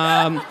hat.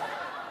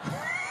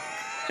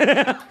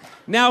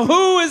 Now,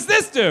 who is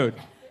this dude?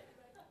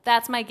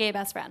 That's my gay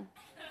best friend.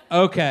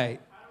 Okay.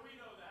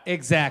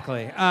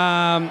 Exactly.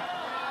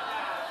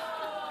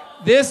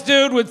 This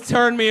dude would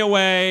turn me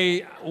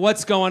away.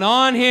 What's going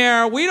on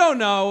here? We don't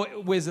know.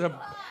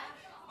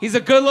 He's a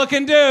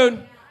good-looking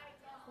dude.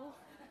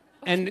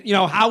 And,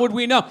 how would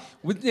we know?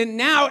 And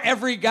now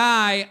every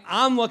guy,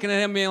 I'm looking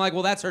at him being like,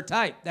 well, that's her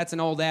type. That's an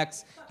old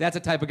ex. That's the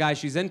type of guy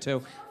she's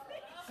into.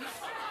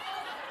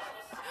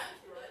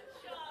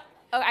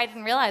 Oh, I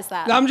didn't realize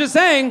that. I'm just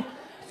saying,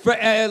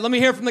 let me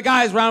hear from the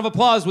guys. Round of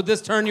applause. Would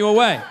this turn you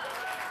away?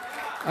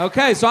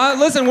 Okay, so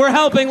listen, we're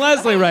helping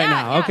Leslie right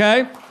now,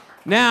 okay?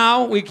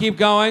 Now we keep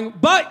going,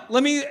 but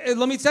let me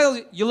tell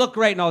you, you look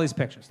great in all these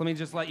pictures. Let me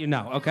just let you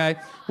know, okay?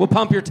 We'll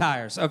pump your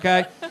tires,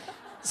 okay?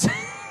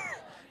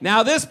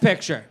 Now this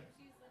picture.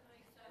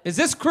 Is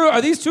this crew?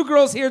 Are these two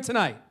girls here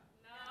tonight?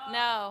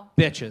 No.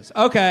 Bitches.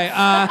 Okay.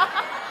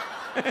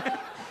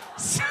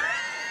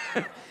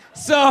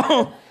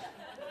 So,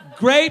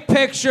 great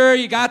picture.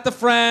 You got the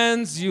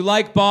friends. You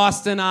like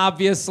Boston,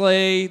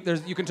 obviously.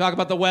 You can talk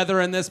about the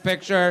weather in this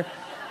picture.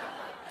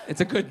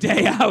 It's a good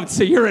day out,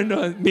 so you're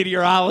into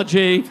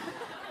meteorology.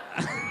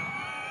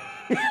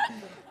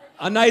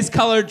 A nice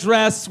colored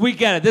dress. We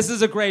get it. This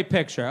is a great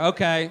picture.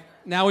 Okay.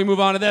 Now we move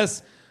on to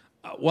this.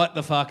 What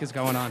the fuck is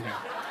going on here?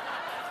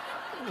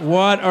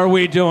 What are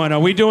we doing? Are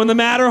we doing the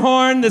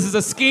Matterhorn? This is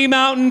a ski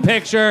mountain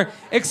picture.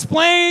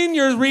 Explain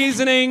your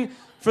reasoning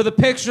for the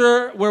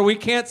picture where we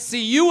can't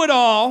see you at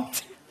all,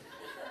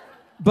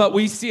 but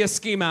we see a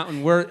ski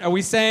mountain. Are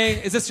we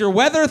saying, is this your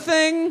weather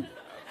thing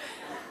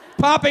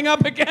popping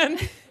up again?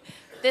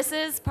 This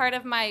is part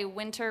of my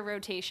winter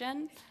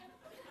rotation.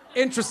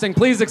 Interesting.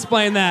 Please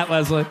explain that,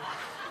 Leslie.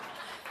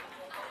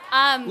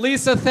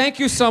 Lisa, thank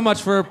you so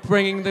much for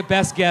bringing the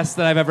best guest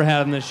that I've ever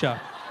had on this show.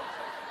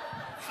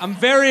 I'm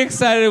very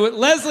excited.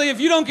 Leslie, if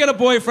you don't get a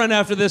boyfriend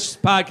after this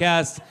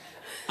podcast,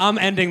 I'm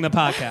ending the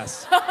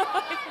podcast.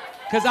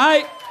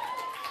 Because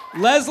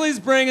Leslie's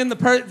bringing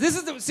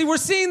we're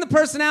seeing the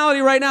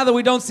personality right now that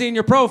we don't see in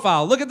your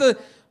profile. Look at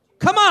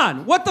come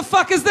on, what the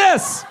fuck is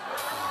this?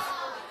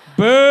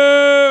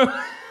 Boo.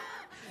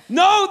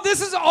 No,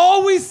 this is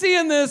all we see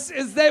in this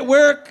is that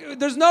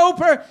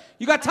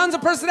you got tons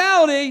of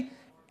personality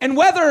and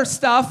weather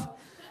stuff.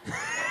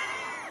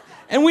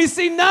 And we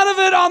see none of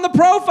it on the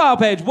profile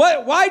page.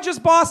 Why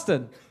just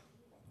Boston?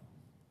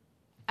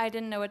 I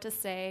didn't know what to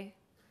say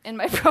in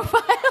my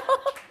profile.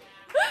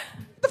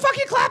 The fuck are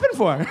you clapping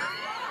for?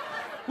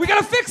 We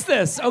gotta fix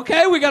this,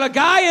 okay? We got a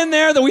guy in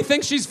there that we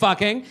think she's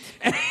fucking,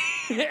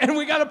 and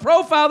we got a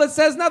profile that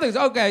says nothing.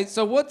 Okay,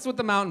 so what's with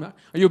the mountain?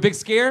 Are you a big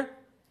skier?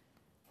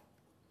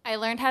 I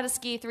learned how to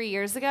ski 3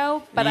 years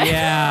ago, but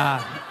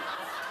Yeah.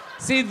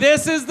 See,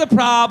 this is the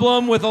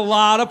problem with a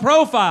lot of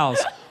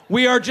profiles.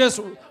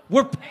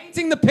 We're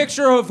painting the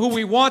picture of who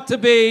we want to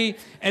be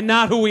and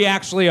not who we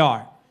actually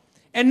are.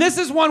 And this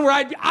is one where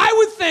I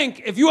would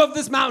think if you have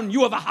this mountain,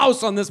 you have a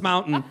house on this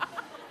mountain.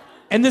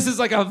 And this is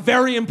like a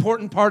very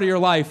important part of your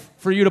life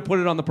for you to put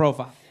it on the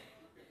profile.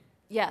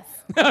 Yes.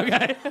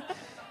 Okay.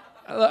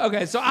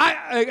 Okay,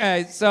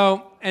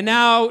 so and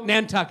now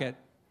Nantucket.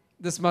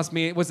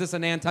 Was this a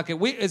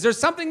Nantucket? Is there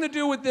something to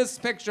do with this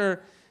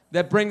picture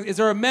is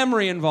there a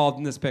memory involved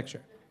in this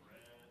picture?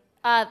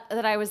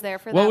 That I was there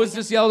for that. What was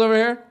weekend. just yelled over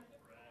here?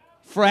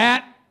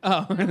 Frat?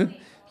 Oh.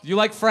 You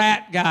like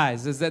frat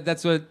guys?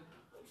 That's what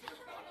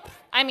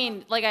I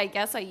mean, like, I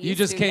guess I used you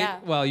just to, came, yeah.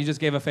 well, you just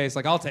gave a face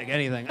like, I'll take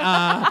anything.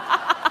 I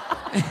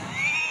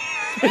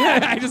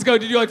just go,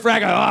 did you like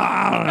frat guys? Oh,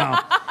 I don't know.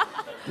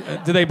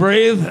 Do they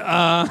breathe?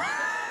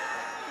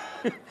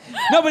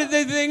 No, but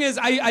the thing is,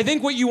 I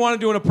think what you want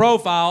to do in a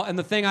profile, and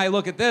the thing I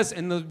look at this,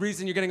 and the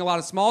reason you're getting a lot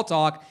of small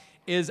talk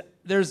is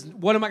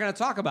what am I going to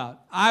talk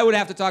about? I would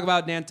have to talk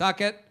about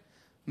Nantucket,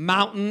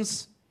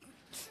 mountains.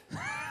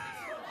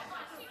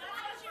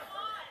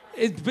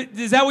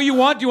 Is that what you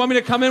want? Do you want me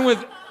to come in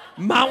with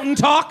mountain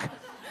talk?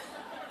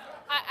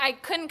 I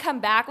couldn't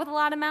come back with a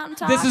lot of mountain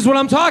talk. This is what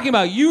I'm talking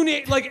about. You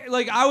need,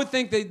 like I would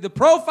think the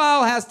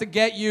profile has to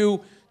get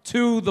you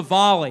to the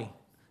volley.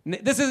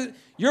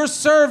 You're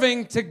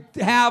serving to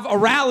have a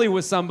rally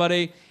with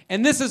somebody,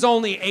 and this is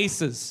only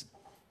aces.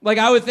 Like,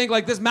 I would think,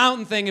 like, this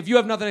mountain thing, if you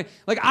have nothing,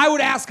 like, I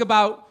would ask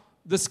about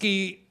the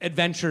ski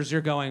adventures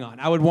you're going on.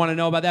 I would want to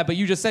know about that, but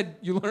you just said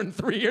you learned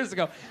 3 years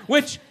ago,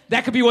 which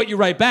that could be what you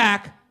write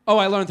back. Oh,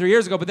 I learned 3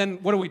 years ago, but then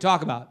what do we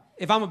talk about?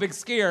 If I'm a big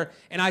skier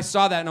and I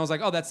saw that and I was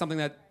like, oh, that's something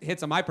that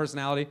hits on my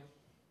personality,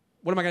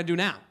 what am I going to do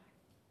now?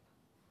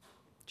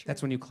 True.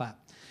 That's when you clap.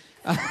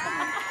 No,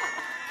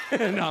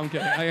 I'm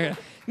kidding.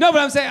 No,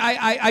 but I'm saying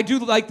I do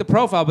like the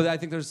profile, but I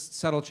think there's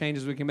subtle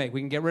changes we can make.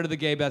 We can get rid of the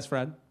gay best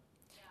friend.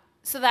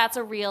 So that's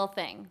a real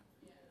thing.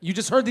 You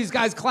just heard these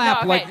guys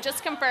clap. No, okay, like,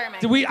 just confirming.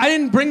 I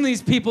didn't bring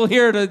these people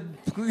here to...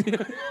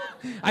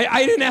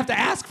 I didn't have to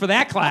ask for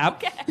that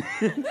clap.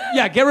 Okay.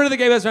 Yeah, get rid of the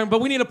gay best friend,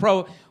 but we need a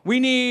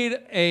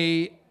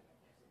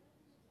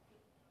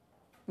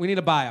We need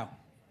a bio.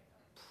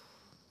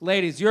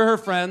 Ladies, you're her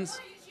friends.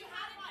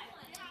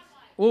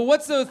 Well,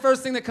 what's the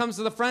first thing that comes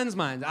to the friends'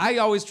 mind? I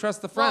always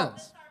trust the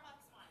friends.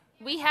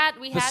 We had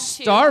The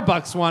two.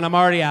 Starbucks one, I'm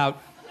already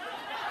out.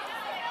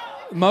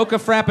 Mocha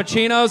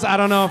Frappuccinos, I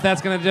don't know if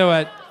that's going to do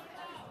it.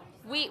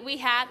 We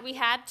had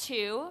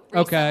two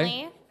recently.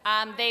 Okay.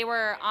 They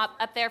were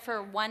up there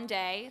for one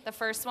day. The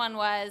first one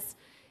was,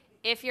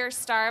 if your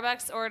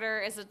Starbucks order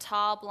is a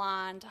tall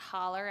blonde,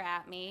 holler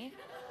at me.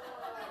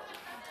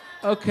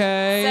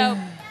 Okay. So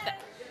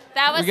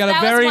that was we got a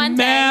very one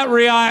mad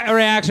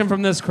reaction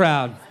from this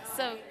crowd.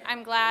 So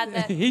I'm glad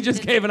that He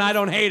just gave an I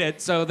don't hate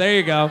it, so there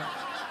you go.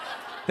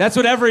 That's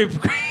what every...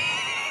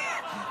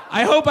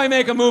 I hope I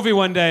make a movie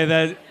one day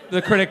that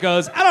the critic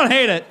goes, I don't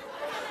hate it.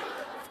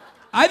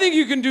 I think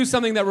you can do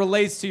something that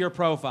relates to your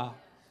profile.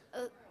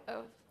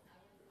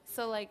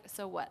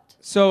 So what?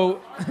 So...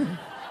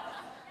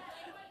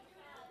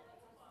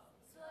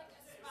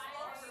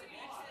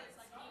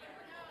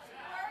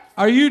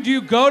 Do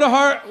you go to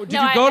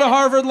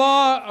Harvard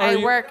Law?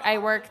 Or I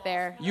work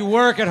there. You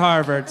work at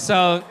Harvard,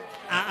 so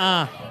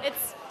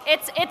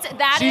It's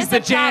that She's is the a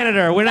job-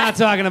 janitor. We're not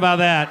talking about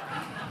that.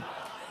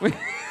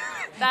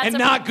 That's And a-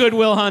 not Good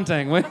Will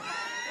Hunting.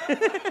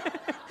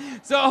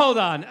 So hold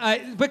on.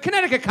 But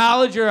Connecticut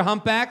College, you're a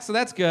humpback, so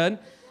that's good.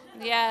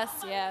 Yes.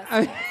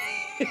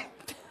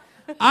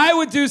 I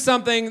would do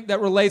something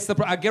that relates to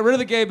I'd get rid of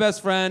the gay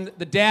best friend.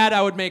 The dad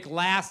I would make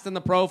last in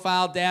the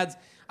profile.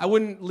 I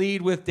wouldn't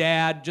lead with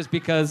dad just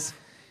because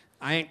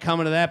I ain't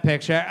coming to that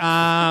picture.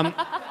 And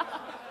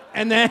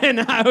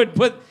then I would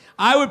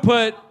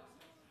put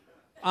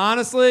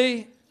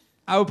honestly,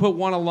 I would put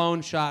one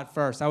alone shot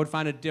first. I would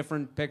find a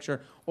different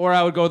picture, or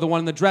I would go with the one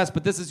in the dress,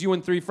 but this is you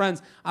and three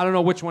friends. I don't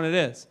know which one it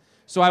is.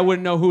 So I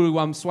wouldn't know who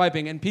I'm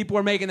swiping. And people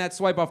are making that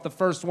swipe off the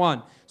first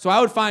one. So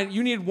I would find,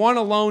 you need one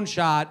alone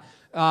shot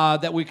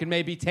that we can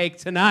maybe take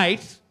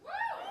tonight.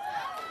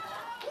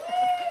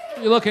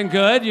 You're looking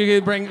good. You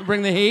can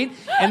bring the heat.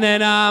 And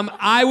then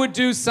I would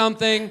do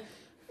something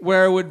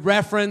where it would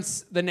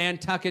reference the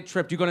Nantucket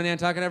trip. Do you go to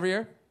Nantucket every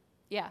year?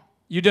 Yeah.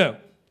 You do?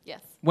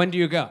 Yes. When do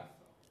you go?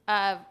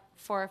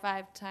 4 or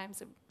 5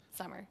 times a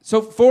summer.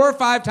 So 4 or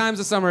 5 times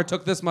a summer, it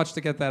took this much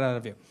to get that out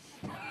of you.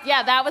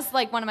 Yeah, that was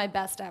like one of my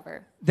best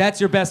ever. That's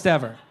your best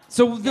ever.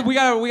 So we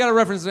got to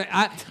reference it.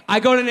 I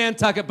go to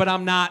Nantucket, but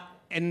I'm not,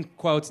 in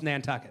quotes,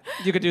 Nantucket.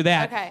 You could do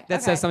that. Okay.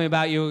 That says something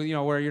about you,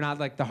 where you're not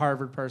like the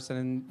Harvard person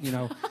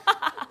and,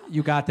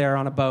 you got there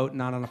on a boat,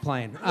 not on a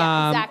plane.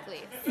 Yeah,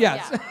 exactly.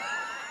 Yes. Yeah.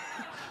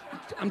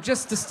 I'm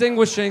just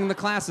distinguishing the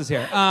classes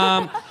here.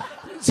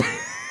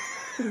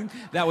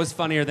 That was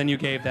funnier than you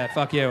gave that.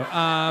 Fuck you.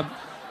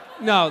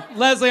 No,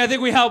 Leslie, I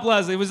think we helped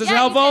Leslie. Was this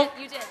helpful?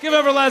 You did. Give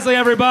it for Leslie,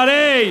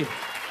 everybody.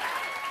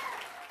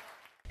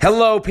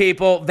 Hello,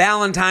 people.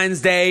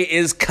 Valentine's Day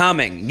is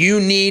coming.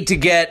 You need to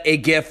get a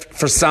gift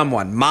for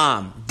someone.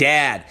 Mom,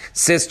 dad,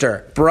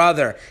 sister,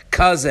 brother,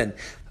 cousin,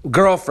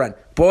 girlfriend,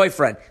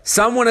 boyfriend.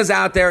 Someone is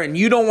out there and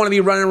you don't want to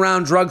be running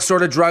around drugstore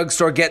to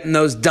drugstore getting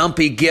those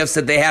dumpy gifts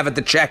that they have at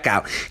the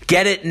checkout.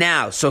 Get it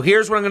now. So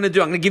here's what I'm going to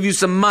do. I'm going to give you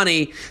some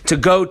money to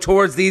go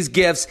towards these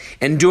gifts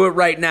and do it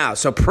right now.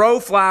 So Pro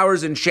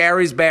Flowers and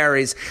Sherry's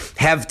Berries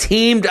have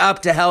teamed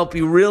up to help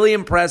you really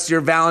impress your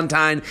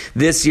Valentine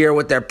this year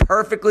with their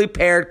perfectly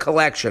paired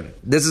collection.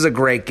 This is a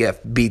great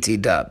gift, BT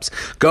Dubs.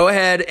 Go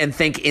ahead and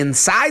think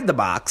inside the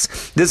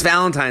box this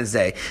Valentine's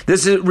Day.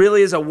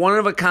 Really is a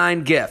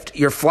one-of-a-kind gift.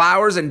 Your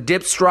flowers and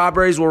dipped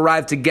strawberries will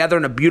arrive together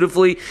in a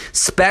beautifully,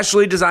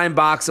 specially designed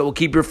box that will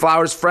keep your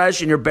flowers fresh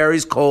and your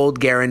berries cold,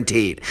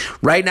 guaranteed.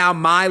 Right now,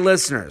 my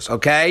listeners,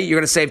 okay, you're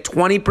going to save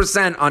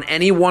 20% on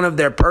any one of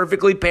their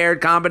perfectly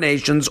paired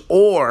combinations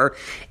or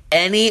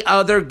any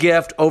other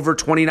gift over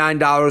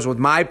 $29 with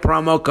my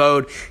promo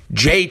code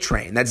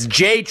JTRAIN. That's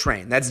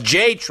JTRAIN. That's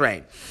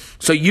JTRAIN.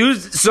 So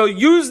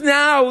use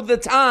now the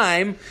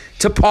time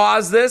to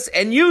pause this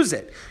and use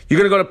it. You're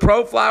going to go to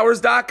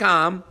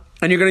proflowers.com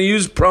and you're going to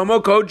use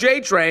promo code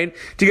JTRAIN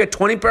to get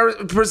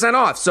 20%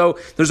 off. So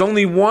there's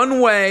only one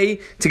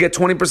way to get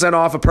 20%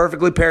 off a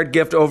perfectly paired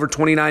gift over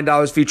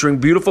 $29 featuring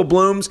beautiful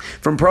blooms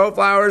from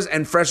ProFlowers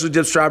and freshly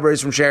dipped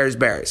strawberries from Sherry's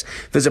Berries.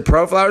 Visit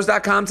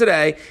proflowers.com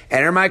today,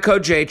 enter my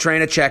code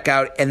JTRAIN at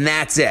checkout, and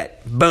that's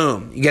it.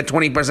 Boom. You get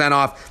 20%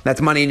 off.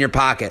 That's money in your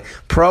pocket.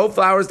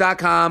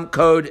 Proflowers.com,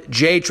 code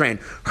JTRAIN.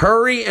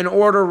 Hurry and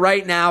order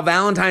right now.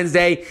 Valentine's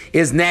Day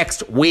is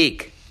next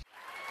week.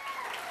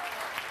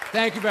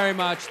 Thank you very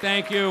much.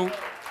 Thank you.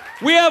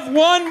 We have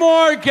one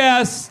more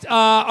guest.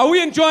 Are we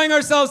enjoying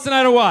ourselves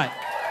tonight or what?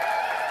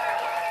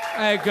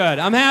 Hey, good.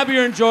 I'm happy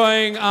you're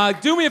enjoying.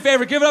 Do me a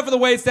favor. Give it up for the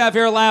waitstaff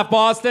here at Laugh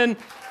Boston.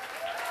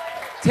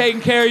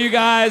 Taking care of you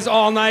guys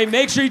all night.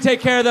 Make sure you take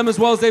care of them as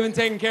well as they've been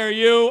taking care of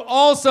you.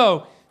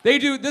 Also,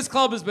 this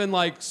club has been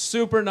like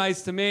super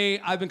nice to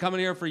me. I've been coming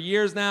here for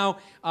years now.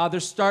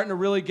 They're starting to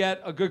really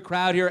get a good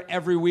crowd here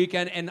every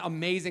weekend and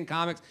amazing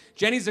comics.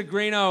 Jenny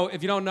Zagrino,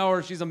 if you don't know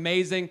her, she's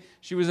amazing.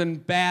 She was in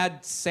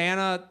Bad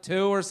Santa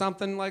 2 or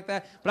something like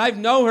that. But I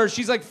know her.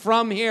 She's like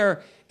from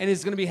here and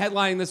is going to be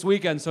headlining this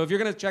weekend. So if you're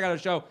going to check out a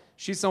show,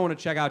 she's someone to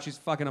check out. She's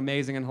fucking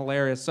amazing and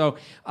hilarious. So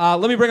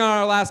let me bring on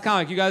our last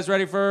comic. You guys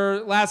ready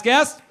for last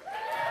guest?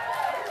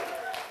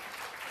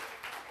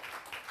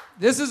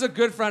 This is a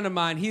good friend of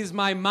mine. He's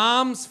my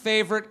mom's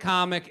favorite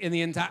comic in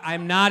the entire...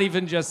 I'm not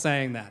even just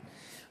saying that.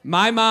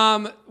 My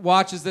mom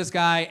watches this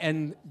guy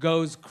and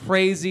goes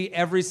crazy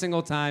every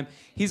single time.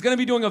 He's going to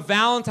be doing a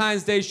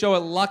Valentine's Day show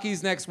at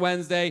Lucky's next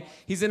Wednesday.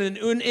 He's in an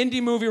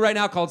indie movie right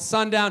now called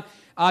Sundown.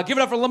 Give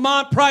it up for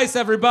Lamont Price,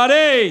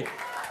 everybody.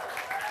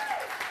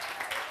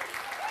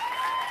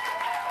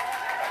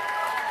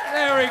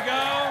 There we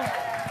go.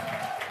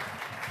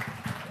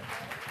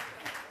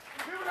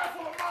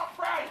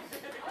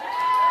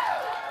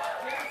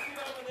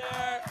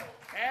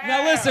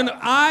 Now listen,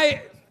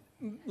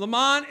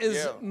 Lamont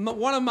is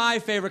one of my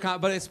favorite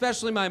comics, but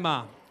especially my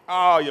mom.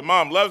 Oh, your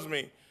mom loves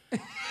me.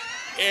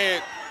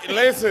 And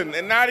listen,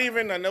 and not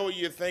even, I know what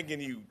you're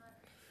thinking, you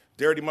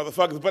dirty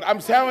motherfuckers, but I'm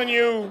telling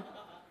you,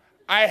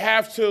 I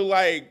have to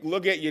like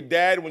look at your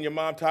dad when your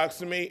mom talks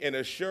to me and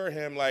assure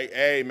him like,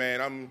 hey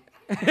man,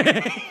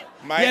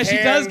 she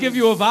does give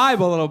you a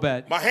vibe a little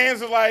bit. My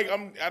hands are like,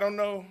 I don't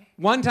know.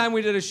 One time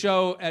we did a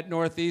show at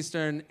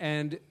Northeastern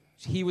and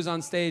he was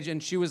on stage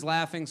and she was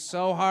laughing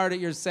so hard at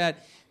your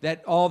set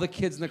that all the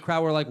kids in the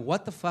crowd were like,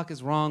 what the fuck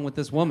is wrong with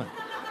this woman?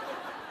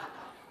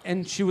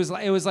 And she was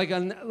like, it was like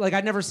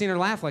I'd never seen her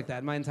laugh like that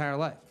in my entire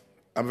life.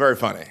 I'm very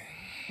funny.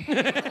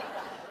 That's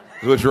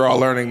what you're all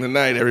learning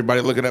tonight.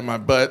 Everybody looking at my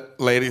butt,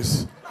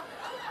 ladies.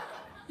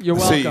 You're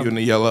welcome. See you in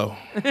the yellow.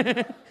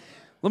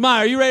 Lamont,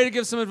 are you ready to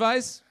give some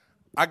advice?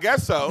 I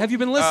guess so. Have you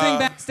been listening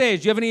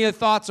backstage? Do you have any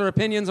thoughts or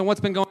opinions on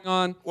what's been going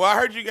on? Well, I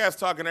heard you guys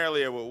talking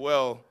earlier with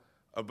Will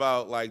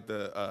about like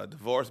the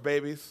divorce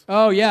babies.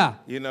 Oh, yeah.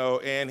 You know,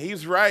 and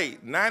he's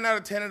right. 9 out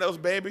of 10 of those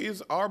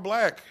babies are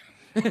black.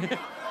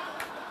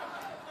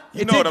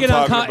 You know what I'm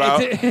talking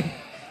about.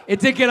 It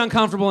did get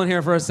uncomfortable in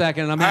here for a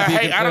second. And I'm happy you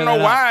could I don't clear know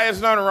that why. up.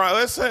 It's nothing wrong.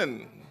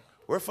 Listen,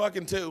 we're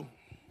fucking too.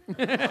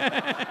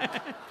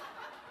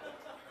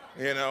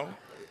 You know?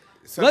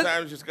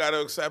 Sometimes you just got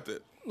to accept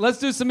it. Let's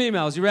do some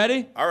emails. You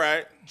ready? All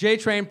right.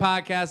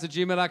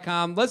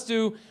 jtrainpodcast@gmail.com. Let's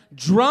do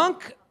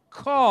Drunk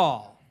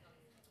Call.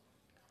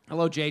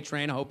 Hello,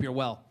 J-Train. I hope you're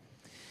well.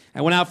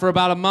 I went out for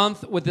about a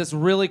month with this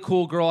really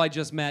cool girl I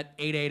just met,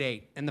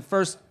 888. And the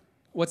first,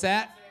 what's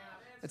that?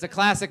 It's a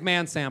classic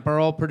Man Samp, our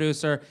old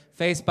producer,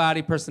 face,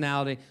 body,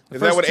 personality.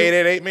 Is that what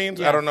 888 means?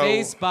 Yeah, I don't know.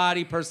 Face,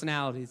 body,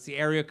 personality. It's the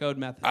area code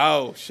method.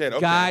 Oh, shit.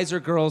 Okay. Guys or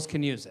girls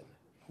can use it.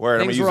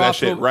 Word, I'm going to use that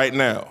shit right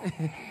now.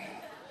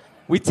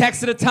 We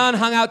texted a ton,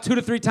 hung out 2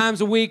 to 3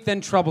 times a week, then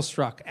trouble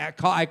struck.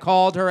 I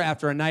called her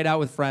after a night out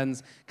with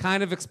friends,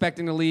 kind of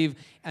expecting to leave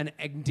an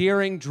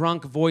endearing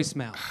drunk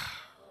voicemail.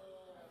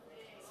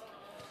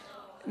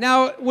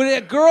 Now, would a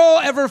girl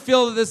ever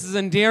feel that this is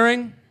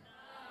endearing?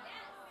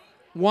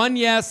 1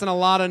 yes and a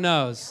lot of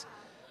no's.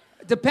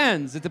 It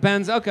depends.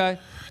 Okay.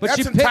 But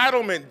That's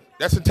entitlement.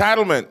 That's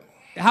entitlement.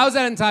 How's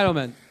that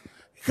entitlement?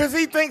 Because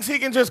he thinks he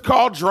can just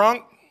call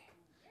drunk.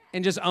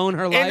 And just own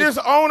her life? And just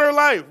own her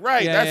life,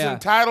 right. Yeah,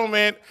 That's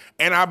entitlement,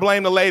 and I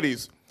blame the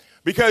ladies.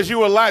 Because you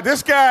were like,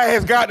 this guy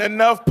has gotten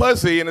enough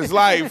pussy in his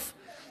life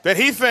that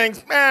he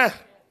thinks,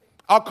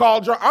 I'll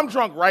call drunk. I'm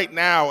drunk right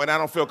now, and I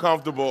don't feel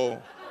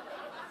comfortable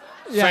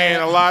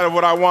saying a lot of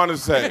what I want to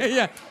say.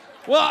 Yeah.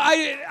 Well,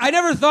 I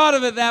never thought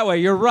of it that way.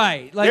 You're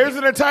right. Like, there's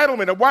an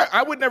entitlement. Why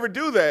I would never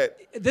do that.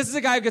 This is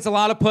a guy who gets a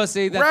lot of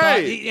pussy.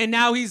 Right. And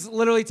now he's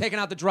literally taking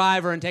out the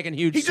driver and taking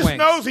huge swings. He just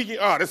knows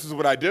this is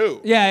what I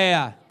do.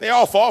 Yeah. They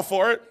all fall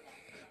for it.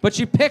 But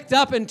she picked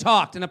up and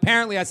talked, and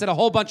apparently I said a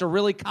whole bunch of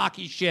really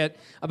cocky shit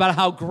about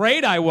how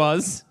great I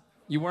was.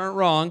 You weren't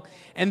wrong.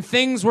 And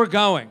things were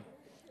going.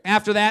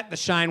 After that, the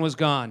shine was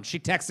gone. She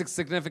texted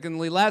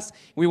significantly less.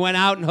 We went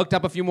out and hooked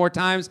up a few more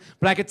times,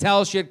 but I could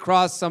tell she had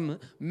crossed some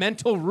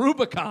mental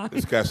Rubicon.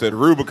 This guy said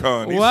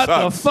Rubicon. He What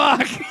sucks. the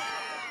fuck?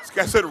 This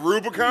guy said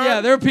Rubicon?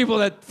 Yeah, there are people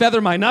that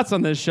feather my nuts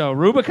on this show.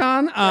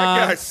 Rubicon? That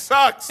guy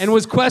sucks. And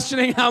was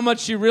questioning how much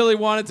she really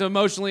wanted to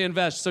emotionally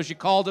invest, so she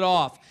called it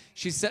off.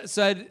 She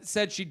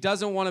said she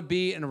doesn't want to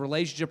be in a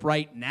relationship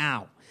right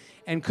now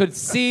and could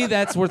see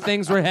that's where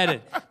things were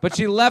headed. But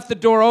she left the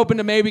door open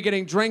to maybe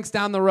getting drinks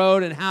down the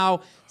road and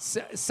how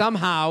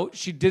somehow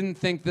she didn't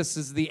think this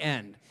is the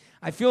end.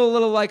 I feel a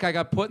little like I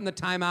got put in the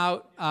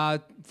timeout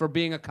for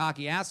being a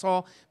cocky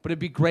asshole, but it'd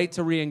be great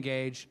to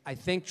re-engage. I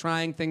think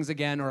trying things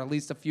again, or at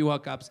least a few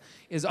hookups,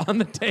 is on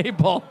the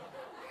table.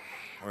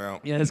 Well,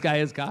 Yeah, this guy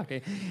is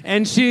cocky.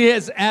 And she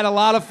has had a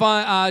lot of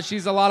fun.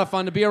 She's a lot of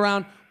fun to be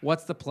around.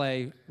 What's the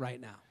play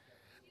right now?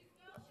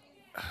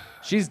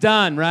 She's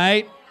done,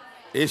 right?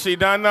 is she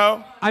done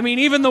though? I mean,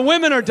 even the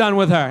women are done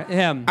with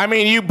him. I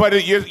mean,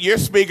 you're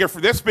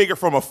speaking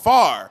from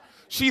afar.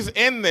 She's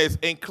in this,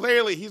 and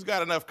clearly he's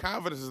got enough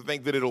confidence to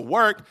think that it'll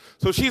work.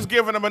 So she's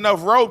giving him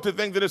enough rope to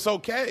think that it's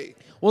okay.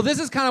 Well, this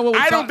is kind of what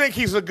I don't think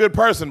he's a good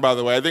person, by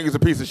the way. I think he's a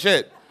piece of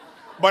shit.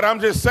 But I'm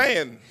just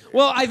saying.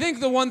 Well, I think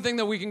the one thing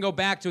that we can go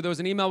back to, there was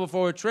an email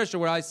before with Trisha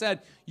where I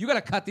said, you got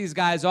to cut these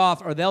guys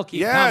off or they'll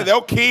keep coming. Yeah,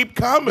 they'll keep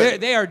coming.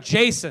 They are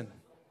Jason.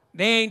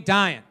 They ain't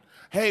dying.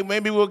 Hey,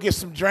 maybe we'll get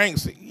some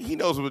drinks. He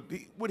knows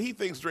what he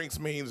thinks drinks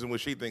means and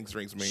what she thinks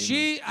drinks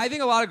means. I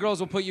think a lot of girls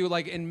will put you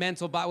like in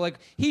mental, like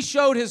he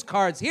showed his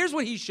cards. Here's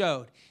what he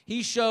showed.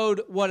 He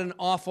showed what an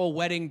awful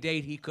wedding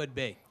date he could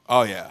be.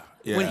 Oh, yeah.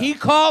 When he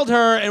called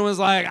her and was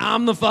like,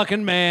 I'm the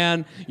fucking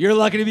man. You're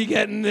lucky to be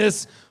getting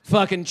this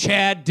fucking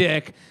Chad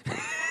dick.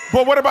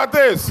 But what about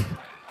this?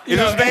 Is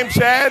his name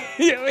Chad?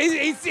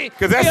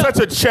 Because that's such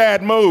a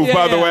Chad move,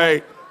 by the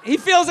way. He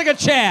feels like a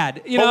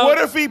Chad, you know.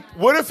 But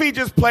what if he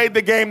just played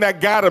the game that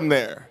got him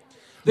there?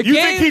 You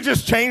think he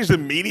just changed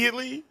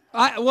immediately?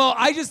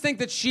 I just think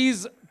that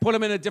she's put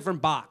him in a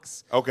different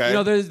box. Okay. You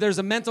know, there's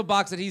a mental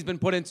box that he's been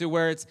put into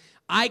where it's,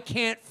 I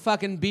can't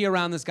fucking be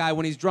around this guy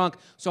when he's drunk,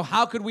 so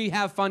how could we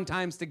have fun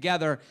times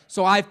together?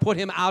 So I've put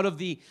him out of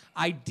the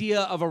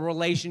idea of a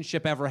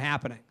relationship ever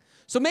happening.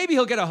 So maybe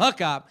he'll get a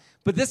hookup,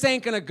 but this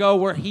ain't gonna go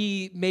where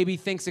he maybe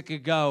thinks it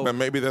could go. But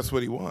maybe that's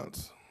what he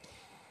wants.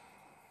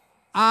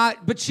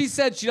 But she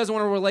said she doesn't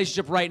want a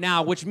relationship right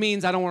now, which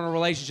means I don't want a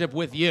relationship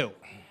with you.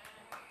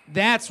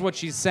 That's what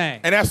she's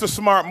saying. And that's a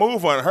smart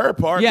move on her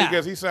part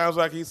because he sounds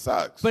like he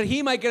sucks. But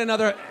he might get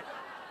another...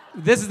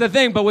 This is the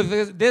thing, but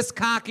with this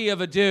cocky of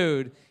a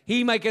dude,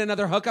 he might get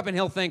another hookup and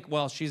he'll think,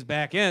 well, she's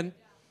back in.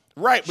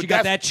 Right. She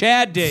got that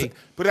Chad D.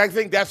 But I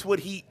think that's what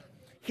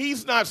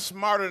he's not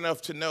smart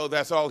enough to know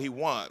that's all he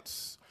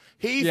wants.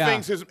 He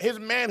thinks his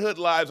manhood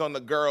lies on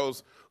the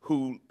girls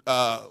who,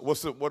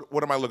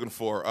 what am I looking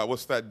for?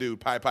 What's that dude,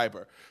 Pied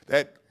Piper?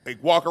 That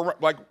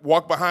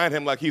walk behind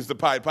him like he's the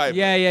Pied Piper.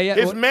 Yeah.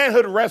 His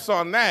manhood rests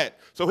on that.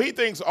 So he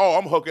thinks, oh,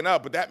 I'm hooking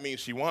up, but that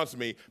means she wants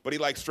me, but he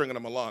likes stringing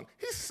them along.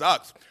 He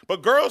sucks.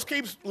 But girls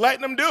keep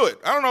letting him do it.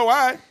 I don't know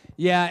why.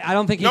 Yeah, I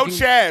don't think he No can...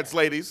 Chads,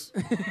 ladies.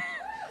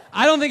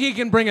 I don't think he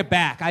can bring it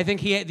back. I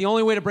think the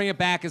only way to bring it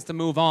back is to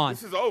move on.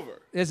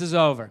 This is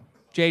over.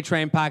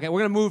 J-Train Pocket. We're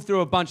going to move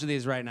through a bunch of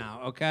these right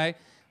now, okay?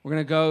 We're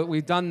going to go...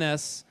 We've done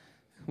this.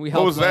 We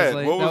helped was that?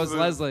 Leslie. What That was was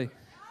Leslie.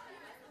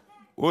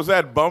 What was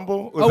that,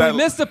 Bumble? We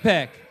missed a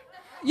pick.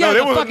 Yeah, no,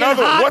 there the was fucking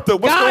another. hot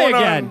What's guy going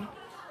again. on?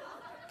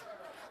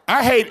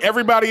 I hate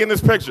everybody in this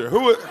picture.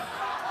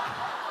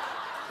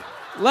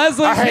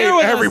 Leslie's I hate here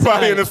with everybody us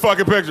tonight. in this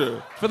fucking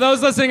picture. For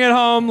those listening at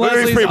home, Look at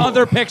these Leslie's people.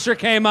 other picture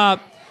came up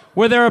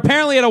where they're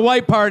apparently at a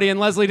white party and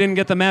Leslie didn't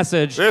get the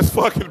message. This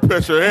fucking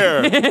picture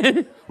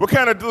here. Look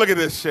at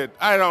this shit.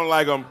 I don't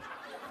like them.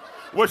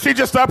 Was she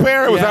just up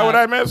here? Was that what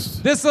I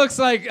missed? This looks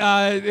like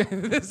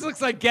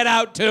Get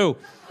Out 2.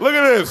 Look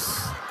at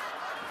this.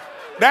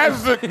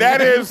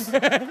 That is.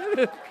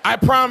 I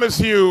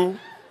promise you,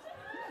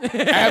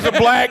 as a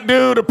black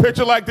dude, a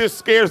picture like this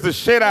scares the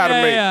shit out of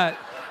me. Yeah.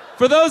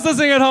 For those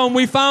listening at home,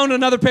 we found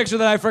another picture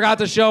that I forgot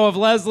to show of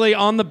Leslie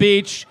on the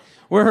beach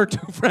where her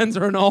two friends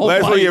are in all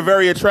Leslie, white. you're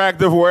very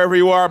attractive wherever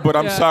you are, but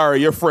I'm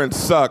sorry, your friends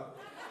suck.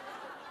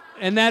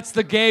 And that's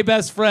the gay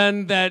best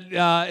friend that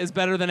is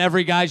better than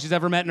every guy she's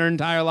ever met in her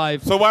entire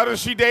life. So why does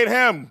she date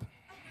him?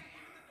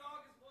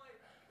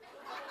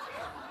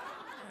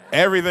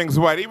 Everything's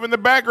white. Even the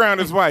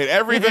background is white.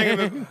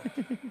 Everything.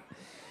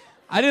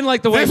 I didn't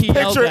like the way he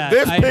yelled that.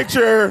 This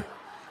picture.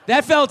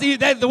 That felt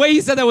the way he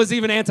said that was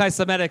even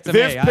anti-Semitic to me.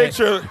 This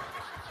picture.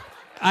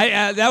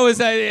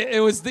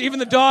 It was even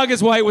the dog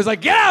is white was like,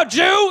 get out,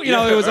 Jew. You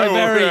know, it was like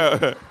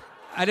very.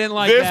 I didn't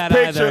like that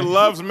either. This picture either.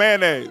 loves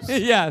mayonnaise.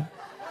 Yeah.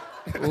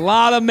 A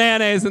lot of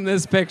mayonnaise in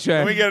this picture.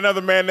 Can we get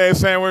another mayonnaise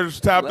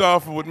sandwich topped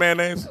off with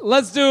mayonnaise?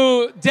 Let's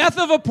do Death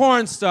of a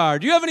Porn Star.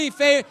 Do you have any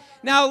favorite?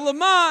 Now,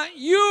 Lamont,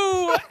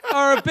 you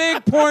are a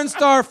big porn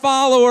star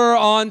follower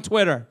on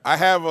Twitter. I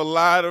have a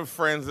lot of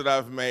friends that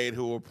I've made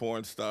who are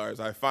porn stars.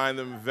 I find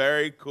them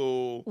very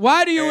cool.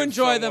 Why do you and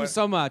enjoy them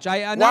so much?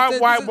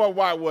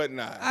 Why wouldn't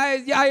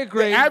I? I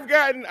agree. I've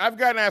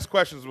gotten asked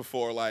questions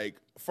before, like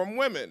from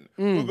women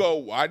who go,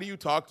 "Why do you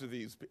talk to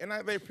these?" And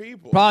they're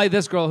people. Probably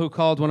this girl who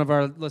called one of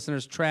our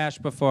listeners trash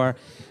before.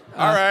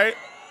 All right,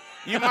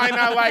 you might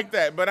not like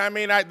that, but I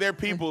mean, they're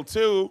people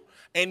too.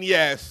 And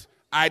yes,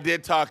 I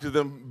did talk to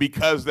them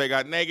because they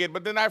got naked,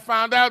 but then I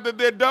found out that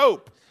they're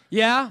dope.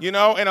 Yeah? You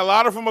know, and a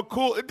lot of them are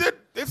cool.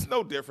 It's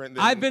no different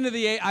than...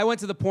 I went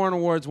to the porn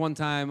awards one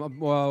time,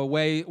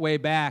 way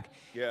back.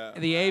 Yeah.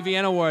 The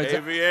AVN Awards.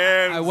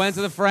 AVN. I went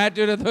to the frat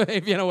dude at the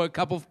AVN Awards, a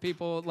couple of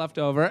people left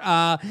over.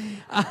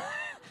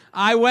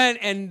 I went,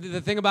 and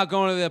the thing about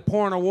going to the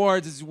porn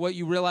awards is what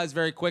you realize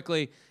very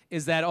quickly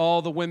is that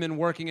all the women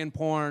working in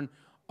porn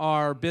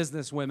are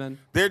business women.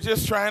 They're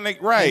just trying to,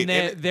 right.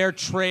 And their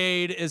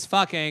trade is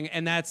fucking,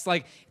 and that's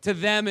like, to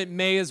them, it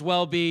may as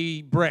well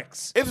be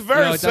bricks. It's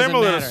very it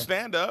similar to matter.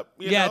 stand-up.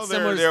 It's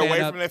similar to they're away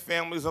stand-up. from their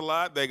families a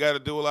lot. They got to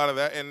do a lot of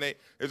that, and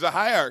there's a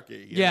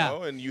hierarchy, you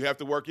know, and you have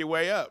to work your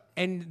way up.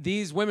 And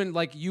these women,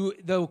 like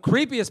the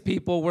creepiest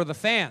people were the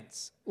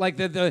fans. Like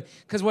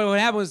because what would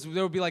happen was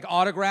there would be like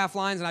autograph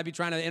lines, and I'd be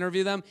trying to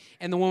interview them,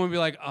 and the woman would be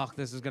like, "Oh,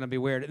 this is gonna be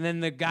weird," and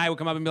then the guy would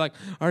come up and be like,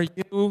 "Are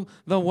you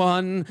the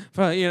one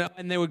for you know?"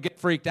 And they would get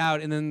freaked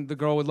out, and then the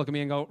girl would look at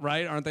me and go,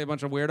 "Right? Aren't they a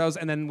bunch of weirdos?"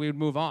 And then we would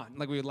move on,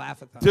 like we would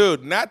laugh at them.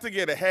 Dude, not to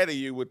get ahead of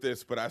you with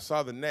this, but I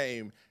saw the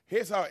name.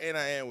 Here's how in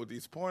I am with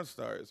these porn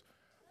stars.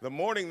 The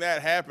morning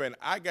that happened,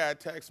 I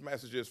got text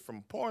messages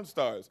from porn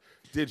stars.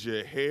 Did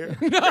you hear?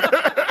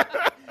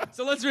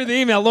 So let's read the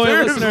email.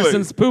 Loyal listener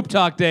since Poop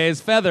Talk days,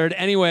 Feathered.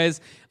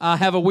 Anyways,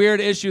 have a weird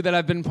issue that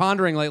I've been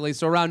pondering lately.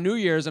 So around New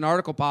Year's, an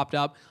article popped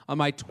up on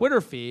my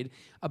Twitter feed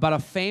about a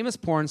famous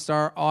porn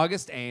star,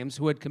 August Ames,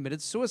 who had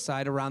committed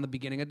suicide around the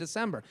beginning of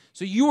December.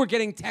 So you were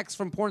getting texts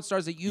from porn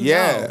stars that you know.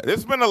 Yeah,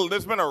 there's been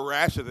a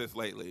rash of this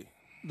lately.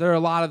 There are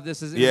a lot of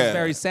this. It's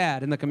very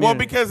sad in the community. Well,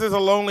 because there's a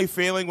lonely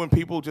feeling when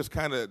people just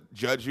kind of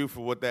judge you for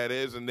what that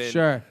is, and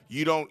then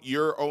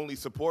your only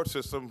support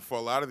system for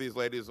a lot of these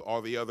ladies are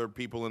the other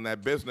people in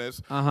that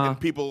business, and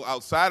people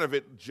outside of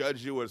it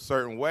judge you a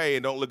certain way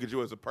and don't look at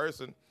you as a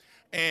person,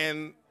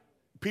 and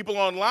people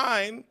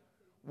online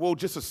will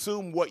just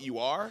assume what you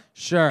are,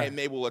 and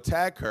they will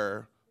attack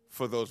her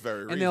for those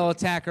very reasons. And they'll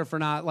attack her for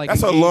not like.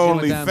 That's a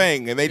lonely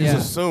thing, and they just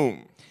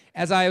assume.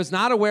 As I was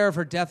not aware of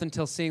her death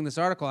until seeing this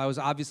article, I was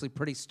obviously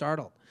pretty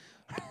startled.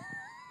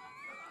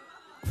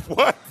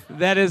 What?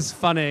 That is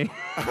funny.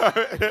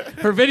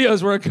 Her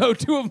videos were a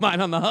go-to of mine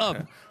on the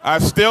hub. I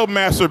still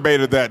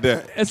masturbated that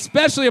day.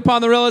 Especially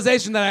upon the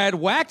realization that I had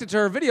whacked into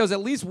her videos at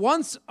least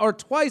once or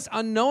twice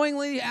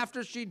unknowingly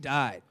after she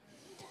died.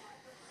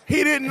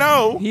 He didn't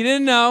know. He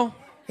didn't know.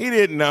 He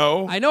didn't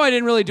know. I know I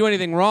didn't really do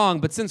anything wrong,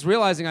 but since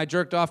realizing I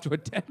jerked off to a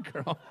dead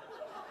girl,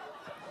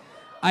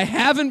 I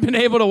haven't been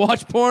able to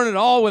watch porn at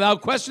all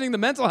without questioning the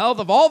mental health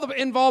of all the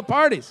involved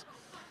parties.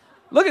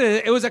 Look at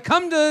it. It was a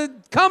come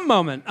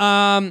moment.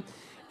 And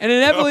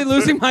inevitably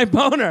losing my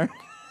boner.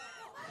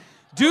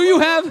 Do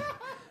you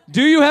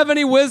have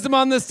any wisdom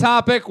on this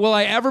topic? Will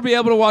I ever be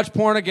able to watch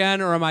porn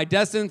again, or am I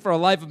destined for a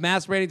life of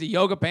masturbating to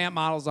yoga pant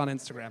models on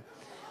Instagram?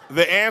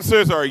 The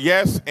answers are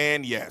yes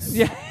and yes.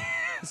 Yeah.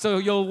 So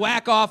you'll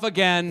whack off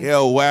again.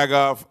 He'll whack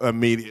off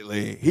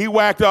immediately. He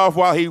whacked off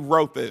while he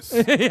wrote this.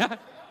 Yeah.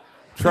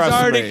 Trust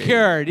He's already me.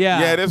 cured,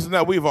 yeah.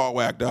 Yeah, we've all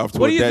whacked off to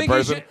What a do you dead think he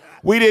person. should-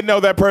 We didn't know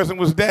that person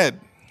was dead.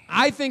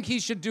 I think he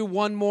should do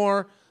one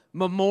more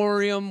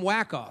memoriam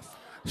whack-off.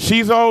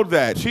 She's owed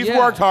that. She's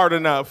worked hard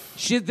enough.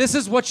 This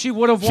is what she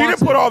would have She wanted.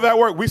 didn't put all that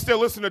work. We still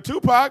listen to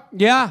Tupac.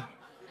 Yeah.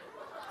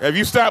 Have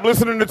you stopped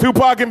listening to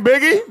Tupac and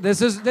Biggie?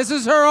 This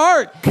is her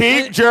art.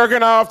 Keep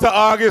jerking off to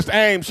August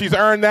Ames. She's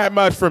earned that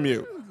much from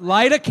you.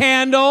 Light a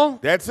candle.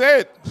 That's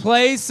it.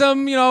 Play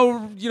some,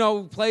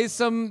 play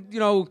some,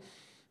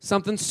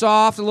 something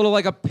soft, a little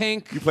like a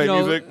Pink. You play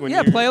music?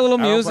 Play a little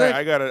music.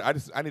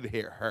 I need to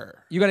hear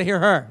her. You got to hear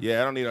her.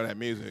 Yeah, I don't need all that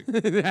music.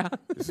 Yeah.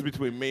 This is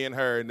between me and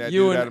her and that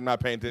You dude and- that I'm not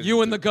paying attention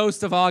You and to. the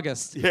ghost of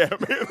August. Yeah,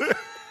 man.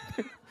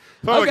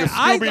 Sounds like a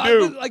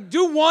Scooby-Doo.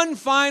 Do one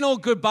final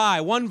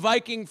goodbye, one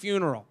Viking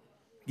funeral.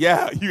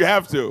 Yeah, you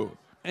have to.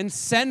 And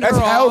send That's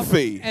her off.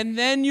 healthy. And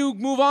then you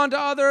move on to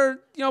other,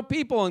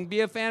 people and be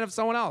a fan of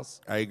someone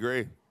else. I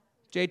agree.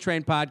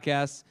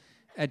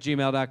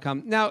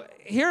 JTrainPodcast@gmail.com. Now,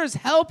 here's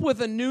help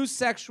with a new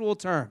sexual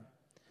term.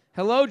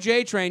 Hello,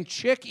 JTrain,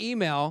 chick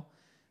email,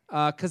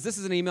 because this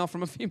is an email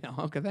from a female.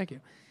 Okay, thank you.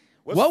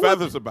 What's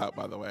feathers about,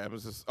 by the way?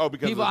 Because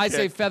people, of I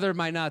say chick. feather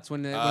my nuts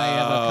when I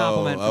have a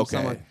compliment from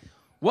someone.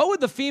 What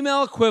would the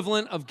female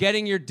equivalent of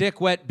getting your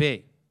dick wet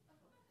be?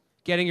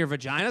 Getting your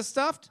vagina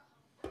stuffed?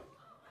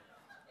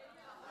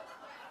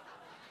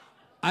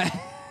 I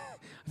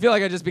feel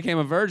like I just became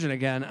a virgin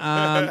again.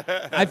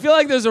 I feel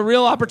like there's a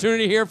real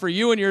opportunity here for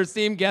you and your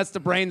esteemed guest to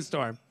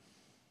brainstorm.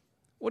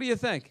 What do you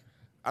think?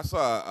 I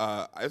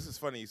saw. This is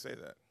funny you say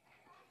that.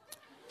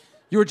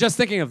 You were just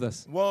thinking of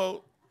this.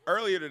 Well,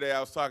 earlier today I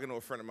was talking to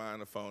a friend of mine on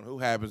the phone who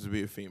happens to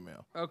be a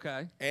female.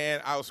 Okay.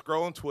 And I was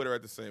scrolling Twitter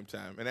at the same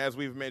time. And as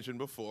we've mentioned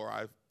before,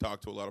 I've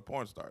talked to a lot of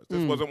porn stars.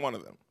 This wasn't one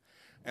of them.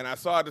 And I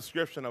saw a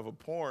description of a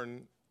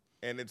porn,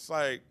 and it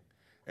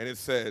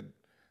said,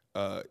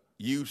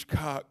 huge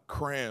cock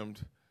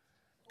crammed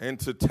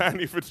into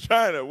tiny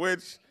vagina,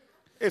 which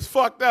is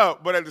fucked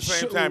up, but at the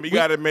same time, you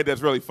got to admit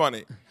that's really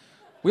funny.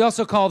 We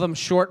also call them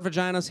short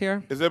vaginas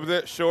here. Is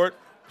that short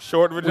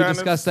vaginas? We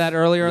discussed that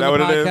earlier in the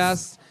what it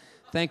podcast.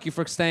 Thank you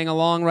for staying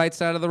along right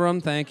side of the room.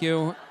 Thank you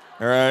All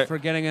right. for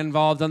getting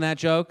involved on that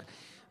joke.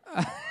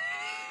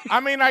 I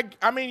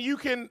mean, you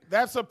can.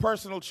 That's a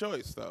personal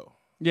choice, though.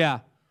 Yeah.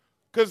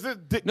 Because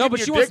No, but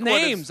she wants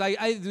names.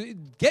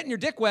 Getting your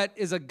dick wet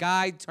is a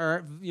guy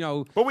term, you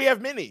know. But we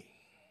have many.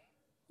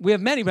 We have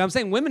many, but I'm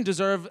saying women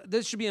deserve,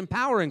 this should be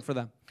empowering for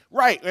them.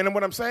 Right, and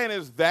what I'm saying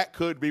is that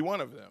could be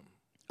one of them.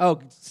 Oh,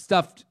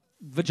 stuffed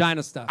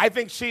vagina stuff. I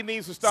think she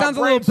needs to stop. Sounds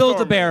a little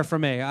Build-A-Bear for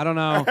me. I don't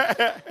know.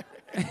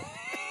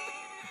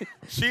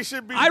 She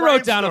should be. I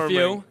wrote down a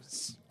few.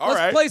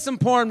 Let's play some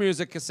porn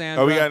music,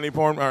 Cassandra. Oh, we got any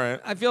porn? All right.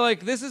 I feel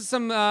like this is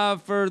some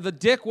for the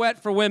dick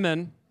wet for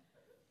women.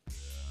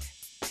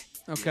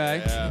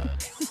 Okay. Yeah.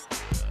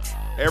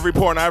 Every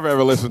porn I've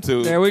ever listened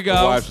to. There we go.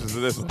 Watches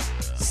this one.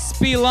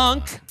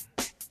 Spelunk.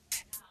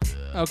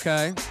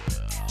 Okay.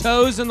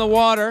 Toes in the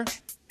water.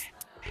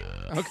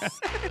 Okay.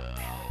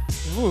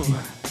 Ooh.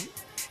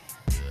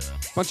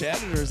 Bunch of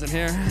editors in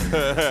here.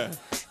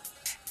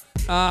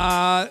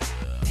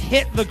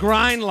 Hit the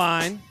grind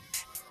line.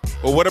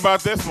 Well, what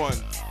about this one?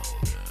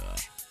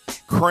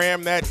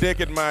 Cram that dick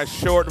in my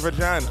short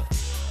vagina.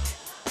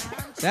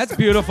 That's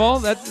beautiful.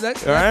 That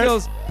right?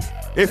 feels.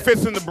 It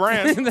fits in the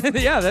brand.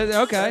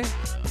 Yeah. Okay.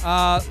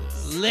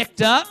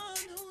 Licked up.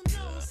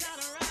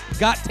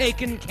 Got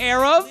taken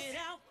care of.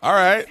 All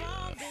right.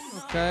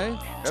 Okay.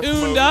 That's Tuned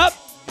smooth. up.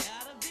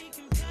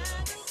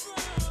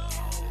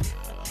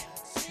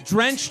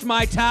 Drenched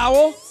my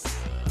towel.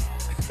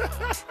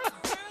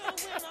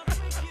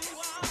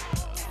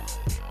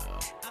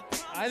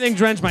 I think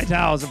drenched my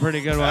towel is a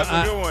pretty good one.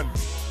 That's a good one.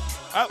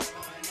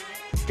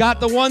 Got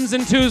the ones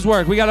and twos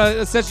work. We got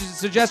a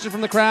suggestion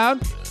from the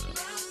crowd.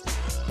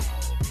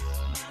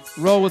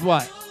 Roll with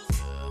what?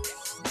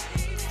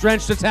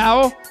 Drenched a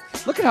towel.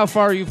 Look at how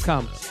far you've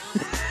come.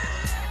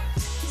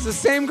 It's the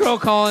same girl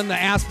calling the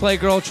ass play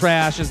girl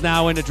trash is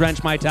now into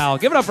drench my towel.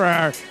 Give it up for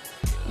her.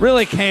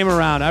 Really came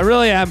around. I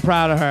really am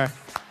proud of her.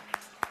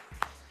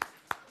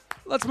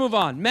 Let's move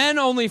on. Men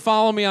only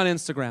follow me on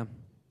Instagram.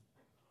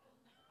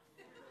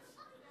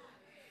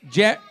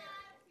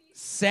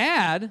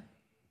 Sad.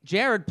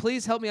 Jared,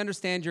 please help me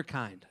understand your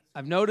kind.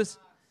 I've noticed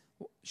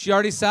she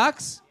already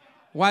sucks.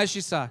 Why does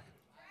she suck?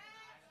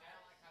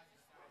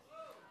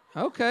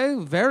 Okay,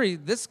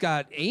 this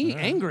got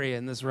angry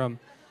in this room.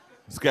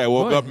 This guy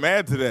woke up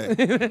mad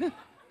today.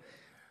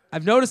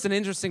 I've noticed an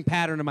interesting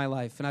pattern in my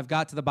life, and I've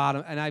got to the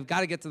bottom, and I've got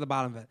to get to the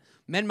bottom of it.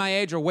 Men my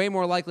age are way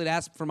more likely to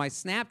ask for my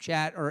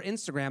Snapchat or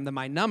Instagram than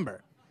my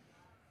number.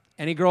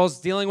 Any girls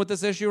dealing with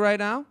this issue right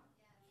now?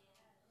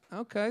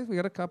 Okay, we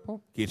got a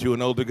couple. Get you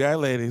an older guy,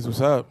 ladies.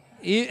 What's up?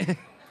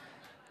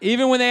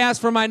 Even when they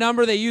ask for my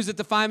number, they use it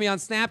to find me on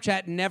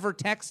Snapchat and never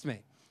text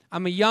me.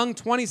 I'm a young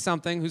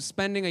 20-something who's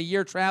spending a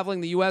year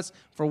traveling the U.S.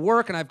 for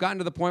work, and I've gotten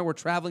to the point where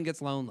traveling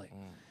gets lonely.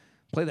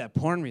 Play that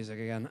porn music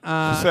again.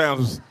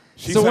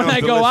 So when I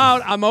go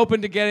out, I'm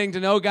open to getting to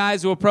know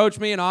guys who approach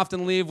me and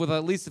often leave with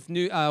at least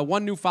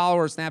one new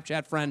follower or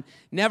Snapchat friend.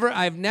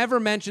 I've never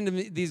mentioned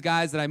to these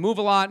guys that I move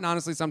a lot, and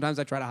honestly, sometimes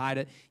I try to hide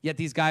it, yet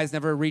these guys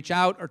never reach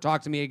out or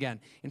talk to me again.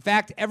 In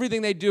fact,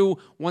 everything they do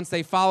once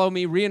they follow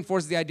me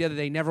reinforces the idea that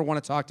they never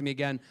want to talk to me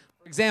again.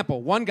 For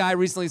example, one guy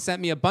recently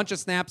sent me a bunch of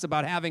snaps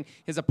about having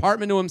his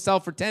apartment to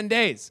himself for 10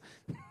 days.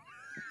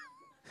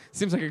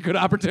 Seems like a good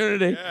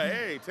opportunity. Yeah,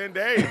 hey, 10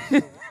 days.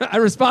 I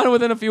responded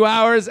within a few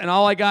hours, and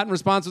all I got in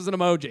response was an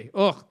emoji.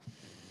 Ugh.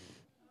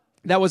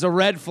 That was a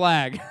red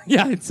flag.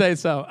 Yeah, I'd say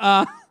so.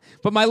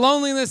 But my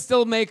loneliness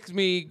still makes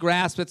me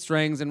grasp at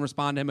strings and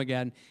respond to him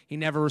again. He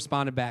never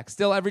responded back.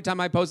 Still, every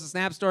time I post a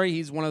Snap story,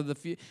 he's one of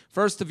the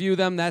first to view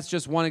them. That's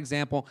just one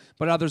example,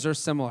 but others are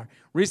similar.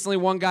 Recently,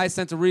 one guy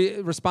sent a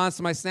response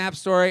to my Snap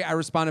story. I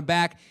responded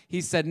back. He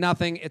said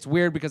nothing. It's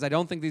weird because I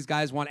don't think these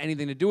guys want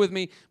anything to do with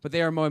me, but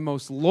they are my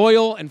most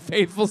loyal and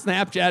faithful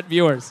Snapchat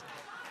viewers.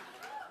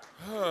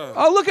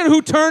 Oh, look at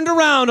who turned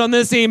around on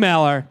this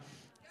emailer.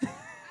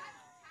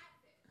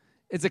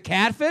 It's a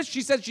catfish?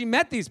 She said she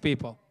met these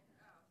people.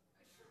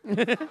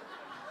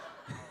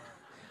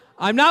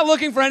 I'm not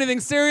looking for anything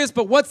serious,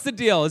 but what's the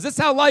deal? Is this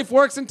how life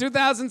works in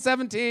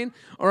 2017?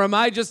 Or am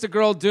I just a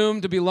girl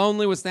doomed to be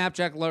lonely with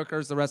Snapchat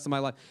lurkers the rest of my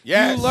life?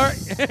 Yes.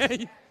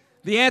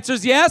 The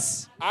answer's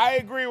yes? I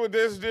agree with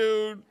this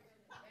dude.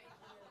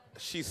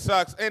 She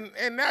sucks. And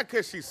not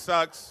because she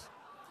sucks,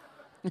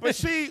 but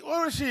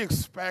what was she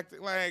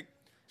expecting? Like,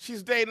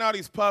 she's dating all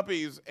these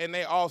puppies, and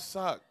they all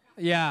suck.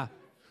 Yeah.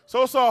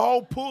 So it's a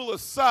whole pool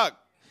of suck.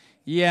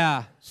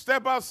 Yeah.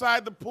 Step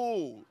outside the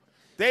pool.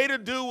 They the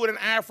dude with an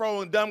afro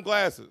and dumb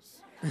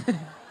glasses.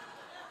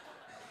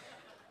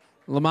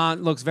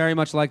 Lamont looks very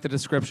much like the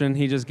description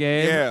he just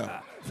gave.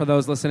 Yeah. For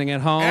those listening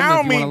at home, And I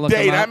don't if you want to mean look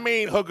date. him I up.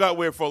 mean hook up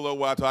with for a little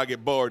while till I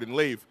get bored and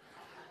leave.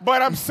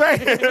 But I'm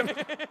saying,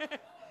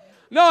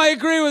 No, I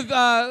agree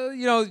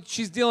with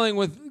she's dealing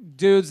with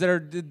dudes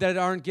that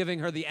aren't giving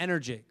her the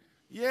energy.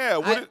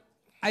 yeah.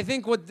 I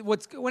think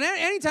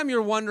anytime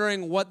you're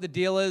wondering what the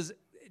deal is,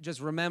 just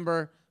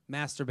remember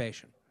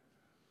masturbation.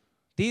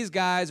 These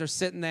guys are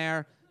sitting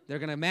there, they're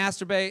going to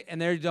masturbate,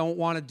 and they don't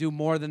want to do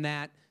more than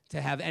that, to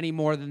have any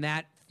more than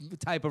that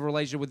type of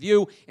relationship with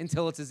you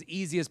until it's as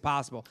easy as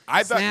possible.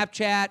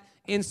 Snapchat,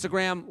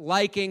 Instagram,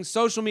 liking,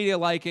 social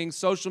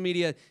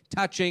media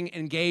touching,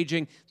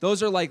 engaging.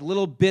 Those are like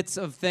little bits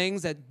of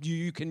things that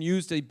you can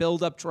use to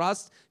build up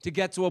trust to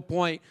get to a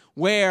point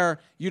where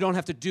you don't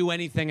have to do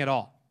anything at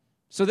all.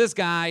 So this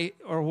guy,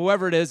 or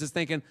whoever it is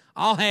thinking,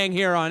 I'll hang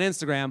here on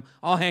Instagram,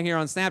 I'll hang here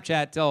on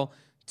Snapchat till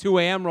 2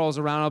 a.m. rolls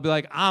around, I'll be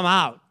like, I'm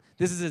out.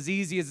 This is as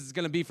easy as it's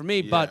going to be for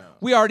me, but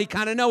we already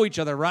kind of know each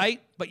other, right?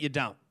 But you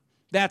don't.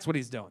 That's what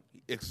he's doing.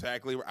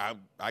 Exactly.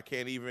 I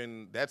can't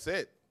even. That's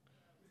it.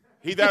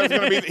 He thought it was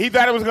gonna be. He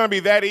thought it was gonna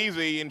be that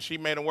easy, and she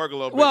made him work a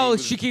little bit. Well,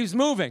 she keeps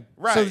moving,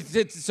 Right.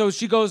 So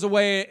she goes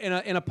away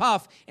in a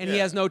puff, and he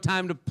Yeah. has no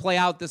time to play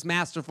out this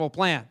masterful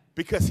plan.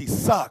 because he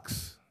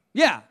sucks.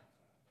 Yeah.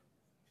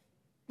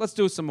 Let's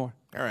do some more.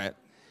 All right.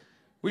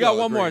 We got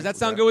one more. Does that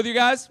sound good with you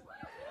guys?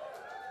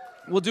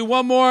 We'll do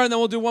one more, and then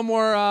we'll do one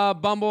more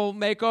Bumble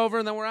makeover,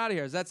 and then we're out of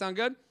here. Does that sound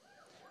good?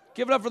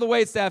 Give it up for the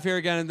wait staff here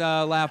again in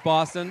Laugh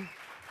Boston.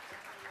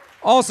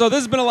 Also, this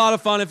has been a lot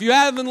of fun. If you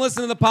haven't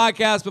listened to the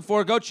podcast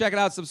before, go check it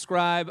out,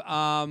 subscribe.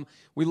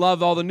 We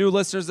love all the new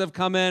listeners that have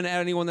come in.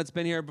 Anyone that's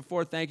been here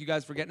before, thank you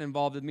guys for getting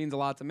involved. It means a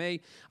lot to me.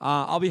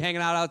 I'll be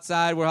hanging out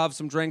outside. We'll have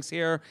some drinks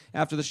here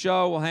after the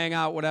show. We'll hang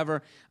out,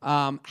 whatever.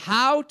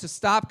 How to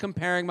stop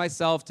comparing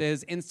myself to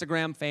his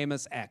Instagram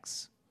famous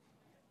ex.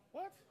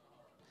 What?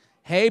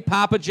 Hey,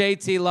 Papa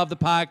JT, love the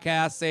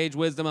podcast, Sage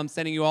Wisdom. I'm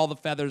sending you all the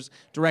feathers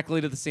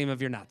directly to the seam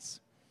of your nuts.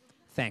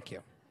 Thank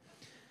you.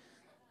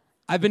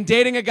 I've been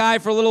dating a guy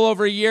for a little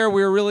over a year.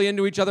 We were really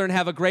into each other and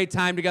have a great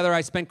time together.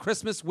 I spent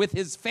Christmas with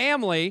his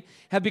family,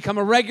 have become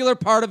a regular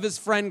part of his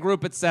friend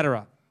group,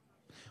 etc.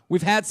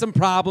 We've had some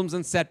problems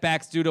and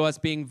setbacks due to us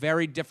being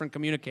very different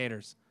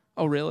communicators.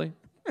 Oh, really?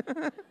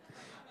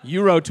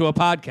 You wrote to a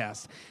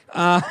podcast.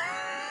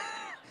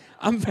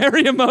 I'm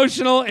very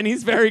emotional and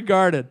he's very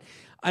guarded.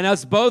 And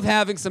us both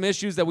having some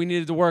issues that we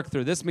needed to work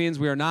through. This means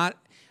we are not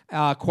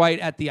quite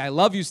at the I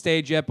love you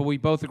stage yet, but we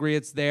both agree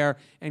it's there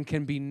and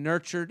can be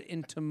nurtured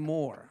into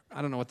more.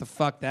 I don't know what the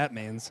fuck that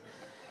means.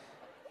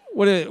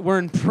 We're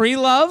in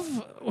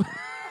pre-love?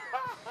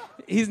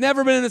 He's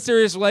never been in a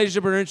serious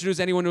relationship or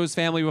introduced anyone to his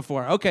family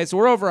before. Okay, so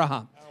we're over a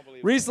hump.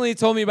 Recently, he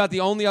told me about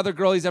the only other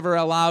girl he's ever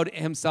allowed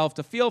himself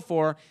to feel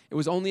for. It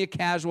was only a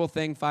casual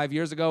thing 5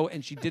 years ago,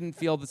 and she didn't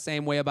feel the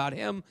same way about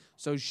him,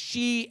 so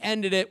she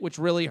ended it, which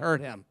really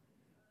hurt him.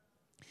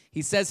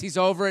 He says he's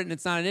over it and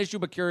it's not an issue,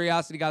 but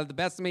curiosity got the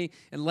best of me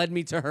and led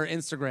me to her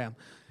Instagram.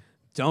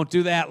 Don't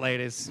do that,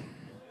 ladies.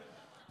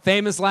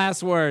 Famous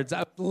last words.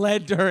 I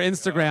led to her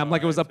Instagram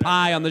like it was a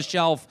pie on the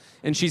shelf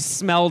and she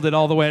smelled it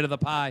all the way to the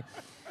pie.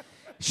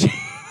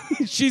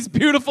 She's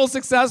beautiful,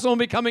 successful, and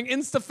becoming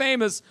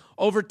Insta-famous,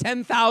 over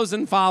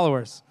 10,000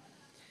 followers.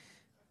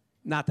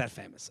 Not that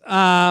famous.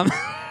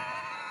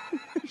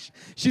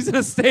 She's in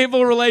a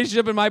stable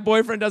relationship and my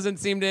boyfriend doesn't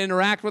seem to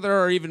interact with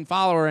her or even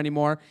follow her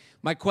anymore.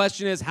 My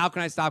question is, how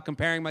can I stop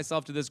comparing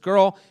myself to this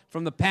girl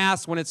from the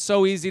past when it's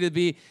so easy to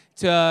be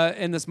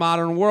in this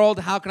modern world?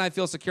 How can I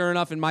feel secure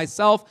enough in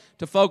myself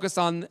to focus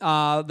on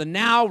the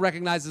now,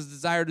 recognize his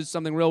desire to do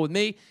something real with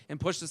me, and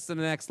push this to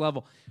the next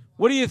level?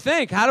 What do you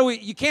think?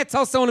 You can't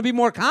tell someone to be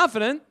more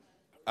confident.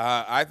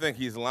 I think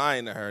he's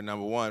lying to her,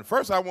 number one.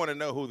 First, I want to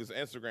know who this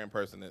Instagram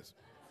person is.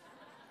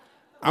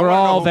 We're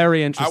all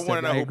very interested. I want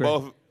to know who agree.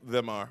 both of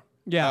them are.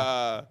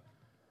 Yeah.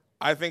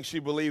 I think she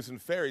believes in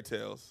fairy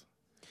tales.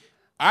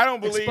 I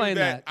don't believe Explain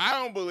that. I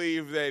don't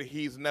believe that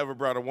he's never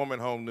brought a woman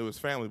home to his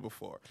family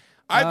before.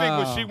 I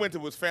think when she went to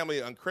his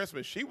family on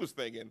Christmas, she was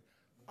thinking,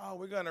 "Oh,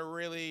 we're gonna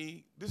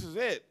this is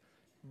it."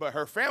 But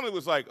her family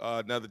was like,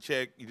 "Another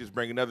check. You just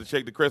bring another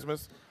check to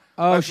Christmas."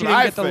 Oh, That's she what didn't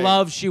I get the think.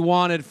 love she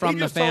wanted from He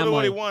the just told her family.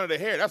 what he wanted to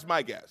hear. That's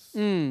my guess.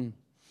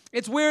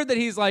 It's weird that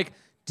he's like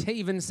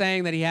even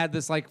saying that he had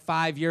this like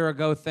 5 year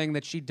ago thing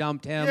that she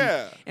dumped him.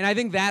 Yeah. And I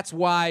think that's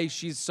why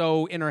she's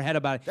so in her head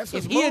about it. That's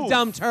if his he had move.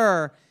 dumped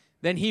her,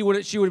 then she would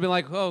have been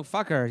like, oh,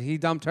 fuck her. He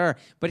dumped her.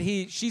 But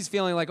she's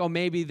feeling like, oh,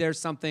 maybe there's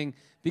something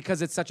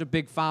because it's such a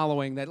big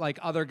following that like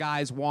other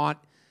guys want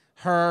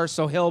her,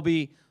 so he'll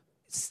be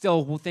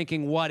still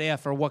thinking what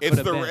if or what could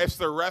have been. It's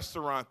the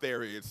restaurant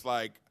theory. It's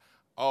like,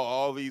 oh,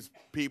 all these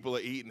people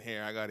are eating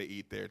here. I got to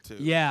eat there too.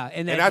 Yeah.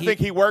 And I think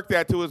he worked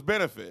that to his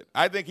benefit.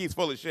 I think he's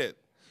full of shit.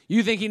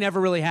 You think he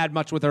never really had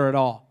much with her at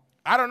all?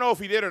 I don't know if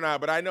he did or not,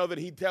 but I know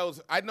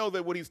that I know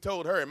that what he's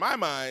told her in my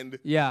mind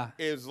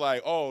is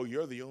like, oh,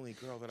 you're the only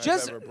girl that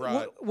I've ever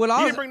brought. He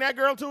didn't bring that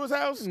girl to his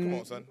house? Come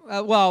on, son.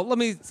 Well,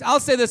 I'll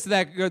say this to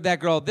that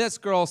girl. This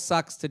girl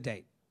sucks to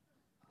date.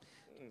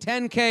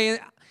 10K.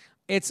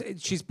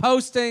 She's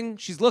posting.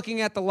 She's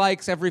looking at the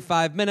likes every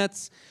 5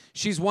 minutes.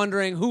 She's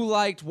wondering who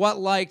liked, what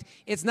liked.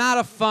 It's not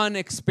a fun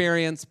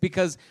experience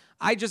because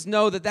I just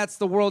know that that's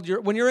the world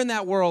when you're in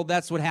that world,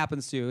 that's what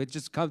happens to you. It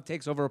just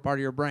takes over a part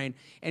of your brain.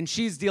 And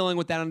she's dealing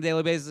with that on a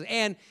daily basis.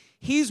 And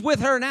he's with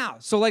her now.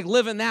 So, like,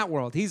 live in that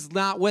world. He's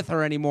not with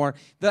her anymore.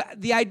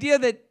 The idea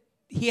that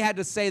he had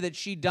to say that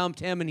she dumped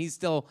him and he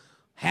still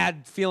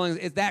had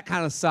feelings, that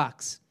kind of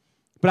sucks.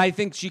 But I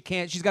think she's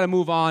got to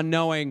move on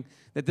knowing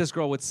that this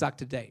girl would suck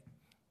to date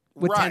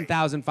with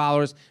 10,000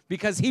 followers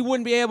because he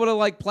wouldn't be able to,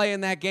 like, play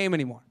in that game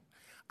anymore.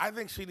 I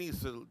think she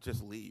needs to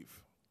just leave.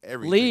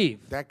 Everything.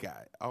 Leave. That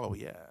guy. Oh,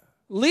 yeah.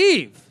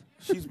 Leave.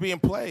 She's being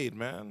played,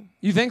 man.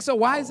 You think so?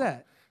 Why is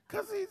that?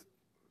 Because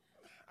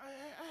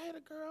I had a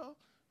girl.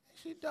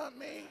 She dumped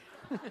me.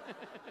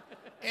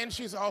 And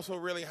she's also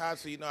really hot,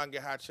 so you know I can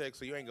get hot chicks,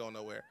 so you ain't going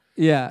nowhere.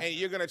 Yeah. And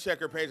you're going to check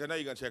her page. I know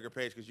you're going to check her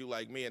page because you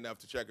like me enough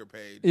to check her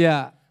page.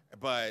 Yeah.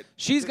 But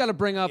she's got to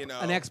bring up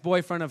an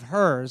ex-boyfriend of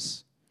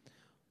hers,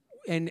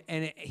 and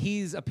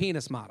he's a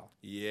penis model.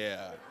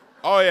 Yeah.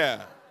 Oh,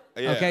 yeah.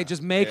 Yeah. Okay,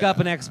 just make up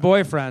an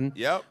ex-boyfriend.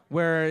 Yep.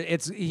 Where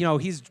it's,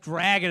 he's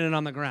dragging it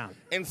on the ground.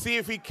 And see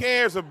if he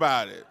cares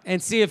about it.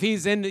 And see if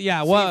he's into, See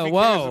if he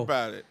cares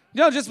about it.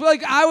 Just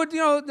like I would,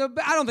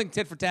 I don't think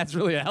tit for tat's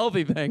really a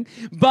healthy thing,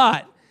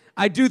 but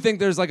I do think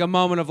there's like a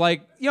moment of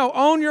like,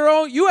 own your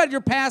own. You had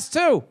your past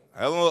too.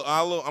 I'm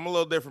a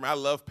little different. I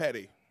love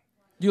petty.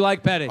 You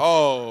like petty?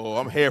 Oh,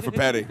 I'm here for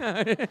petty.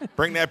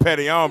 Bring that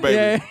petty on, baby.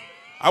 Yeah.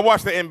 I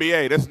watch the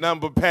NBA. There's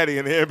nothing but petty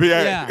in the NBA.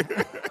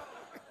 Yeah.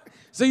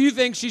 So you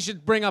think she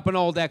should bring up an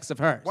old ex of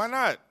hers? Why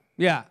not?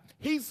 Yeah.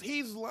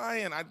 He's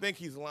lying. I think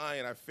he's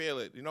lying. I feel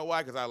it. You know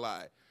why? Because I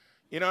lie.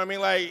 You know what I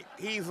mean? Like,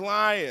 he's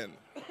lying.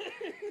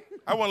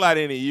 I won't lie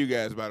to any of you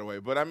guys, by the way.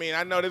 But, I mean,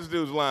 I know this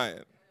dude's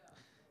lying.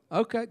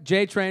 Okay.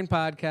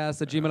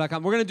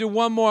 JTrainPodcast@gmail.com. We're going to do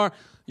one more.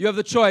 You have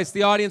the choice.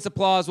 The audience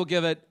applause will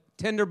give it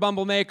Tinder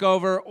Bumble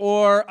Makeover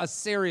or a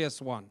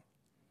serious one.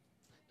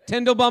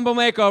 Tinder Bumble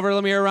Makeover.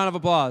 Let me hear a round of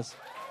applause.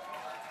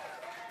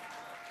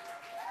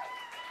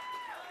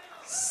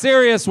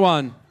 Serious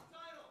one.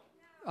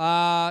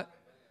 No,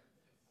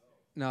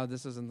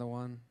 this isn't the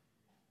one.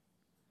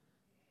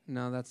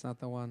 No, that's not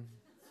the one.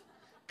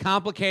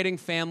 Complicating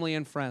Family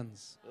and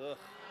Friends. Ugh.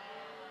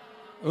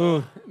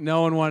 Ooh,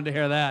 no one wanted to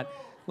hear that.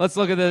 Let's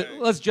look at this.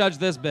 Let's judge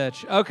this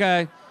bitch.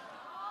 Okay.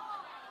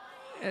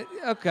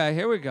 Okay,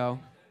 here we go.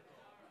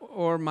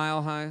 Or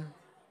Mile High.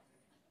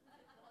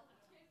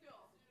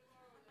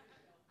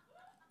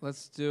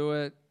 Let's do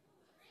it.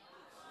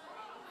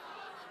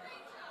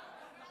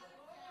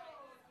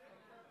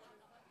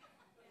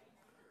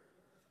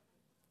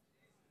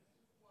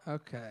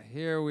 Okay,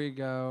 here we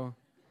go.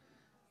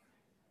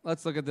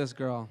 Let's look at this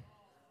girl.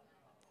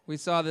 We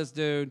saw this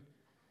dude.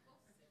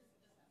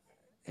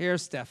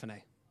 Here's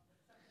Stephanie.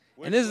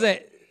 And this is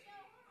it.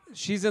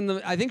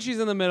 I think she's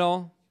in the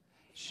middle.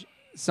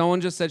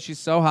 Someone just said she's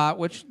so hot,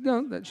 which,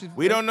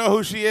 we don't know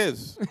who she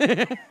is.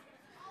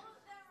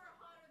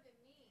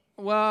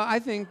 Well, I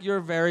think you're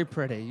very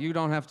pretty. You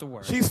don't have to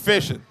worry. She's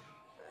fishing.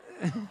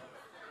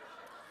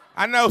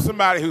 I know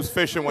somebody who's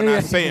fishing when I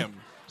see him.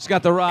 She's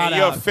got the rod and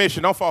you're out.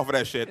 fishing. Don't fall for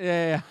that shit.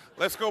 Yeah.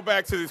 Let's go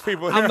back to these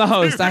people here. I'm the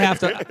host.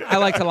 I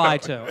like to lie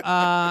too.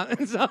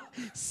 So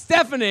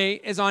Stephanie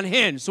is on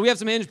Hinge. So we have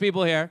some Hinge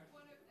people here.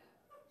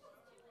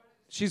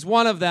 She's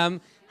one of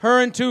them.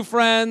 Her and two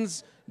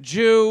friends,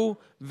 Jew,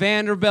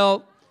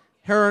 Vanderbilt,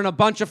 her and a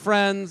bunch of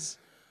friends.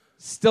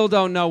 Still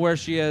don't know where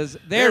she is.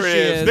 There she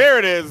is. There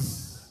it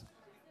is.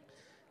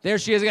 There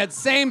she is. Got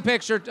same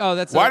picture. Oh,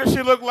 that's. Why does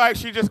she look like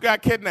she just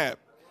got kidnapped?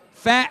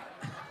 Fat.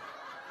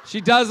 She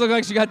does look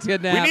like she got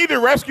kidnapped. We need to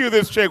rescue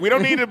this chick. We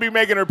don't need to be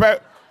making her.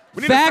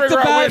 We need to figure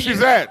out where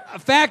she's at. A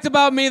fact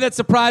about me that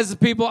surprises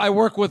people: I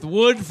work with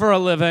wood for a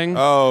living.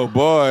 Oh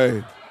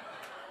boy.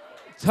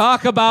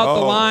 Talk about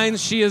the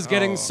lines she is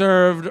getting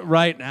served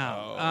right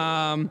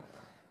now.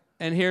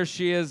 And here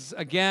she is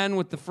again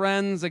with the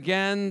friends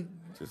again.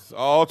 Just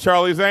all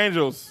Charlie's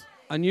Angels.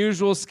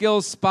 Unusual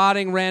skills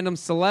spotting random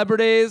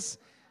celebrities.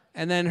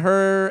 And then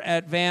her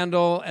at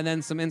Vandal. And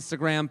then some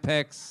Instagram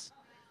pics.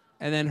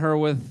 And then her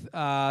with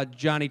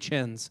Johnny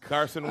Chins.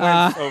 Carson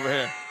Wentz over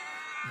here.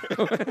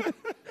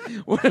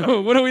 What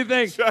do we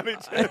think? Johnny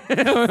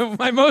Chins.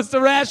 My most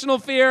irrational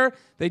fear,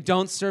 they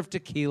don't serve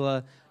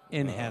tequila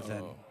in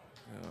heaven.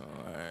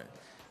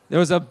 There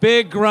was a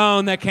big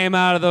groan that came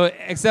out of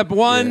except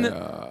one,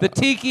 the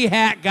tiki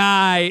hat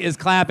guy is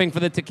clapping for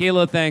the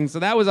tequila thing. So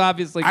that was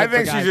obviously good I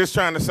think for she's guys. just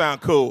trying to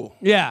sound cool.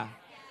 Yeah.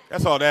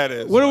 That's all that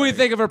is. What do we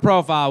think of her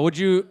profile? Would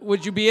you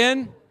be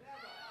in?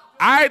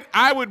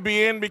 I would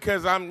be in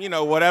because I'm,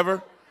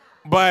 whatever.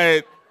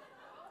 But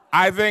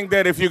I think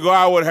that if you go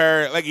out with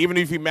her, like even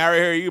if you marry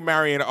her, you're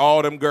marrying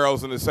all them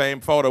girls in the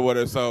same photo with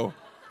her. So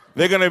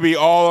they're going to be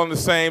all on the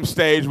same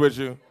stage with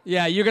you.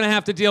 Yeah, you're going to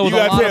have to deal with you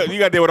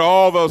got to deal with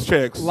all those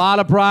chicks. A lot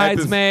of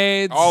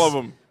bridesmaids. All of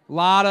them. A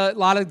lot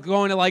of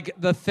going to like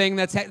the thing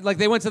that's like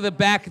they went to the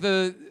back to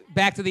the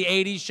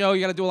 80s show.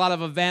 You got to do a lot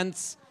of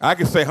events. I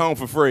can stay home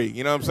for free.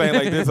 You know what I'm saying?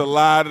 Like there's a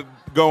lot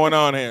going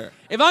on here.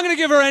 If I'm going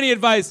to give her any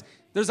advice,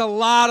 there's a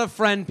lot of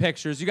friend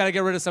pictures. You got to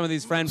get rid of some of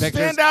these friend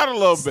pictures. Stand out a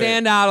little bit.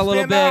 Stand out a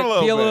little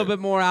bit. Be a little bit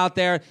more out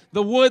there.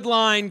 The wood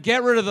line,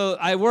 get rid of the...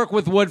 I work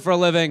with wood for a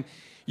living.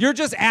 You're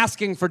just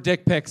asking for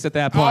dick pics at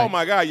that point. Oh,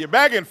 my God. You're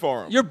begging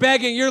for them. You're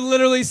begging. You're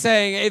literally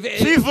saying...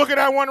 She's looking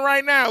at one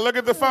right now. Look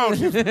at the phone.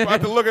 She's about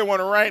to look at one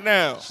right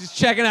now. She's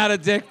checking out a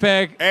dick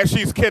pic. And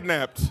she's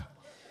kidnapped.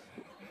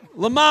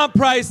 Lamont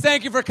Price,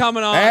 thank you for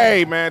coming on.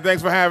 Hey, man.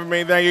 Thanks for having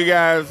me. Thank you,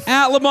 guys.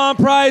 At Lamont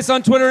Price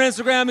on Twitter and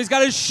Instagram. He's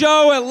got his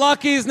show at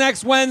Lucky's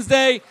next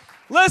Wednesday.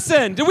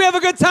 Listen, did we have a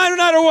good time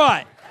tonight or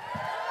what?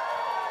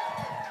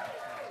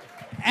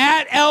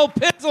 At El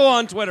Pizzle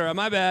on Twitter.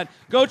 My bad.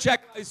 Go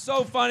check. He's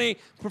so funny.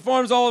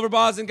 Performs all over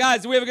Boston.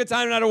 Guys, did we have a good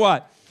time tonight or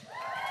what?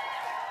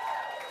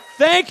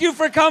 Thank you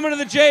for coming to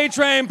the J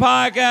Train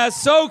podcast.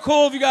 So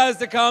cool of you guys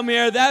to come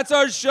here. That's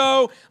our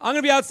show. I'm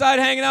going to be outside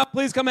hanging out.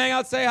 Please come hang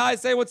out, say hi,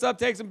 say what's up,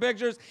 take some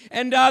pictures.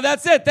 And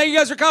that's it. Thank you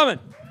guys for coming.